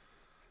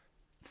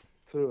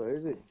 Too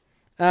easy.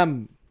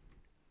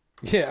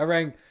 Yeah, I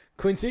rang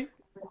Quincy.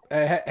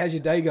 How's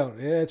your day going?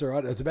 Yeah, it's all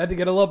right. It's about to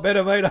get a lot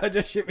better, mate. I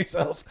just shit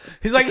myself.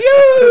 He's like,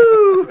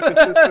 you!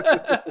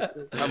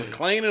 I'm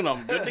clean and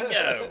I'm good to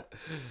go.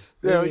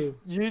 Yeah,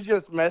 you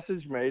just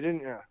messaged me,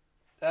 didn't you?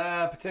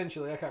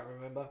 Potentially. I can't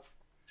remember.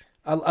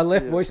 I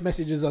left voice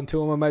messages on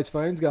 2 of my mates'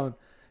 phones going,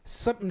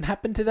 something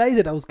happened today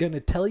that I was going to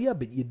tell you,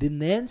 but you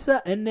didn't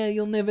answer, and now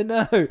you'll never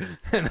know.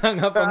 And hung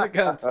up on the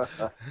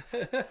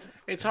cunts.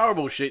 It's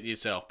horrible shitting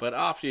yourself, but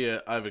after you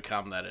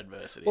overcome that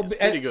adversity, it's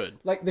pretty good.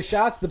 Like, the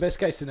shart's the best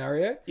case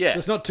scenario. Yeah. So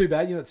it's not too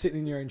bad. You're not sitting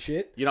in your own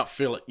shit. You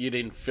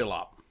didn't fill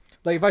up.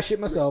 Like, if I shit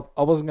myself,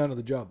 I wasn't going to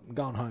the job. I'm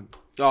going home.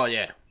 Oh,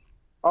 yeah.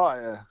 Oh,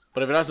 yeah.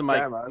 But if it doesn't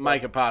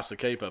make it past the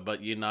keeper,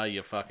 but you know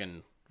you're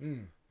fucking,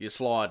 you're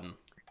sliding.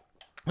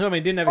 I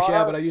mean, didn't have a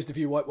shower, but I used a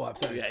few white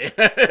wipes. Yeah.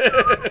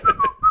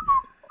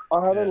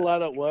 I had a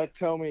lad at work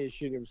tell me he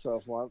shit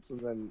himself once and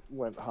then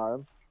went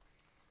home.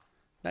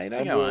 No, you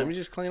don't go home. You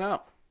just clean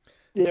up.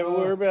 Yeah, but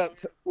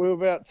we were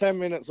about 10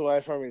 minutes away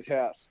from his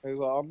house. He was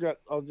like,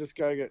 I'll just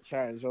go get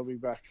changed. I'll be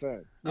back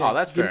soon. Yeah, oh,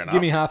 that's fair enough.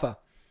 Give me half a.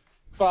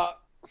 But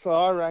so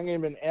I rang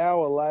him an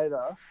hour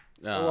later.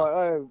 I'm like,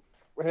 oh,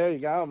 how you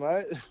going,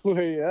 mate?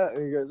 Where you at?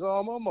 And he goes, oh,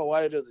 I'm on my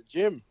way to the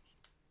gym.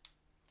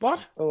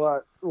 What? I'm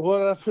like,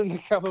 what happened to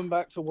coming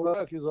back to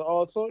work? He's like,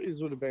 oh, I thought you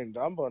would have been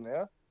done by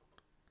now.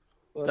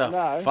 Like,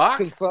 the fuck?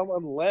 Because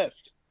someone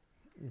left.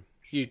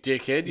 You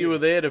dickhead. You were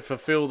there to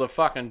fulfill the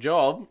fucking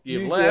job.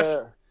 You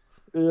left.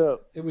 Yeah.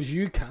 It was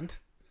you, cunt.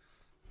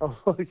 I'm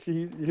like,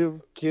 you're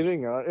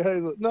kidding, aren't you?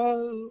 He's like,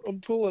 no,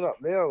 I'm pulling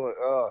up now. I'm like,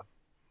 oh,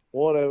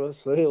 whatever.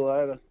 See you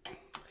later.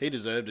 He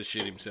deserved to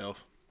shit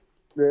himself.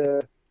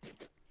 Yeah.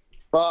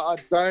 But I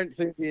don't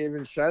think he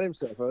even shot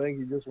himself. I think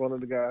he just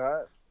wanted to go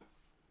home.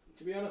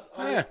 To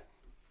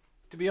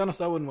be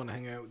honest, I wouldn't want to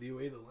hang out with you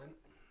either, Len.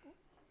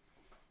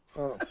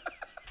 Oh.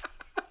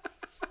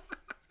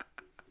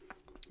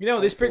 You know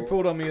what this prick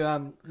pulled on me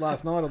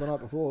last night or the night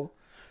before?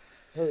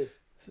 Who?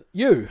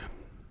 You.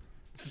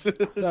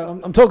 So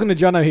I'm talking to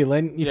Jono here,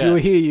 Len. If you were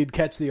here, you'd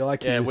catch the eye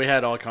cues. Yeah, we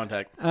had eye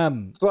contact.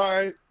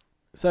 Sorry.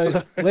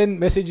 So Len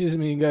messages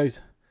me and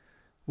goes,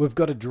 "We've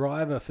got a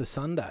driver for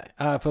Sunday,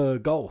 for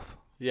golf."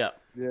 Yeah.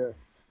 Yeah.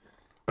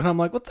 And I'm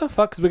like, what the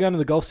fuck? Because we're going to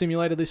the golf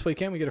simulator this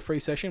weekend. We get a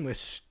free session. We're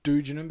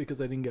stooging them because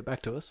they didn't get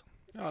back to us.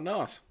 Oh,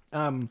 nice.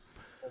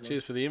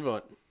 Cheers for the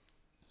invite.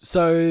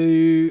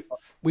 So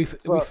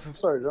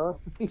sorry, John.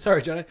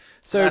 Sorry, Johnny.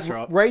 So That's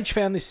right. Rage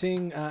found this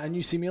thing, a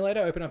new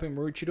simulator, open up in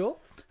Maroochydore,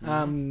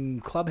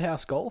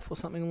 Clubhouse Golf or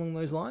something along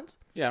those lines.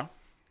 Yeah.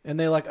 And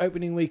they're like,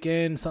 opening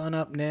weekend, sign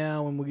up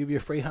now, and we'll give you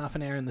a free half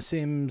an hour in the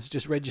Sims.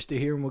 Just register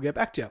here, and we'll get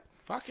back to you.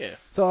 Fuck yeah.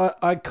 So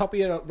I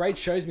copy it. Rage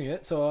shows me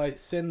it, so I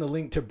send the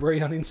link to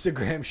Bree on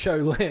Instagram, show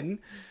Len,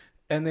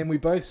 and then we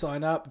both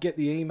sign up, get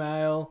the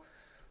email.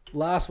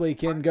 Last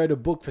weekend, go to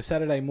book for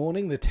Saturday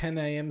morning, the 10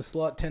 a.m.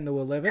 slot, 10 to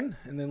 11,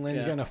 and then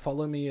Len's going to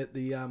follow me at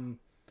the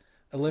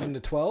 11 to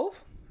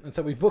 12. And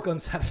so we book on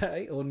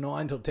Saturday, or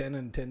 9 till 10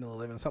 and 10 till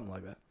 11, something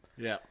like that.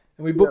 Yeah.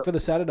 And we book for the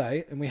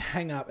Saturday, and we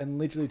hang up, and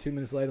literally 2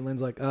 minutes later,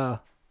 Len's like,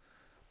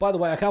 by the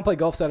way, I can't play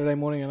golf Saturday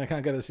morning, and I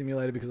can't go to the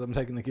simulator because I'm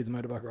taking the kids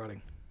motorbike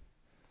riding.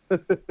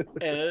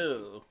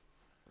 Oh.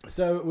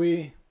 So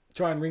we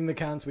try and ring the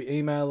cunts, we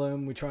email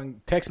them, we try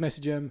and text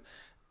message them,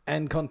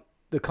 and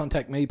the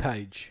contact me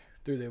page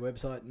through their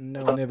website, and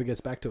no one ever gets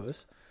back to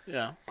us.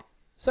 Yeah.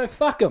 So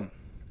fuck them.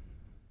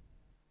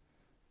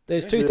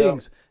 There's two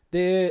things.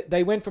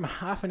 They went from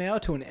half an hour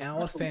to an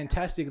hour,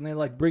 fantastic, and they're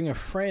like, bring a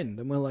friend.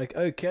 And we're like,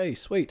 okay,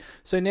 sweet.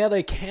 So now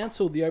they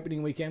cancelled the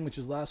opening weekend, which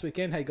was last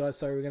weekend. Hey guys,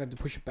 sorry, we're going to have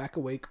to push it back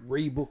a week,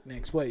 rebook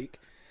next week.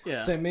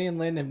 Yeah. So me and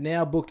Len have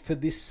now booked for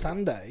this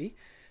Sunday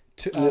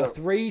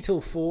 3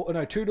 till 4.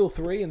 No, 2 till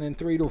 3, and then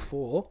 3 till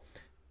 4.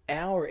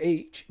 Hour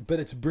each, but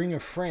it's bring a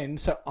friend.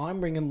 So I'm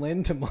bringing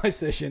Len to my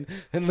session,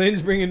 and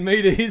Len's bringing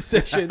me to his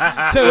session.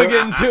 So we're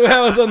getting 2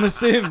 hours on The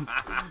Sims.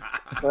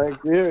 Thank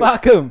you.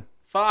 Fuck him.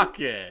 Fuck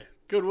yeah.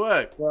 Good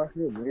work. Fuck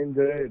him,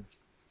 indeed.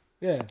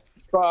 Yeah.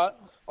 But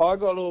I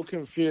got all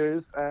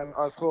confused, and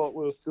I thought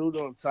we were still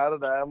doing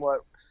Saturday. I'm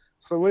like,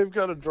 so we've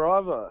got a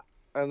driver,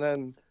 and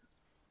then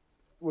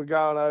we're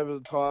going over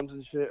the times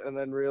and shit, and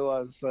then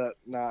realised that,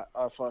 nah,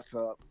 I fucked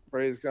up.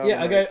 Bree's going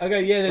Yeah, I go,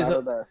 yeah,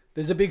 Saturday.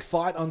 there's a big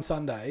fight on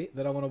Sunday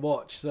that I want to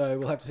watch, so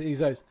we'll have to see. He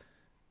goes,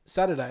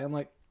 Saturday. I'm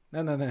like,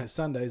 no,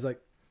 Sunday. He's like,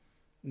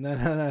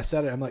 no,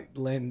 Saturday. I'm like,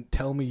 Len,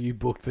 tell me you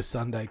booked for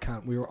Sunday,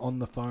 cunt. We were on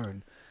the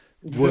phone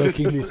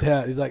working this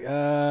out. He's like,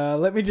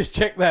 let me just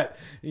check that.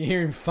 You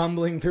hear him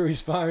fumbling through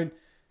his phone.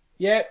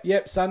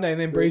 Yep, Sunday. And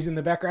then Bree's in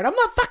the background. I'm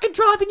not fucking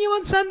driving you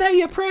on Sunday,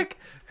 you prick.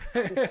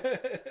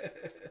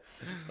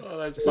 Oh,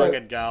 that's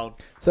fucking gold.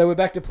 So we're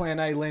back to plan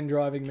A, Len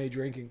driving, me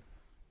drinking.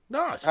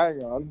 Nice.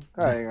 Hang on.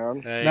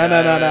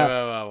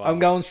 No. I'm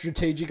going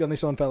strategic on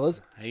this one, fellas.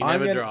 He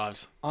never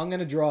drives. I'm going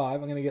to drive.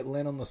 I'm going to get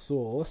Len on the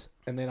sauce,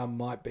 and then I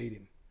might beat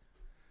him.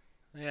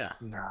 Yeah.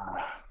 Nah.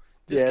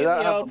 Just get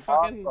that the old happened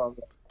fucking... last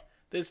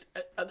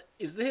time.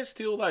 Is there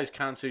still those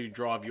cunts who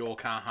drive your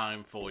car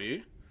home for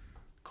you?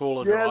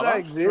 Call a Yeah, driver. they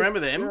exist. Remember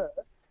them? Yeah.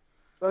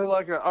 They're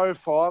like an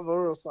 05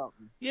 or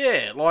something.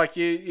 Yeah, like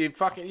you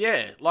fucking...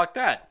 Yeah, like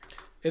that.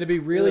 It'd be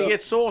really... You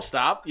get sauced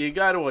up, you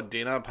go to a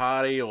dinner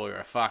party or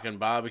a fucking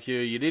barbecue,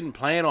 you didn't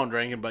plan on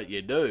drinking, but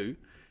you do.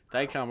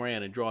 They come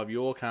around and drive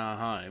your car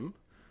home,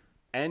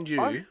 and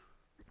you...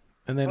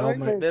 And then I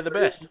think they're the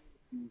best.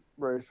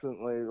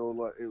 Recently, or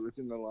like it was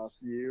in the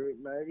last year,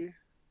 maybe.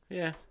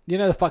 Yeah. You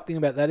know the fuck thing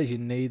about that is you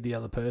need the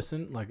other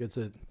person. Like it's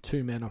a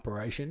 2-man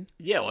operation.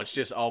 Yeah, well, it's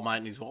just old mate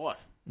and his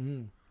wife.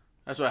 Mm.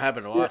 That's what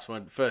happened to us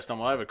when first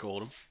time I ever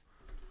called him.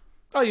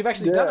 Oh, you've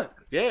actually done it?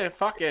 Yeah,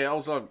 fuck yeah. I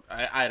was like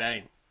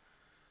 18.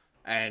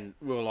 And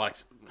we were like,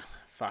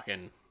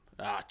 fucking,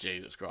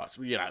 Jesus Christ.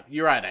 You know,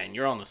 you're 18,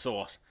 you're on the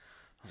sauce.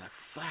 I was like,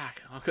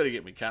 fuck, I've got to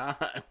get my car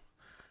home.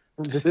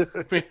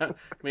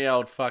 me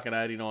old fucking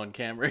 89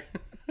 Camry.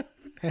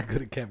 How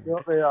good a Camry?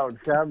 Not the old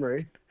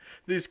Camry.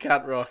 This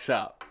cunt rocks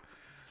up.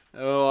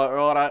 And we're like,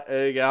 right, how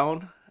you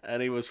going?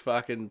 And he was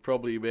fucking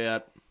probably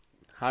about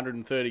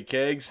 130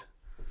 kegs,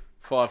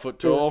 5 foot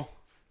tall.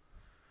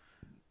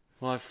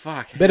 I'm like,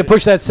 fuck. Better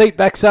push that seat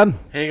back, son.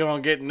 Hang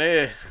on, getting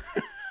there.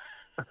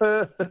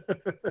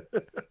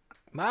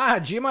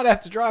 Marge, you might have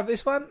to drive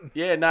this one.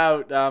 Yeah,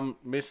 no,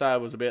 Miss A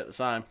was about the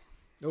same.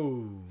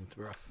 Ooh, it's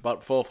rough.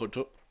 But 4 foot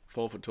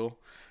tall.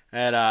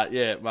 And,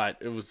 yeah, mate,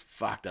 it was,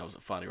 that was a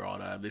funny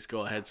ride home. This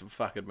guy had some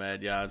fucking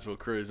mad yards. We were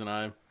cruising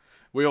home.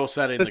 We all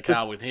sat in the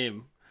car with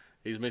him.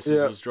 His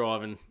missus was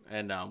driving,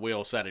 and we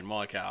all sat in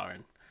my car,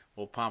 and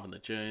we were pumping the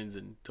tunes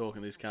and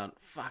talking to this cunt.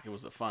 Fuck, it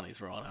was the funniest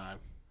ride home.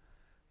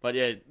 But,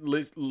 yeah,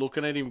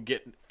 looking at him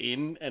get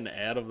in and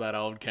out of that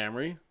old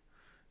Camry,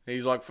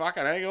 he's like,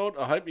 fucking hang on,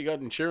 I hope you got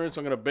insurance.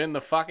 I'm going to bend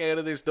the fuck out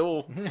of this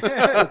door.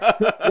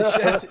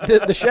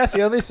 the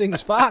chassis on this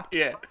thing's fucked.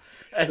 Yeah.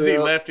 As he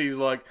left, he's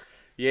like,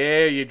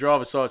 yeah, your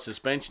driver's side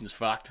suspension's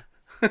fucked.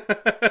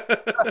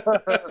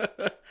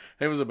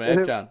 It was a mad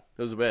cunt.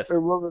 It was the best. It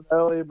wasn't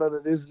earlier, but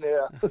it is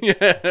now.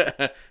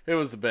 Yeah, it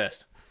was the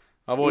best.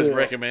 I've always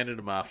recommended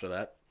him after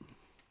that.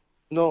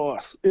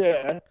 Nice.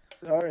 Yeah.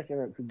 I reckon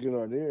it's a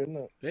good idea, isn't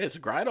it? Yeah, it's a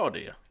great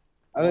idea.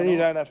 And then you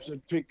don't have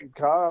to pick your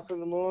car up in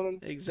the morning.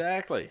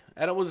 Exactly.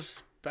 And it was,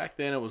 back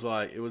then, it was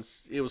like, it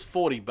was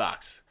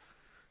 $40.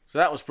 So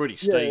that was pretty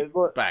steep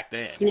back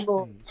then.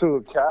 Similar to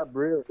a cab,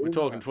 really. We're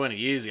talking 20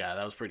 years ago.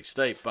 That was pretty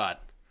steep,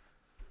 but...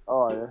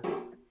 Oh, yeah.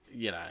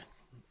 You know.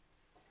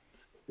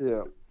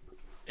 Yeah.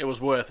 It was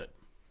worth it.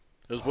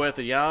 It was worth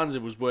the yarns.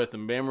 It was worth the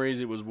memories.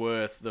 It was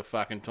worth the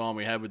fucking time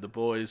we had with the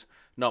boys.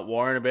 Not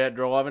worrying about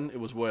driving. It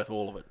was worth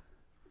all of it.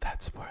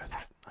 That's worth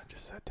it. I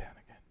just sat down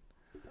again.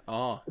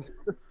 Oh.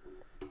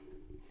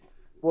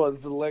 What,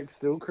 is the leg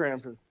still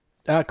cramping?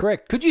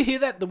 Correct. Could you hear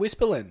that, the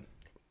whisper, Len?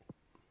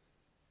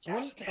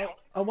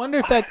 I wonder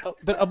if that...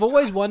 But I've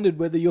always wondered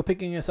whether you're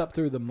picking us up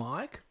through the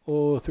mic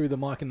or through the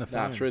mic in the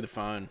phone. No, through the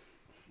phone.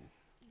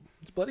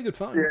 It's a bloody good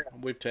phone. Yeah.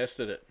 We've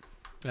tested it.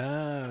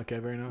 Ah, okay,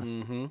 very nice.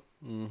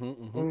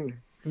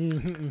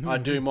 I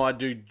do my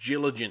due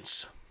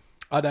diligence.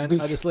 I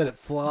don't. I just let it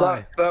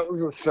fly. That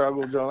was a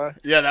struggle, Johnny.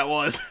 Yeah, that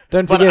was.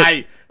 Don't but forget.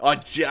 hey, I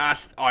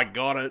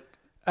got it.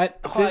 Did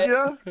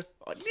you?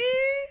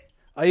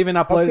 I even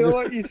I uploaded. feel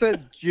like you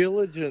said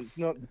diligence,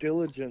 not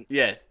diligent.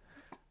 Yeah.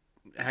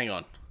 Hang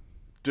on.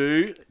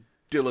 Do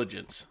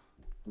diligence.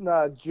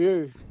 Nah,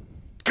 due.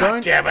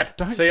 God damn it.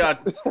 Don't See, say-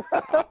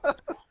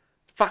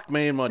 fuck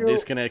me and my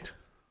disconnect.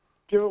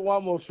 Give it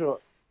one more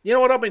shot. You know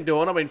what I've been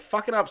doing? I've been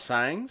fucking up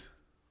sayings.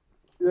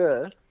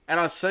 Yeah. And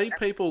I see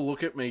people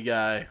look at me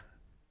go,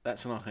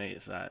 that's not how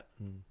you say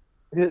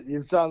it.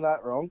 You've done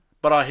that wrong.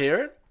 But I hear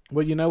it.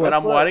 Well, you know But what?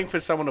 I'm waiting for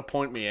someone to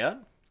point me out.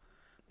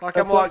 Like,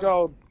 That's I'm like,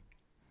 old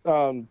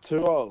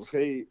Two Olds.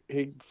 He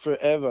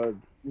forever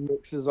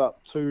mixes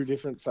up two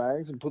different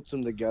sayings and puts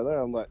them together.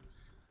 I'm like,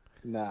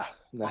 nah.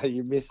 No,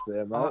 you missed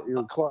there, mate. You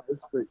were close,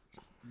 but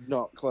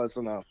not close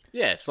enough.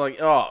 Yeah, it's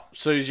like, oh,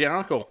 Sue's your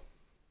uncle.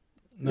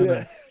 No,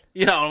 no.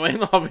 You know what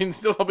I mean?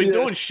 I've been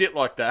doing shit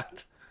like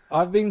that.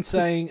 I've been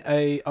saying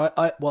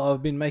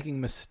I've been making a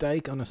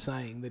mistake on a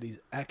saying that is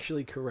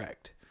actually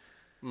correct,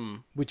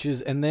 which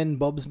is, and then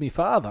Bob's me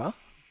father,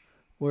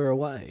 we're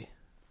away,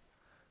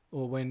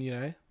 or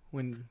when.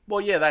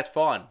 Well, yeah, that's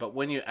fine, but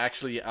when you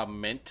actually are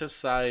meant to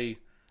say,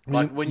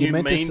 when you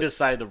mean to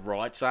say the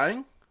right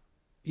saying,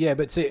 yeah,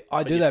 but see,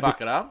 I do you that.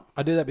 Fuck it up.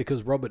 I do that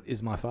because Robert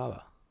is my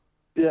father.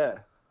 Yeah.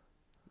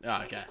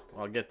 Oh, okay,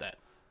 well, I get that.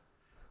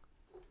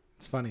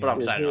 It's funny, but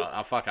I'm saying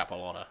I fuck up a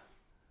lot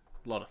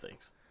of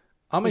things.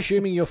 I'm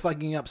assuming you're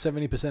fucking up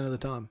 70% of the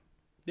time.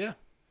 Yeah,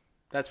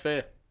 that's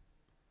fair.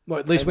 Well,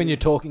 at least when you're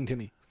talking to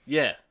me.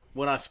 Yeah,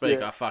 when I speak,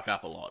 I fuck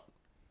up a lot.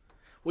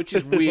 Which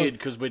is weird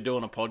because we're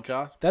doing a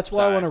podcast. That's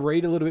why I want to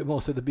read a little bit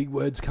more so the big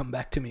words come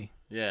back to me.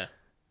 Yeah.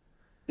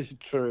 It's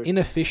true.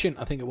 Inefficient,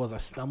 I think it was. I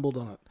stumbled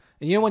on it.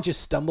 And you know once you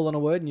stumble on a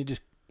word and you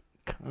just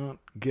can't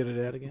get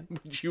it out again?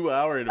 You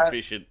are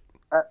inefficient.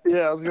 Yeah,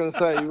 I was going to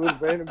say, you would have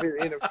been a bit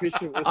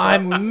inefficient. With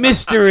I'm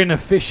Mr.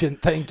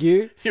 Inefficient, thank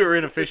you. You were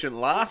inefficient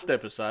last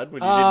episode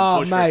when you didn't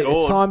push mate,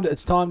 record.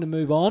 it's time to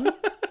move on.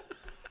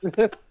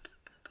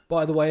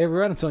 By the way,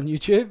 everyone, it's on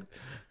YouTube.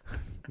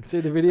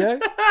 See the video?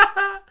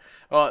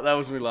 Oh, that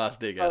was my last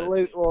dig at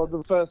it. Well,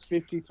 the first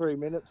 53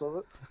 minutes of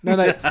it.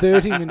 No,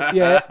 30 minutes.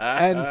 Yeah,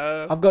 and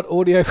I've got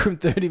audio from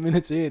 30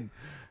 minutes in.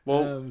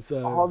 Well, that's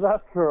all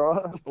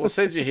right. Well,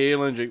 since you're here,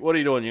 Lindrick, what are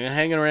you doing? You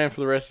hanging around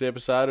for the rest of the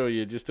episode, or are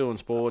you just doing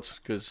sports?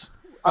 Cause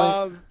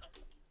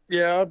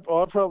yeah,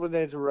 I probably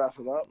need to wrap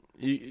it up.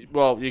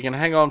 You can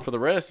hang on for the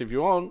rest if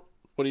you want.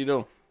 What are you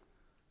doing?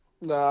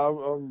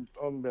 No,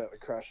 I'm about to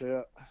crash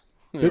out.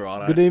 You're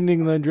right. Good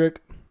evening, Lindrick.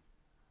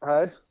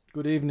 Hey.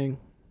 Good evening.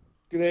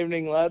 Good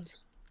evening, lads.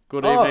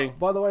 Good evening.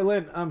 By the way,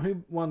 Len,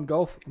 who won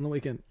golf on the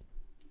weekend?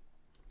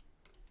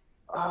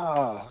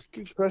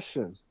 Good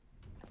question.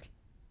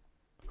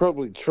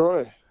 Probably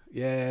Troy.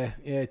 Yeah,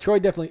 Troy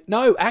definitely.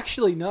 No,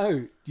 actually,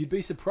 no. You'd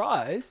be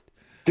surprised.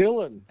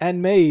 Dylan.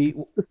 And me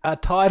are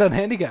tied on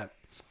handicap.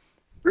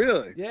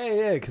 Really?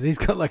 Yeah, because he's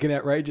got like an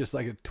outrageous,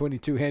 like a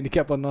 22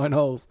 handicap on 9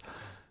 holes.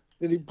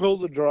 Did he pull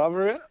the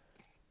driver out?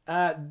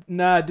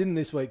 No, didn't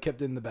this week.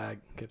 Kept it in the bag.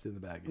 Yeah.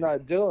 No,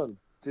 Dylan.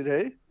 Did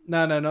he?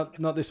 No,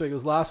 not this week. It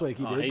was last week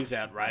he did. He's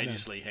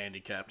outrageously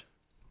handicapped.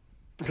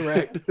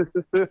 Correct.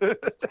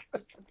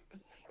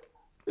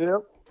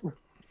 Yep.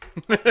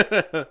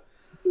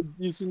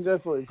 You can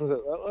definitely put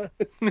it that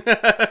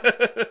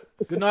way.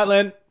 Good night,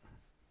 Len.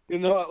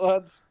 Good night,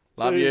 lads.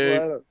 Love See you.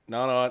 later.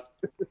 Night.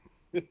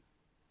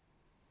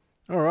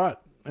 All right,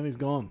 and he's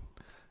gone.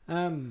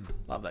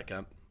 Love that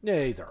cunt.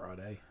 Yeah, he's all right,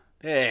 eh?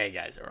 Yeah, he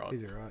goes all right.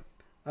 He's all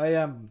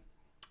right.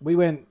 We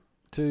went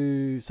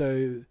to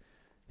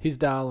his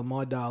Dale and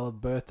my Dale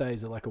of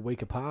birthdays are like a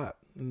week apart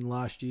in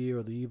last year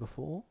or the year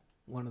before.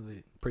 One of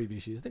the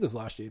previous years. I think it was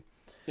last year.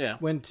 Yeah.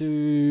 Went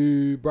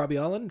to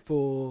Bribey Island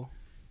for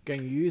Gang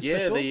of Youths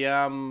Festival.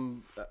 Yeah,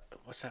 the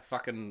what's that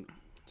fucking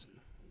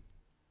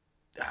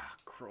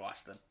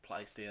Christ, that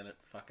place down at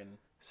fucking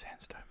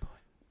Sandstone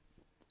Point.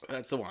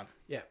 That's the one.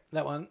 Yeah,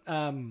 that one.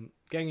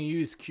 Gang of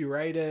Youths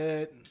curated.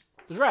 It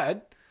was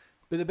rad.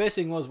 But the best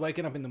thing was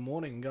waking up in the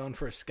morning and going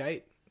for a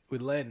skate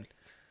with Len.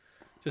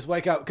 Just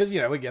wake up, because,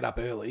 we get up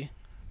early.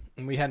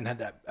 And we hadn't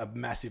had a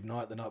massive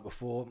night the night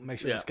before. Make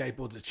sure the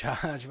skateboards are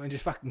charged. We're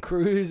just fucking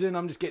cruising.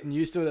 I'm just getting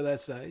used to it at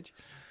that stage.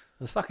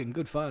 It was fucking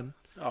good fun.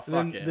 Oh, fuck and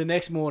then yeah. The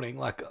next morning,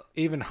 like,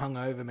 even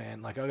hungover,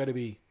 man. Like, I got to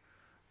be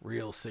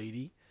real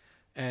seedy.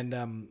 And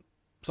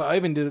so I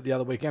even did it the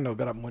other weekend. I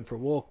got up and went for a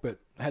walk, but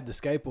I had the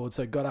skateboard,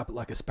 so I got up at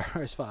like a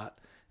sparrow's fart.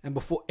 And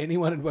before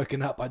anyone had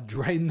woken up, I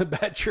drained the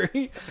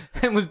battery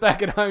and was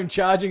back at home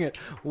charging it,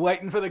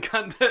 waiting for the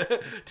cunt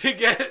to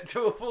get it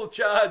to a full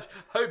charge,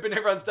 hoping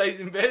everyone stays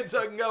in bed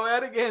so I can go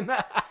out again.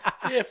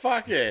 Yeah,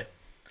 fuck yeah.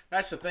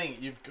 That's the thing.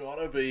 You've got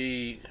to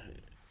be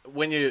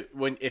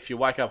if you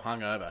wake up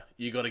hungover,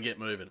 you got to get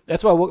moving.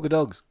 That's why I walk the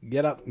dogs.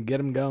 Get up and get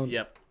them going.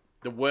 Yep.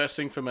 The worst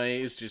thing for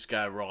me is just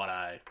go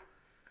righto.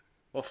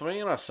 Well, for me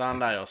on a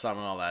Sunday or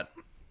something like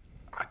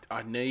that,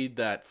 I need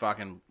that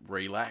fucking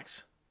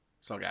relax.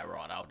 So I go,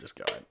 right, I'll just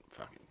go and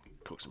fucking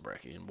cook some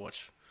brekkie and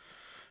watch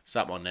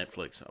something on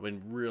Netflix. I've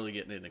been really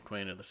getting into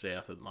Queen of the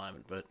South at the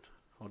moment, but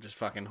I'll just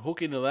fucking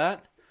hook into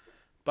that.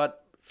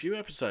 But a few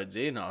episodes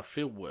in, I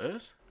feel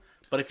worse.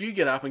 But if you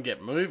get up and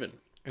get moving...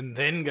 And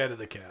then go to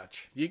the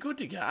couch. You're good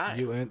to go.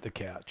 You earned the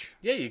couch.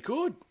 Yeah, you're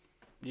good.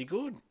 You're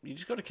good. You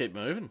just got to keep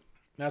moving.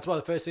 That's why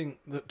the first thing,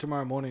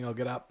 tomorrow morning, I'll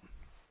get up,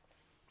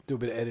 do a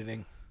bit of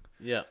editing.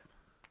 Yeah.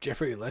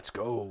 Jeffrey, let's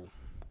go.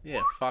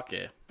 Yeah, fuck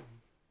yeah.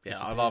 Yeah,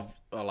 I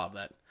love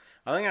that.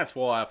 I think that's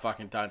why I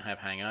fucking don't have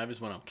hangovers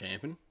when I'm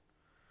camping.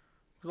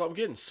 Because I'm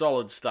getting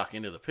solid stuck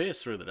into the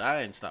piss through the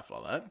day and stuff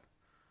like that.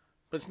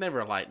 But it's never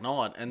a late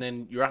night, and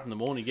then you're up in the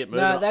morning, you get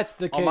moving. No, that's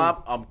the key. I'm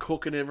up, I'm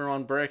cooking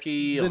everyone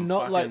brekkie,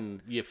 They're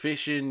you're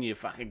fishing, you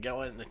fucking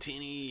go out in the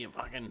tinny, you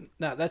fucking...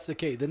 No, that's the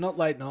key. They're not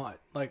late night.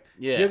 Like,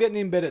 Yeah. if you're getting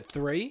in bed at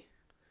 3,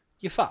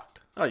 you're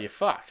fucked. Oh, you're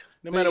fucked.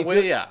 No But matter if where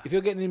you're- you are. If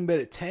you're getting in bed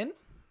at 10,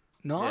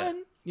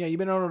 9? Yeah, you've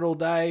been on it all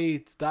day.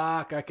 It's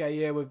dark. Okay,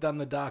 yeah, we've done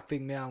the dark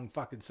thing now and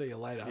fucking see you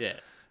later. Yeah.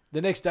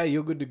 The next day,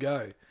 you're good to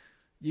go.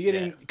 You get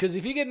in, because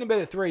if you get in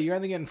bed at 3, you're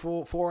only getting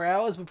 4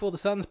 hours before the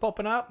sun's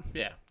popping up.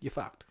 Yeah. You're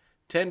fucked.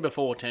 10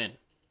 before 10.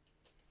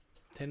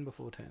 10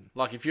 before 10.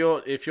 Like if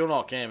you're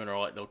not camping,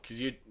 right, because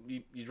you're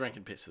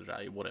drinking piss of the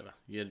day, whatever.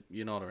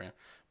 You're not around.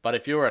 But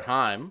if you're at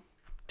home,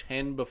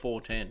 10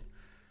 before 10.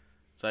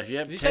 So if you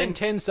have 10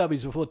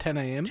 subbies before 10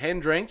 a.m. 10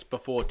 drinks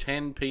before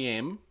 10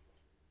 p.m.,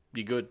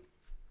 you're good.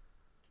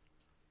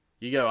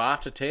 You go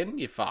after 10,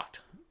 you're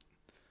fucked.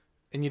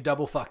 And you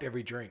double fucked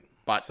every drink.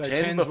 But so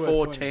 10 10's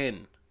before worth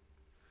 10.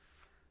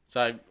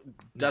 So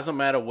doesn't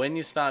matter when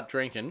you start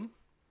drinking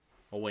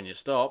or when you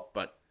stop,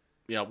 but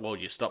you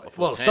stop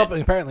before 10. Well,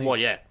 stopping apparently. Well,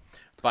 yeah.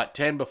 But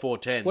 10 before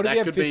 10. What if you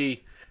have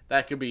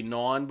That could be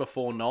 9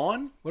 before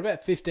 9. What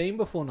about 15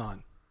 before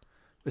 9?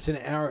 It's an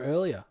hour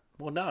earlier.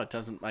 Well, no, it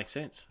doesn't make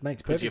sense.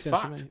 Makes perfect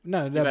sense to me.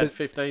 No, You've but had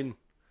 15.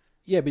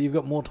 Yeah, but you've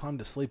got more time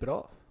to sleep it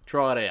off.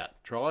 Try it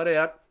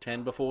out.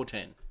 10 before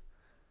 10.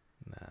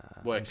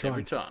 Nah, Works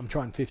every time. I'm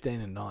trying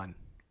 15 and 9.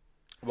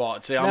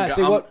 Right, see,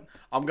 what?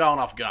 I'm going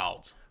off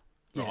golds.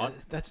 Yeah, Right?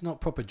 that's not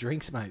proper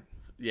drinks, mate.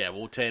 Yeah,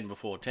 well, 10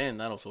 before 10,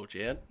 that'll sort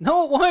you out.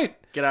 No, it won't.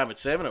 Get home at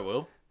 7, it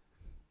will.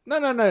 No.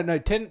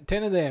 10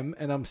 of them,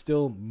 and I'm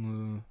still...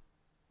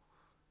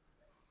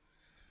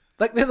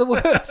 Like, they're the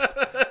worst.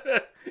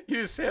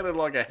 You sounded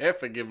like a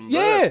heifer giving birth.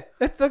 Yeah,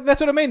 that's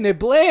what I mean. They're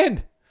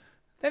bland.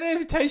 They don't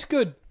even taste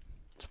good.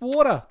 It's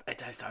water. It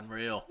tastes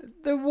unreal.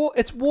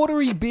 It's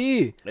watery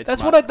beer.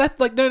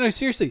 No,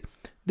 seriously.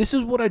 This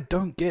is what I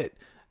don't get.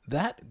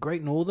 That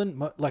Great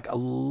Northern, like a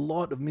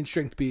lot of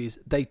mid-strength beers,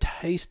 they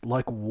taste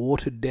like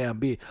watered-down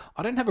beer.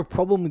 I don't have a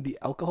problem with the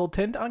alcohol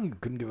content. I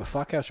couldn't give a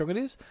fuck how strong it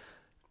is.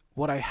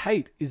 What I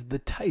hate is the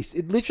taste.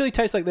 It literally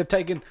tastes like they've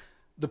taken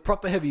the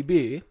proper heavy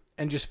beer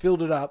and just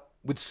filled it up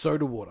with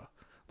soda water.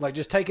 Like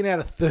just taking out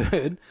a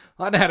third.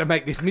 I know how to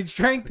make this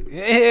mid-strength.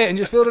 Yeah, and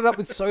just filled it up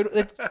with soda.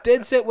 It's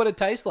dead set what it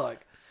tastes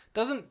like.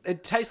 Doesn't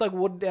it taste like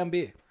watered-down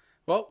beer?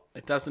 Well,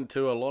 it doesn't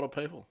to a lot of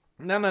people.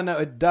 No,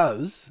 it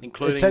does.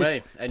 Including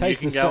me. And you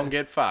can go and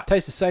get fucked.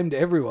 Tastes the same to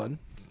everyone.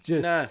 It's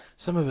just No.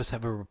 some of us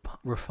have a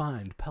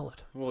refined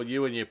palate. Well,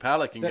 you and your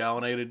palate can go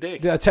and eat a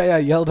dick. Did I tell you I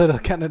yelled at a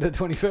Canada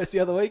 21st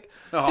the other week?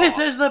 Oh. This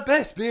is the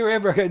best beer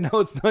ever. I go, no,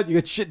 it's not. You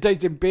got shit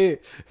tasting beer.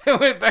 I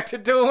went back to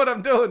doing what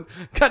I'm doing.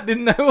 Cut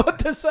didn't know what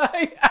to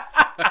say.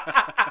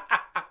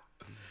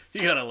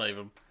 You gotta leave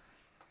them.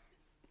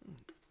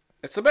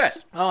 It's the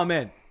best. Oh,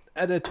 man.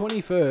 At the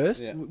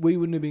 21st, we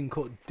wouldn't have been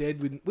caught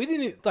dead. We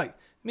didn't, like,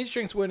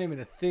 mid-strengths weren't even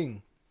a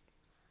thing.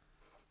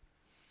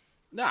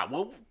 No,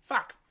 well,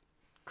 fuck.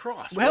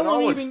 Christ. Well, how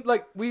long have you been,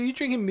 like, were you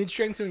drinking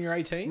mid-strengths when you were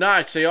 18?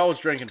 No, see, I was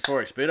drinking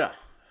 4X bitter.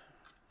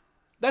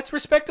 That's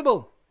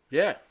respectable.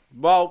 Yeah.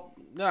 Well,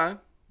 no.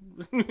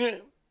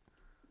 I'd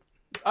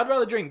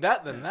rather drink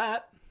that than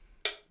that.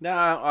 No,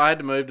 I had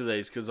to move to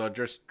these because I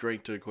just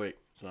drink too quick.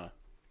 So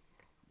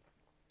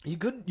you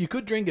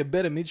could drink a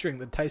better mid-strength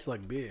that tastes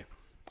like beer.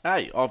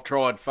 Hey, I've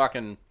tried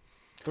fucking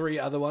 3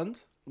 other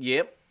ones.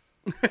 Yep.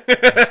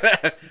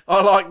 I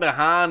like the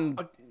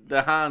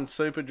Han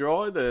Super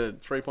Dry, the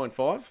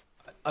 3.5.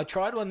 I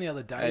tried one the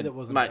other day that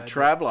wasn't mate, bad.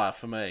 Traveller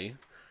for me.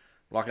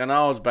 Like, I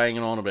know I was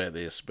banging on about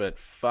this, but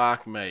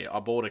fuck me. I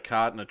bought a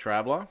carton of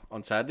Traveller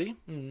on Saturday.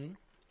 Mm-hmm.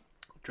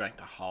 Drank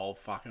the whole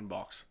fucking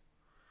box.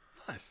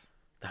 Nice.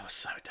 That was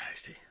so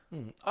tasty.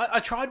 I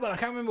tried one. I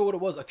can't remember what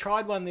it was. I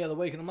tried one the other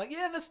week, and I'm like,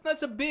 yeah,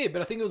 that's a beer,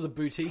 but I think it was a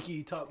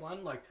boutique-y type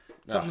one, like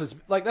something that's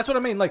like that's what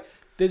I mean. Like,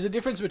 there's a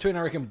difference between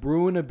I reckon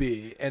brewing a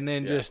beer and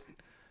then just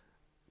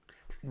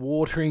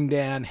watering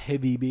down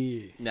heavy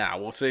beer. Nah,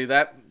 well, see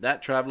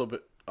that Traveller,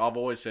 but I've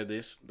always said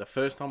this. The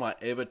first time I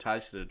ever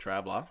tasted a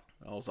Traveller,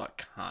 I was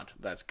like, cunt,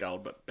 that's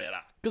gold, but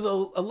better. Because a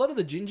lot of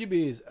the ginger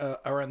beers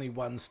are only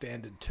one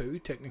standard 2,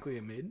 technically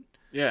a mid.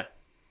 Yeah.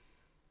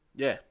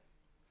 Yeah.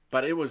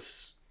 But it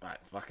was, mate,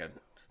 fucking...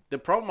 The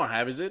problem I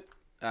have is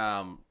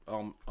I'm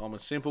a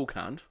simple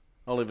cunt.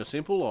 I live a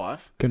simple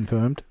life.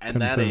 Confirmed.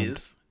 And that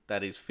is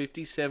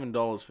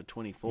 $57 for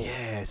 24.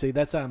 Yeah, see,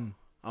 that's... I'm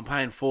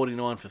paying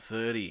 $49 for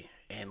 30.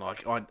 And,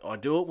 like, I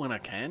do it when I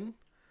can.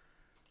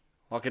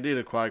 Like, I did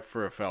a quote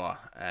for a fella,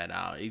 and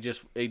he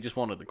just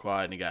wanted the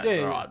quote, and he goes,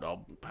 all right,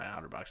 I'll pay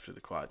 $100 for the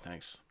quote,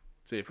 thanks.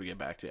 See if we get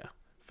back to you.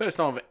 First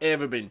time I've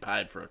ever been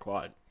paid for a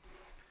quote.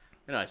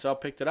 Anyway, so I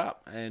picked it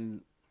up,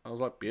 and I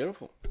was like,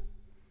 beautiful.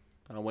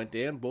 And I went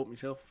down, bought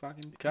myself a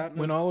fucking carton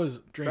when I was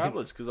drinking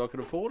Travellers, because I could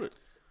afford it.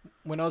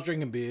 When I was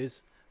drinking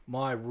beers,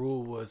 my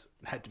rule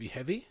had to be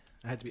heavy.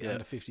 It had to be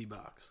under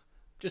 $50.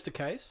 Just a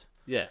case.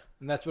 Yeah.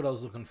 And that's what I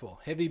was looking for.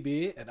 Heavy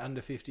beer at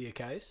under 50 a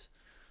case.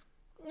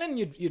 And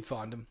you'd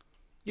find them.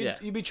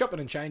 You'd be chopping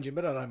and changing,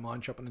 but I don't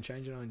mind chopping and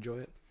changing. I enjoy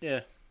it.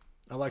 Yeah.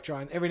 I like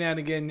trying every now and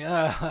again.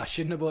 I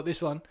shouldn't have bought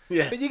this one.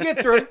 Yeah. But you get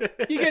through.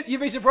 You'd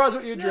be surprised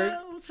what you drink.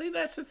 See,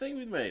 that's the thing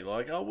with me.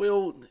 Like, I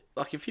will,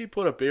 like, if you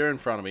put a beer in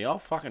front of me, I'll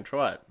fucking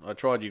try it. I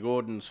tried your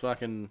Gordon's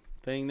fucking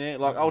thing there.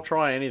 Like, I'll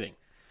try anything.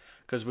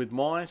 Because with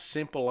my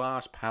simple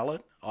ass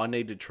palate, I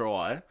need to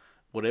try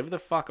whatever the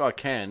fuck I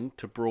can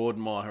to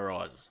broaden my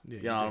horizons. Yeah,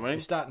 you know what I mean? You're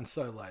starting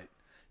so late.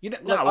 You know,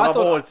 No,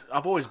 like,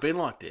 I've always been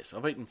like this.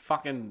 I've eaten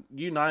fucking,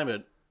 you name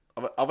it.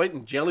 I've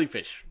eaten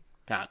jellyfish.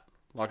 Can't.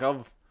 Like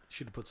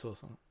should have put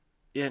sauce on it.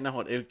 Yeah,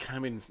 no, it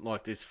came in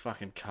like this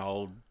fucking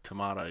cold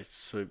tomato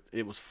soup.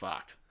 It was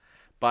fucked.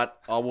 But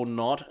I will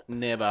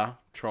never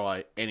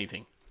try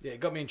anything. Yeah, it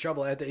got me in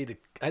trouble. I had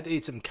to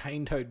eat some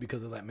cane toad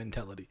because of that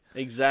mentality.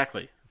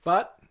 Exactly.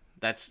 But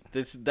this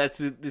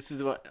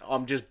is what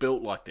I'm just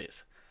built like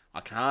this.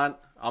 I can't.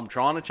 I'm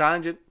trying to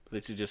change it.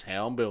 This is just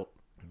how I'm built.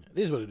 It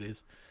is what it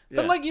is. Yeah.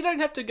 But like, you don't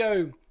have to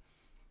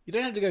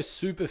go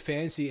super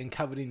fancy and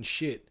covered in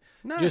shit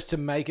just to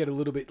make it a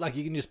little bit. Like,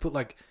 you can just put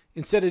like,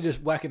 instead of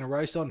just whacking a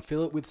roast on,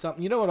 fill it with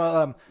something. You know what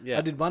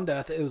I did one day?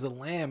 I thought it was a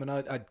lamb, and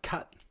I'd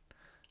cut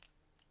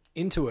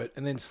into it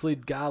and then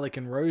slid garlic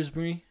and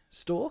rosemary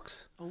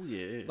stalks. Oh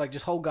yeah. Like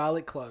just whole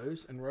garlic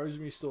cloves and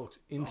rosemary stalks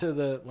into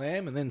the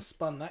lamb, and then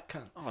spun that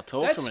cunt. Oh,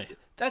 talk to me.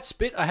 That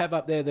spit I have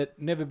up there that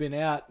never been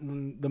out,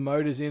 and the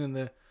motor's in,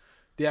 and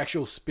the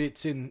actual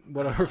spit's in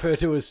what I refer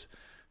to as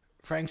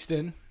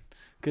Frankston,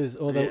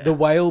 the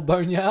whale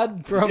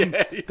boneyard from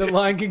the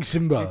Lion King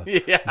Simba.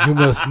 Yeah. You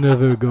must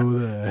never go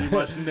there. You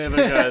must never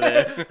go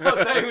there. I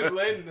was saying with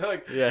Len,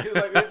 like,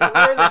 it's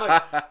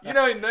hilarious. Like, you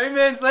know, in No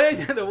Man's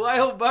Land, the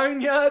whale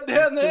boneyard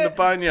down there. In the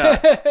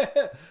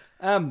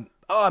boneyard.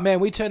 Oh man,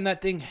 we turned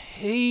that thing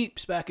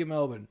heaps back in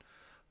Melbourne.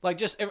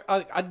 Like,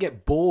 I'd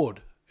get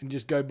bored and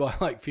just go buy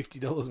like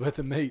 $50 worth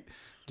of meat.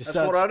 Just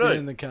That's start what I do.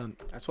 spinning the cunt.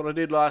 That's what I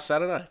did last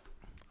Saturday.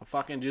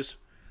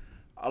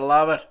 I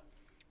love it.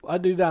 I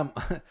did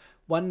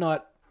one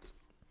night.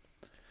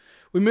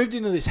 We moved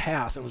into this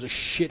house and it was a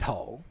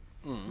shithole.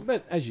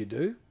 But as you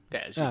do.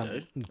 Yeah, as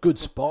you do. Good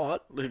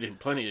spot. Lived in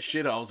plenty of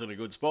shitholes in a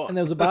good spot. And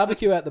there was a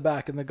barbecue out the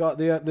back, and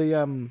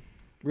the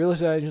real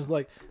estate agent was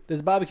like, "There's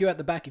a barbecue out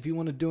the back. If you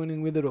want to do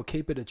anything with it or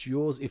keep it, it's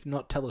yours. If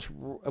not, tell us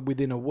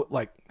within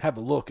have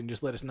a look and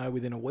just let us know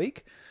within a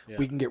week. Yeah.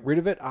 We can get rid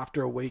of it.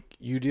 After a week,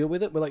 you deal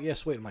with it." We're like, "Yeah,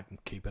 sweet." I'm like, "I'm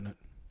keeping it."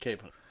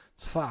 Keep it.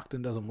 It's fucked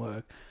and doesn't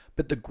work.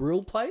 But the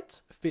grill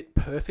plates fit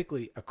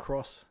perfectly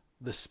across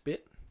the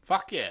spit.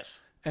 Fuck yes.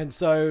 And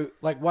so,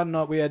 like, one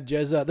night we had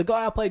Jezza, the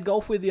guy I played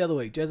golf with the other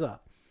week, Jezza.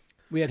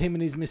 We had him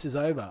and his missus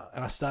over,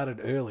 and I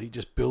started early,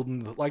 just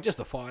building, just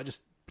the fire,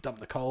 just dump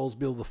the coals,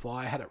 build the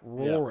fire, had it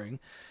roaring,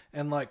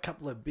 and, like, a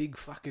couple of big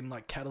fucking,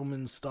 like,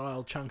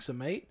 cattleman-style chunks of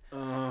meat,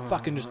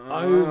 fucking just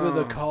over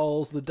the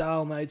coals. The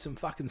Dale made some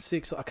fucking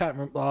six, I can't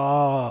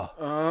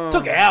remember.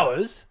 Took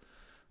hours.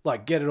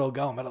 Like, get it all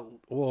going, but good.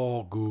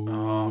 Oh,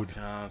 God.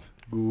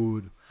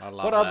 Good. I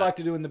love what that. I'd like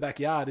to do in the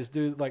backyard is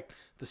do, like,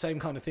 the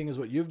same kind of thing as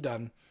what you've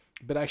done,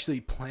 but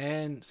actually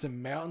plan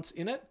some mounts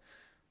in it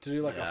to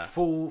do, like, a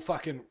full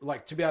fucking,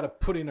 like, to be able to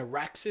put in a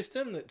rack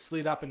system that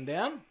slid up and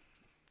down,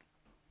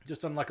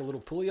 just on, like, a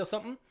little pulley or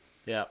something.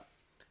 Yeah.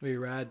 Be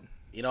rad.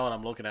 You know what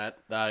I'm looking at?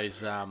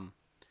 Those,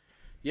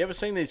 you ever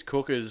seen these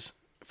cookers?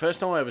 First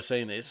time I ever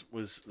seen this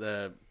was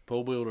the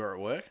pool builder at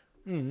work.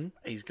 Mm-hmm.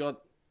 He's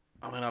got,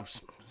 I've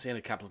seen it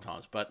a couple of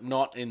times, but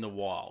not in the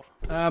wild.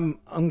 I'm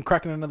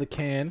cracking another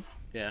can.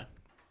 Yeah.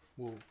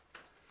 I'm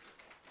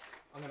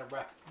going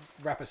to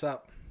wrap us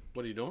up.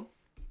 What are you doing?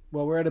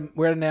 Well, we're at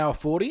an hour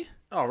 40.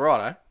 Oh,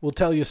 righto. We'll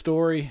tell you a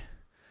story.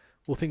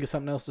 We'll think of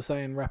something else to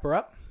say and wrap her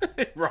up.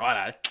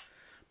 Righto.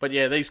 But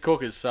yeah, these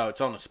cookers, so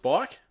it's on a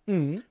spike,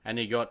 and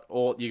you got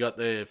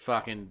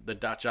the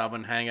Dutch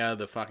oven hanger,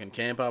 the fucking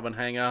camp oven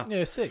hanger.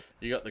 Yeah, sick.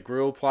 You got the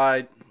grill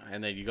plate,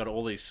 and then you got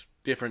all these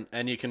different,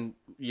 and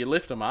you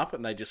lift them up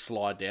and they just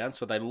slide down,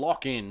 so they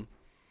lock in.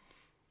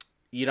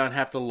 You don't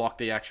have to lock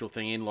the actual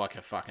thing in like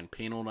a fucking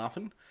pin or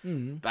nothing.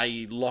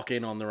 They lock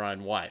in on their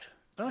own weight.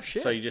 Oh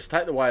shit! So you just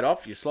take the weight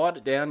off, you slide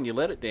it down, you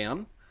let it down,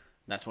 and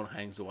that's what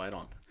hangs the weight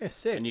on. Yeah,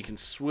 sick. And you can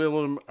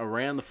swivel them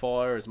around the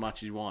fire as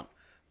much as you want.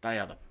 They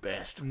are the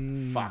best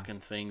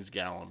fucking things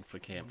going for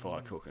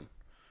campfire cooking.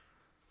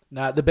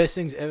 Nah, the best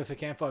things ever for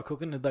campfire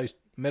cooking are those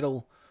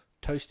metal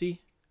toasty.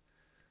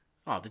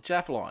 Oh, the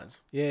chaff lines.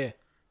 Yeah.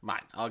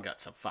 Mate, I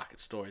got some fucking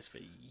stories for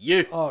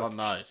you on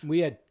those.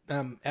 We had,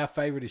 our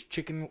favourite is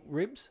chicken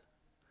ribs.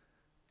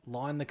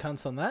 Line the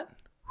cunts on that.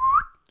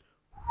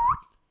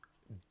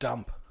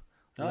 Dump.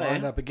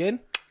 Line up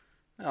again.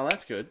 Oh,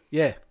 that's good.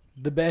 Yeah,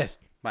 the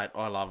best. Mate,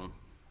 I love them.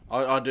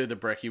 I do the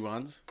brekkie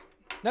ones.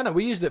 No,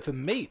 we used it for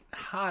meat.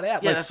 Hard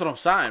out. Yeah, that's what I'm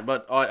saying,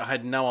 but I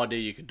had no idea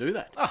you could do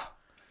that. Oh.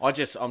 I'm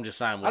just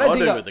saying what I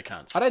do with the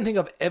cunts. I don't think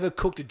I've ever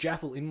cooked a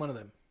jaffle in one of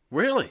them.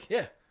 Really?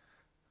 Yeah.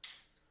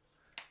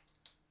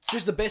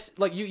 Just the best.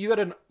 Like, you got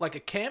a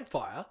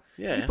campfire.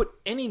 Yeah. You put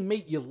any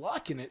meat you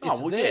like in it.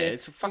 It's there. Yeah,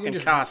 it's a fucking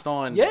cast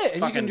iron. Yeah,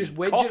 and you can just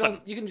wedge coffin. it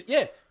on. You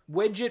can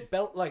wedge it,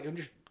 belt and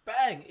just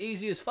bang,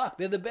 easy as fuck.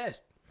 They're the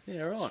best.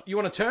 Yeah, right. You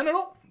want to turn it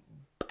all?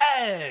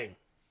 Bang.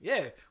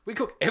 Yeah, we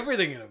cook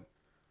everything in them.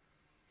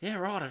 Yeah,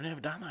 right. I've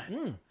never done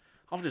that.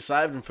 I've just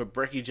saved them for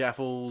brekkie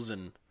jaffles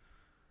and.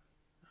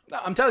 No,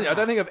 I'm telling you, I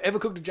don't think I've ever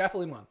cooked a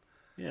jaffle in one.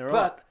 Yeah, right.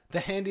 But the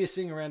handiest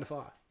thing around a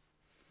fire.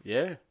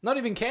 Yeah. Not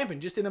even camping,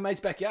 just in a mate's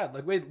backyard.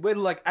 Like we're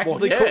like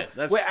actively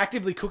we're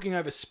actively cooking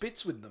over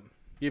spits with them.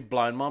 You've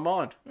blown my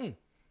mind.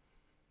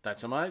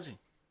 That's amazing.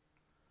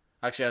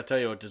 Actually, I'll tell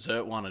you what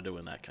dessert one to do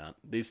in that cunt.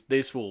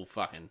 This will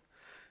fucking...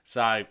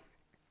 So,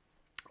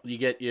 you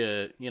get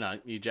your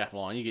Jack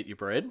line, you get your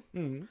bread.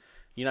 Mm.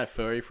 You know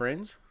Furry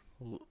Friends?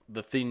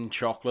 The thin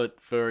chocolate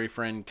Furry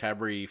Friend,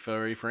 Cadbury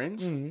Furry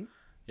Friends? Mm.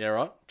 Yeah,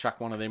 right. Chuck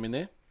one of them in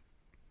there.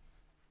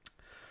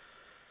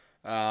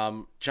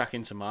 Chuck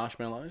in some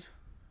marshmallows.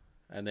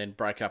 And then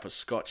break up a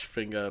Scotch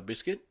finger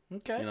biscuit.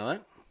 Okay. You know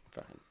that?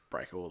 Fucking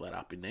break all that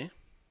up in there.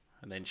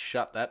 And then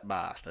shut that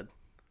bastard.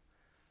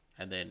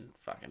 And then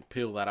fucking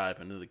peel that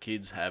open. And the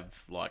kids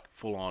have like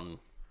full on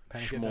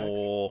Pancake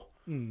s'more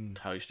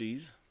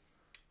toasties.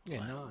 Yeah,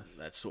 Like, nice.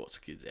 That sorts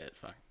of kids out.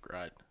 Fucking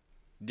great.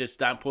 Just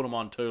don't put them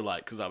on too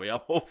late because they'll be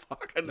up all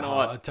fucking No,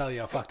 night. I tell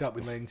you, I fucked up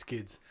with Len's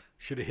kids.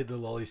 Should have hid the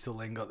lollies till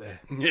Len got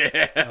there.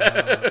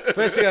 Yeah.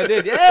 First thing I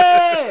did,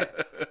 yeah.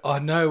 Oh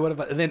no, what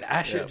about? And then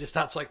Asher just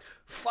starts like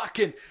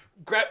fucking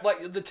grab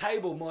like the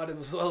table might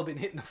have as well been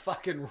hitting the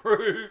fucking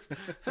roof.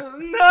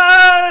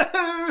 No,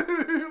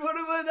 what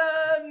have I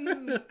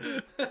done?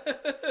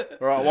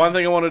 All right, one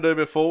thing I want to do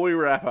before we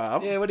wrap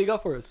up. Yeah, what do you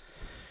got for us?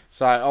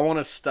 So I want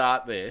to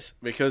start this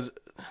because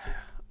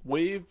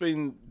we've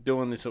been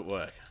doing this at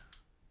work,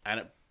 and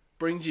it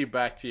brings you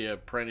back to your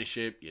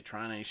apprenticeship, your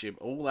traineeship,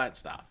 all that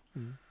stuff.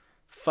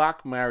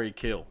 Fuck, marry,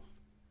 kill.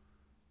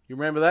 You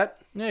remember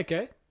that? Yeah,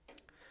 okay.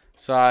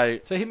 So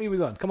hit me with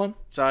one. Come on.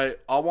 So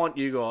I want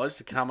you guys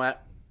to come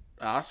at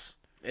us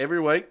every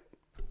week.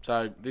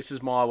 So this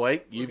is my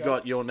week. You've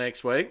got your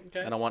next week. Okay.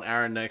 And I want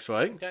Aaron next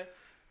week. Okay.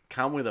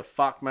 Come with a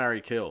fuck,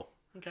 marry, kill.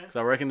 Okay. So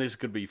I reckon this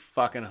could be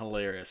fucking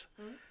hilarious.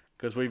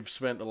 Because we've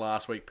spent the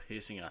last week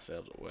pissing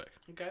ourselves at work.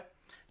 Okay.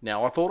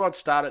 Now, I thought I'd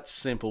start it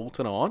simple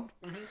tonight.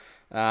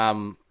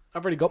 I've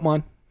already got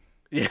mine.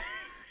 Yeah.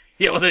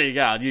 Yeah, well, there you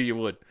go. I knew you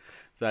would.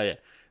 So, yeah.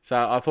 So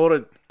I thought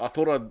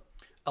I'd...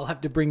 I'll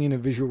have to bring in a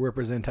visual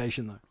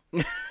representation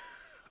though.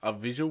 A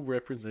visual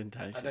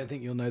representation? I don't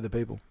think you'll know the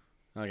people.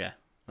 Okay.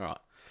 All right.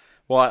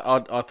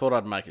 Well, I thought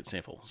I'd make it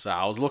simple. So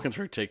I was looking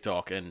through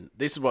TikTok, and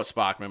this is what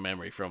sparked my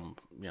memory from,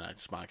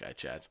 Smartgate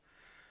chats.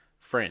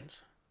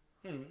 Friends.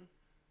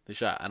 The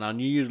show. And I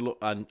knew you'd look...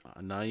 I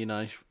know you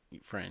know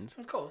Friends.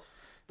 Of course.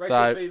 Rachel,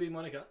 So- Phoebe,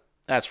 Monica.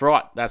 That's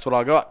right. That's what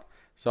I got.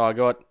 So I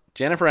got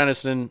Jennifer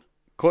Aniston,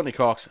 Courtney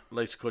Cox,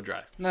 Lisa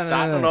Kudrow.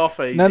 Starting off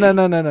easy. No.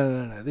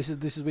 This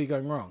is where you're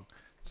going wrong.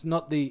 It's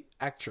not the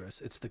actress,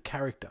 it's the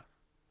character.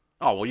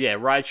 Oh, well, yeah.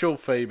 Rachel,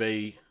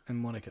 Phoebe, and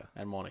Monica.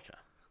 Because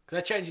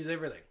that changes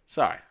everything.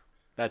 Sorry.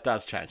 That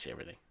does change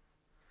everything.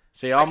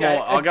 See, I'm Okay,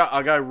 more...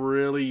 I go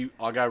really...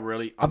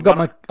 I've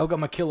got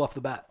my kill off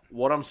the bat.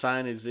 What I'm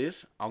saying is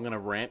this. I'm going to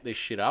ramp this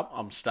shit up.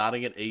 I'm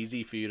starting it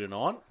easy for you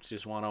tonight. It's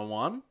just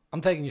one-on-one.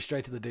 I'm taking you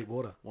straight to the deep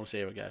water. Want to see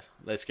how it goes.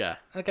 Let's go.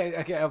 Okay,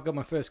 I've got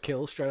my first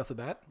kill straight off the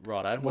bat.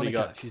 Righto. What do Monica, you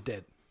got? she's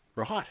dead.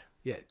 Right.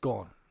 Yeah,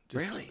 gone.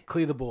 Just Really?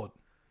 clear the board.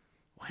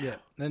 Wow. Yeah.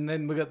 And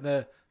then we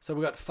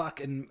got fuck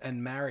and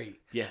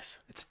marry. Yes.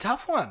 It's a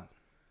tough one.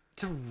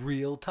 It's a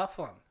real tough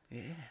one.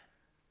 Yeah.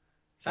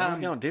 Someone's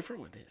going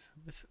different with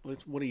this.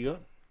 What do you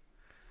got?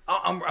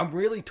 I'm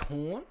really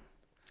torn.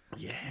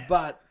 Yeah.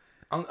 But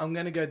I'm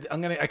gonna go.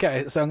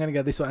 Okay. So I'm gonna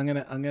go this way. I'm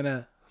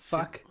gonna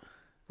fuck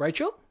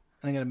Rachel,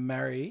 and I'm gonna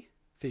marry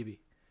Phoebe,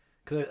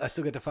 because I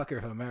still get to fuck her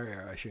if I marry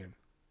her. I assume.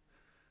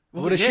 I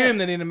would assume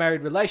that in a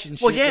married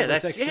relationship, Well, yeah, they're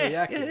that's sexually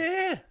yeah, active.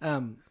 yeah.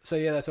 So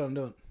yeah, that's what I'm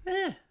doing.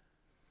 Yeah.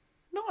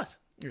 Nice.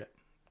 Yeah.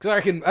 Because I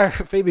reckon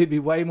Phoebe would be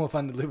way more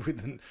fun to live with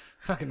than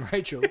fucking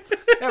Rachel.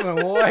 Having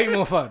way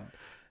more fun.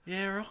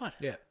 Yeah. Right.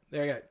 Yeah.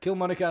 There you go. Kill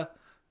Monica,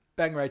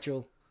 bang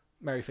Rachel,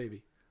 marry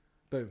Phoebe.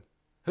 Boom.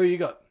 Who you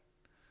got?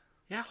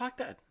 Yeah, I like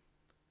that.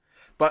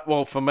 But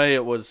well, for me,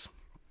 it was,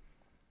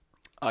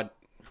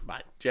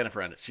 mate, Jennifer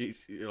Aniston. She's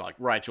like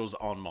Rachel's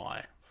on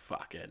my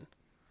fucking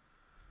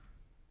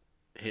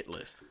hit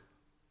list.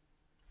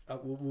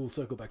 We'll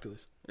circle back to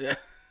this. Yeah.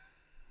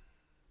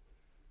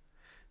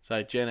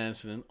 So Jen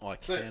Aniston, I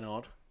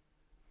cannot.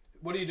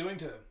 What are you doing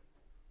to her?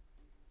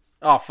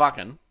 Oh,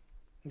 fucking.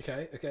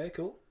 Okay,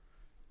 cool.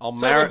 I'll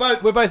So marry.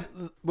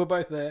 we're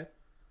both there.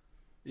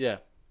 Yeah.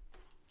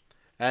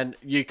 And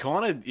you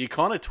kind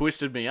of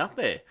twisted me up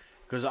there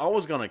because I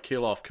was gonna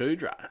kill off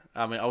Kudrow.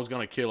 I mean, I was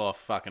gonna kill off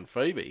fucking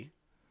Phoebe,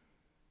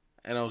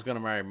 and I was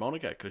gonna marry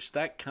Monica because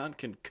that cunt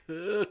can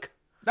cook.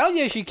 Oh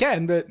yeah, she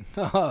can, but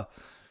but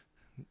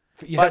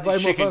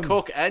she can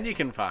cook and you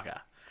can fuck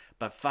her.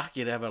 But fuck,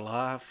 you'd have a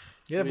laugh.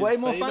 You'd have with way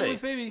more fun Phoebe.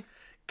 with Phoebe.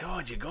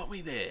 God, you got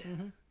me there.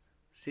 Mm-hmm.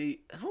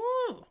 See,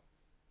 ooh.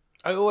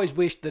 I always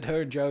wished that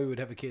her and Joey would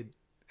have a kid,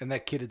 and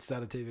that kid had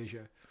started a TV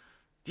show.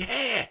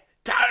 Yeah,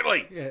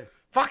 totally. Yeah.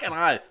 Fucking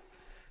oath.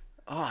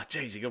 Oh,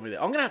 jeez, you got me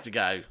there. I'm gonna have to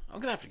go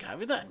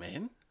with that,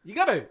 man. You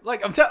got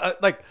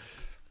to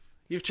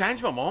You've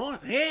changed my mind.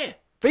 Yeah.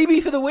 Phoebe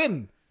for the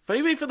win.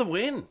 Phoebe for the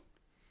win.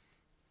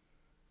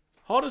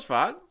 Hot as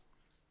fuck.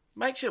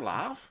 Makes you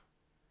laugh.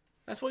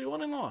 That's what you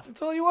want in life.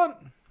 That's all you want.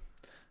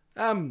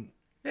 Yeah,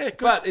 good,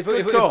 But if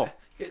good call.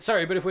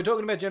 but if we're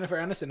talking about Jennifer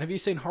Aniston, have you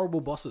seen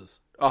Horrible Bosses?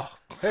 Oh.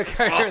 Her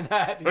character in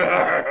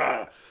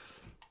that.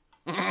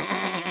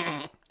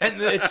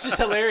 And it's just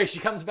hilarious. She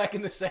comes back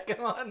in the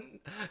second one.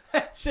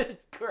 It's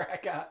just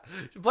cracker.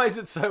 She plays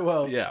it so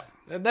well. Yeah.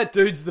 And that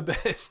dude's the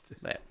best.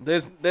 Yeah.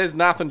 There's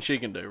nothing she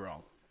can do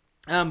wrong.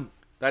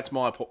 That's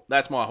my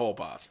hall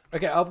pass.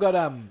 Okay, I've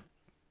got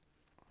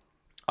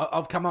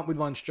I've come up with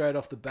one straight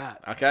off the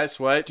bat. Okay,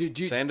 sweet.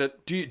 Send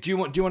it. Do you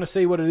want to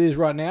see what it is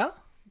right now?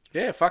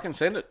 Yeah, fucking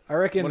send it. I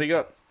reckon. What do you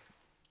got?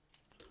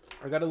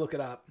 I got to look it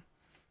up.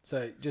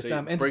 So just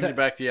brings you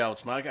back to the old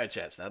Smoko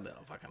chats, doesn't it?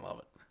 I fucking love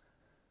it.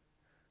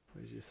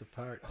 Where's your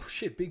Safari? Oh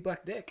shit, big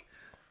black deck.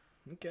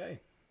 Okay.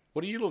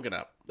 What are you looking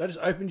up? I just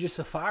opened your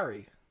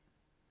Safari.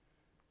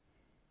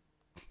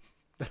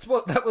 That's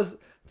what that was.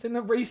 It's in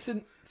the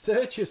recent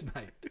searches,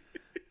 mate.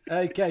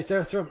 Okay,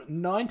 so it's from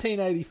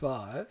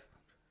 1985.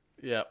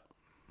 Yep.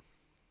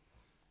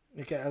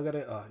 Okay, I've got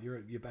to... Oh,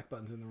 your back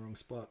button's in the wrong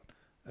spot.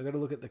 I've got to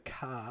look at the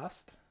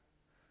cast.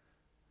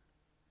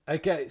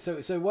 Okay, so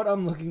what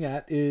I'm looking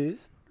at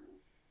is...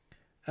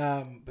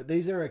 but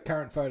these are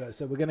current photos,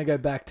 so we're going to go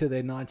back to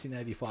their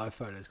 1985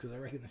 photos, because I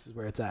reckon this is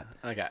where it's at.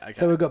 Okay.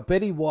 So we've got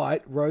Betty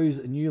White, Rose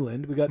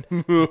Newland. We've got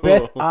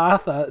Beth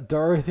Arthur,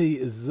 Dorothy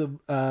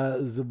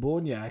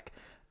Zaborniak,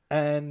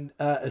 and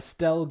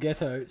Estelle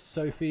Ghetto,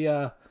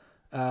 Sophia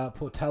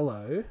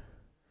Portello...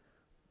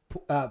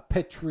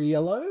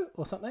 Petriello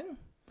or something.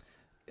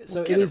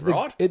 So it is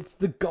it's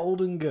the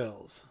Golden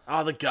Girls.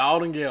 Oh, the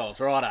Golden Girls,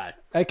 righto.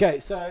 Okay,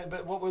 so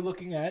but what we're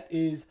looking at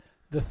is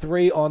the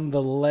three on the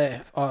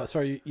left. Oh,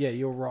 sorry, yeah,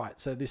 you're right.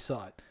 So this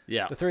side.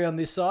 Yeah. The three on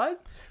this side.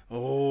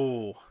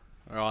 Oh,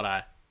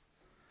 righto.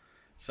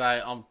 So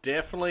I'm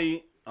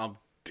definitely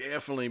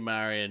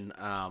marrying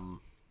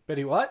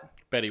Betty White.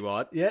 Betty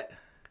White. Yeah.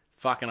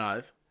 Fucking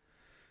oath.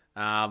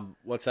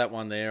 What's that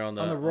one there on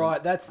the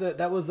right?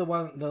 That was the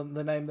one,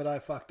 the name that I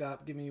fucked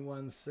up. Give me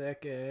 1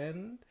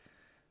 second.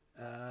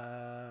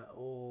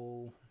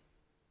 So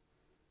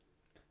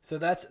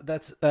that's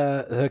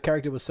her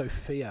character was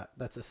Sophia.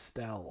 That's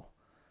Estelle.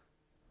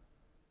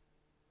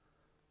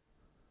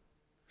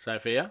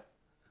 Sophia.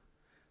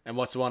 And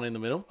what's the one in the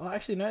middle? Oh,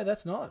 actually, no,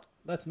 that's not.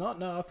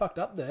 No, I fucked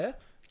up there.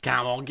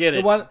 Come on, get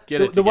it.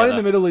 The one in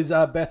the middle is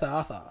Beth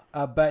Arthur.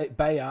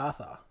 Bay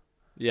Arthur.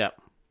 Yeah.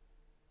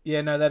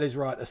 Yeah, no, that is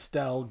right.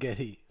 Estelle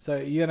Getty. So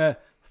you're gonna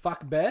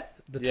fuck Beth,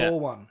 the tall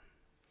one.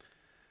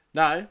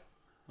 No,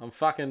 I'm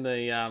fucking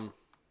the. I'm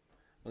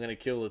gonna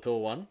kill the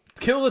tall one.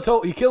 Kill the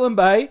tall. You kill him,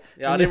 Bay.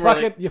 Yeah,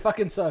 you're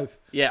fucking Soph.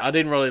 Yeah, I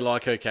didn't really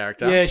like her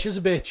character. Yeah, she's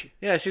a bitch.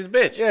 Yeah, she's a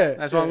bitch. Yeah,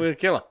 that's why I'm gonna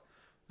kill her,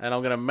 and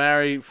I'm gonna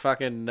marry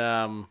fucking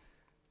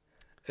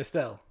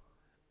Estelle.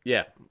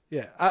 Yeah.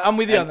 Yeah, I'm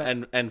with you on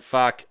that. And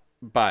fuck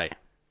Bay.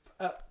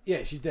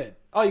 Yeah, she's dead.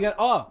 Oh, you're gonna.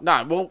 Oh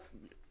no, well,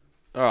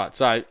 all right.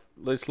 So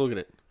let's look at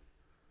it.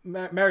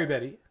 Marry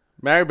Betty.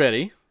 Marry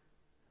Betty.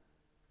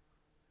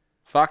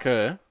 Fuck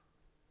her.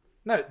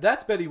 No,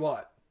 that's Betty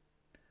White.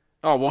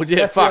 Oh, well, yeah,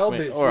 that's fuck me.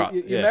 Bitch. All right,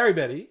 you marry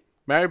Betty.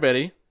 Marry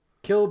Betty.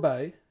 Kill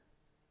Bay.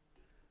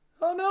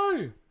 Oh,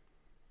 no.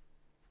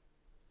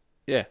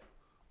 Yeah.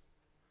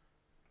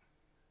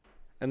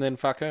 And then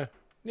fuck her.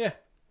 Yeah.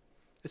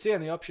 It's the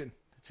only option.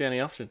 It's the only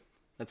option.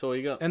 That's all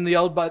you got. And the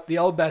old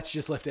bat's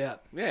just left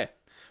out. Yeah.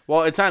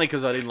 Well, it's only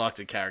because I didn't like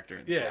the character.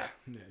 In the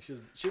show.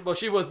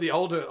 She was the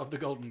older of the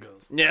Golden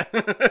Girls. Yeah.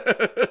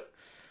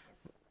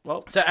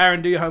 Well, so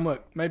Aaron, do your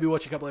homework. Maybe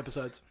watch a couple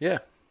episodes. Yeah,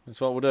 that's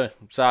what we'll do.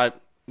 So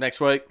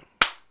next week,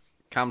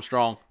 come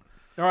strong.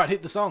 All right,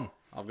 hit the song.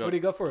 What do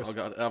you got for us?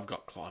 I've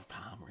got Clive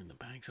Palmer in the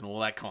banks and all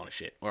that kind of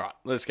shit. All right,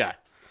 let's go.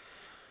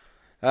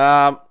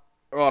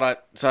 Righto.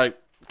 So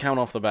coming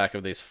off the back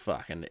of this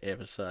fucking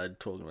episode,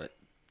 talking about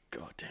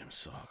goddamn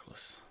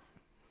cyclists.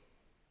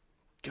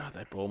 God,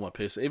 they bore my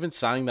piss. Even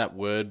saying that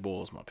word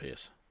bores my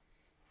piss.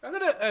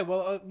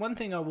 One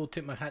thing I will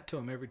tip my hat to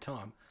them every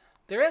time.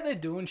 They're out there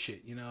doing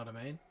shit, you know what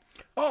I mean?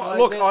 Oh,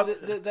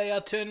 look, they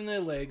are turning their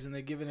legs and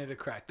they're giving it a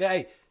crack.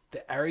 They're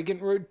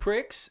arrogant, rude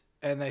pricks,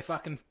 and they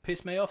fucking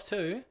piss me off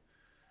too.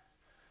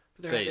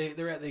 But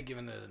they're out there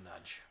giving it a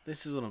nudge.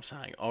 This is what I'm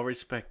saying. I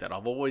respect that.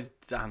 I've always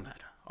done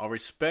that. I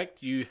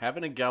respect you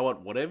having a go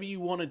at whatever you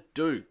want to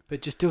do.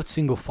 But just do it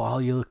single file,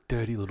 you look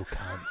dirty little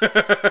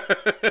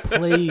cunts.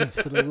 Please,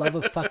 for the love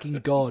of fucking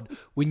God,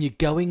 when you're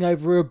going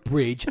over a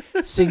bridge,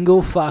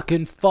 single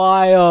fucking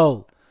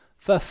file.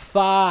 For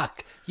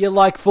fuck. You're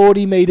like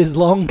 40 metres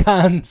long,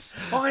 cunts.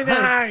 I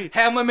know.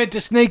 How am I meant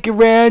to sneak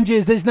around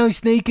you? There's no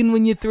sneaking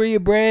when you're three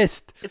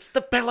abreast. It's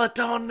the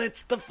peloton.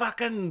 It's the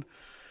fucking...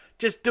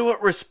 Just do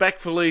it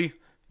respectfully,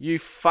 you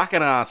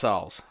fucking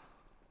assholes.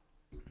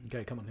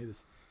 Okay, come on, hit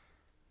us.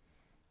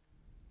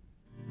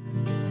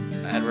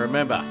 And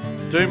remember,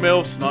 do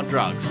MILFs, not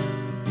drugs.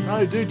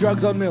 No, do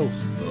drugs on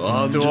MILFs.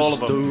 I'm do all of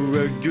just a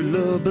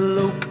regular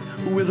bloke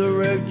with a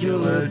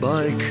regular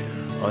bike.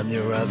 I'm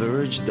your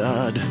average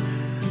dad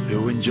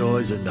who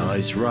enjoys a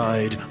nice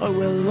ride. I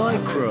wear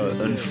lycra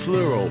and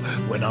fluoro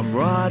when I'm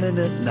riding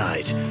at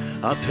night.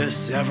 I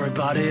piss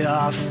everybody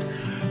off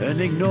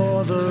and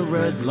ignore the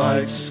red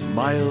lights.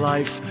 My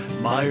life,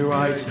 my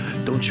rights,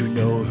 don't you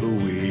know who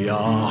we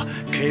are?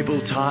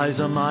 Cable ties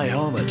on my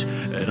helmet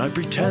and I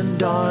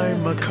pretend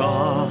I'm a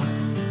car.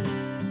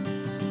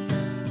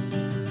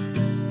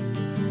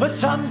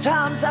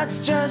 sometimes that's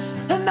just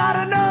not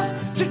enough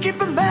to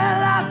keep a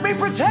man like me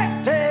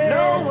protected.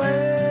 No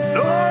way,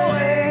 no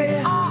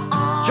way.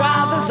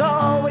 Drivers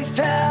always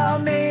tell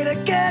me to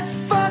get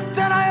fucked,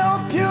 and I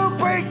hope you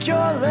break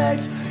your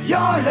legs,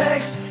 your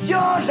legs,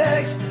 your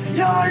legs,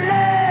 your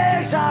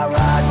legs. I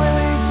ride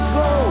really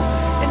slow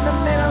in the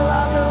middle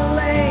of the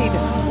lane,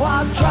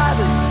 while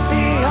drivers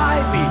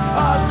behind me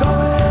are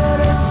going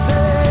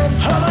insane.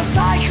 I'm a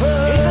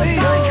cyclist. He's a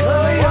cyclist.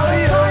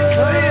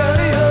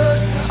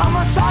 I'm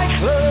a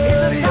cyclist.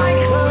 He's a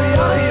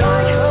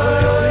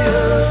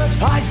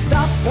cyclist. I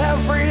stop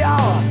every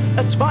hour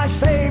at my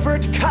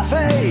favorite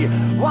cafe,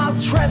 while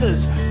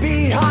Trevor's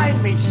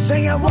behind me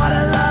singing "What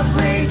a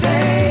Lovely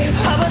Day."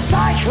 I'm a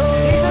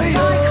cyclist. He's a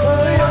cyclist.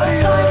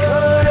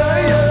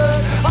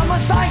 I'm a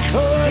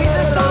cyclist. He's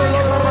a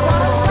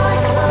cyclist.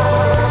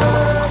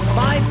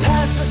 My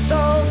pants are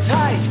so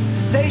tight,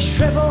 they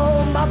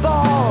shrivel my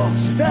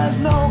balls. There's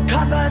no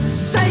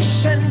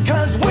conversation,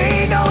 cause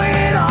we know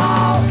it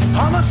all.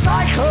 I'm a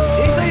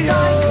cyclist. He's a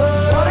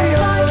cyclist. What are you?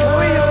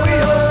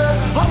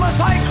 I'm a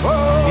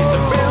cyclist. He's a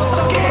real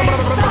fucking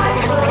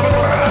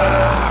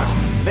cyclist.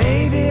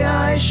 Maybe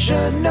I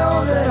should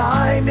know that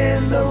I'm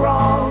in the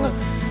wrong,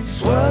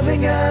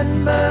 swerving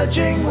and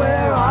merging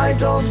where I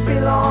don't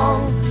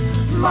belong.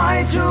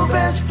 My two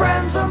best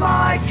friends are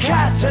my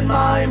cat and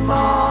my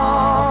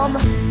mom.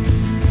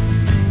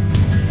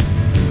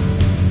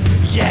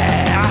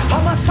 Yeah,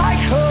 I'm a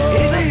cyclist.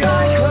 He's a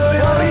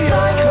cyclist. I'm a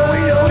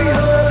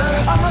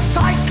cyclist. I'm a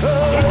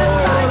cyclist. He's a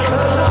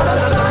cyclist. I'm a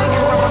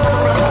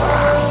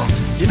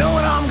cyclist. You know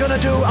what I'm gonna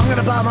do? I'm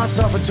gonna buy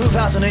myself a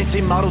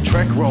 2018 model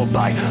Trek road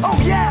bike. Oh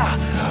yeah,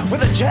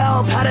 with a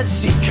gel padded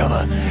seat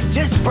cover,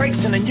 disc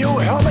brakes, and a new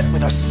helmet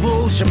with a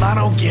smooth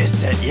Shimano gear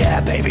set.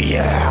 Yeah, baby,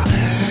 yeah.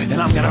 And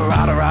I'm gonna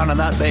ride around on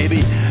that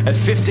baby at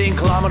 15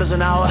 kilometers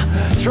an hour,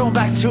 throwing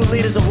back 2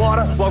 liters of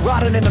water while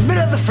riding in the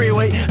middle of the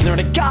freeway, and there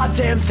ain't a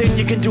goddamn thing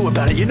you can do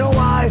about it. You know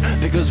why?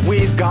 Because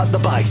we've got the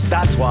bikes,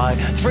 that's why.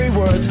 3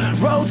 words: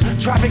 roads,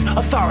 traffic,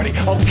 authority,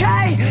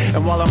 okay?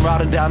 And while I'm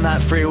riding down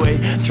that freeway,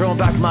 throwing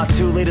back my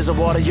 2 liters of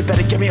water, you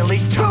better give me at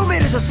least 2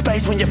 meters of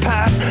space when you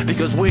pass,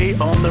 because we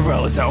own the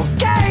roads,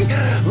 okay?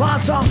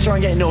 Lance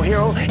Armstrong ain't no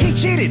hero, he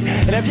cheated.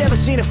 And have you ever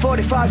seen a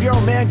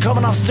 45-year-old man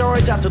coming off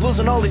steroids after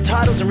losing all these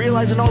titles and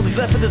realizing all he's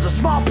left with is a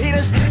small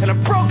penis and a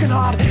broken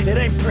heart? It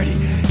ain't pretty.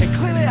 And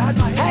clearly I had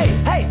my... Hey,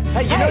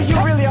 you know, you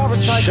really are a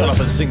cyclist. Shut up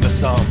and sing the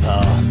song,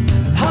 pal.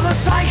 I'm a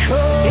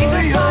cyclist. He's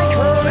a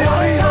cyclist.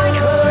 I'm a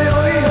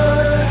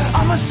cyclist.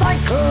 I'm a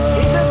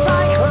cyclist. He's a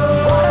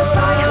cyclist. What a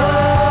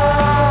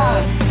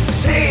cyclist.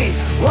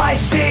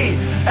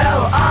 C-Y-C-L-I-S-T.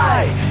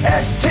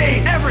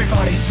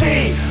 Everybody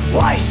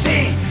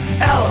C-Y-C-L-I-S-T.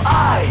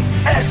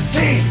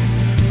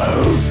 Oh,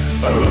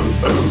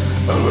 oh, oh,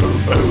 oh,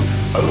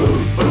 oh,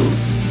 oh, oh.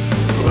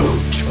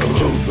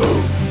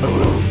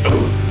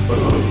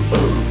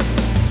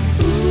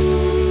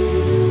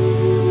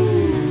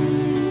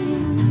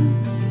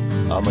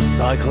 I'm a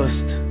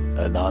cyclist,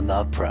 and I'm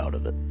not proud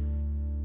of it.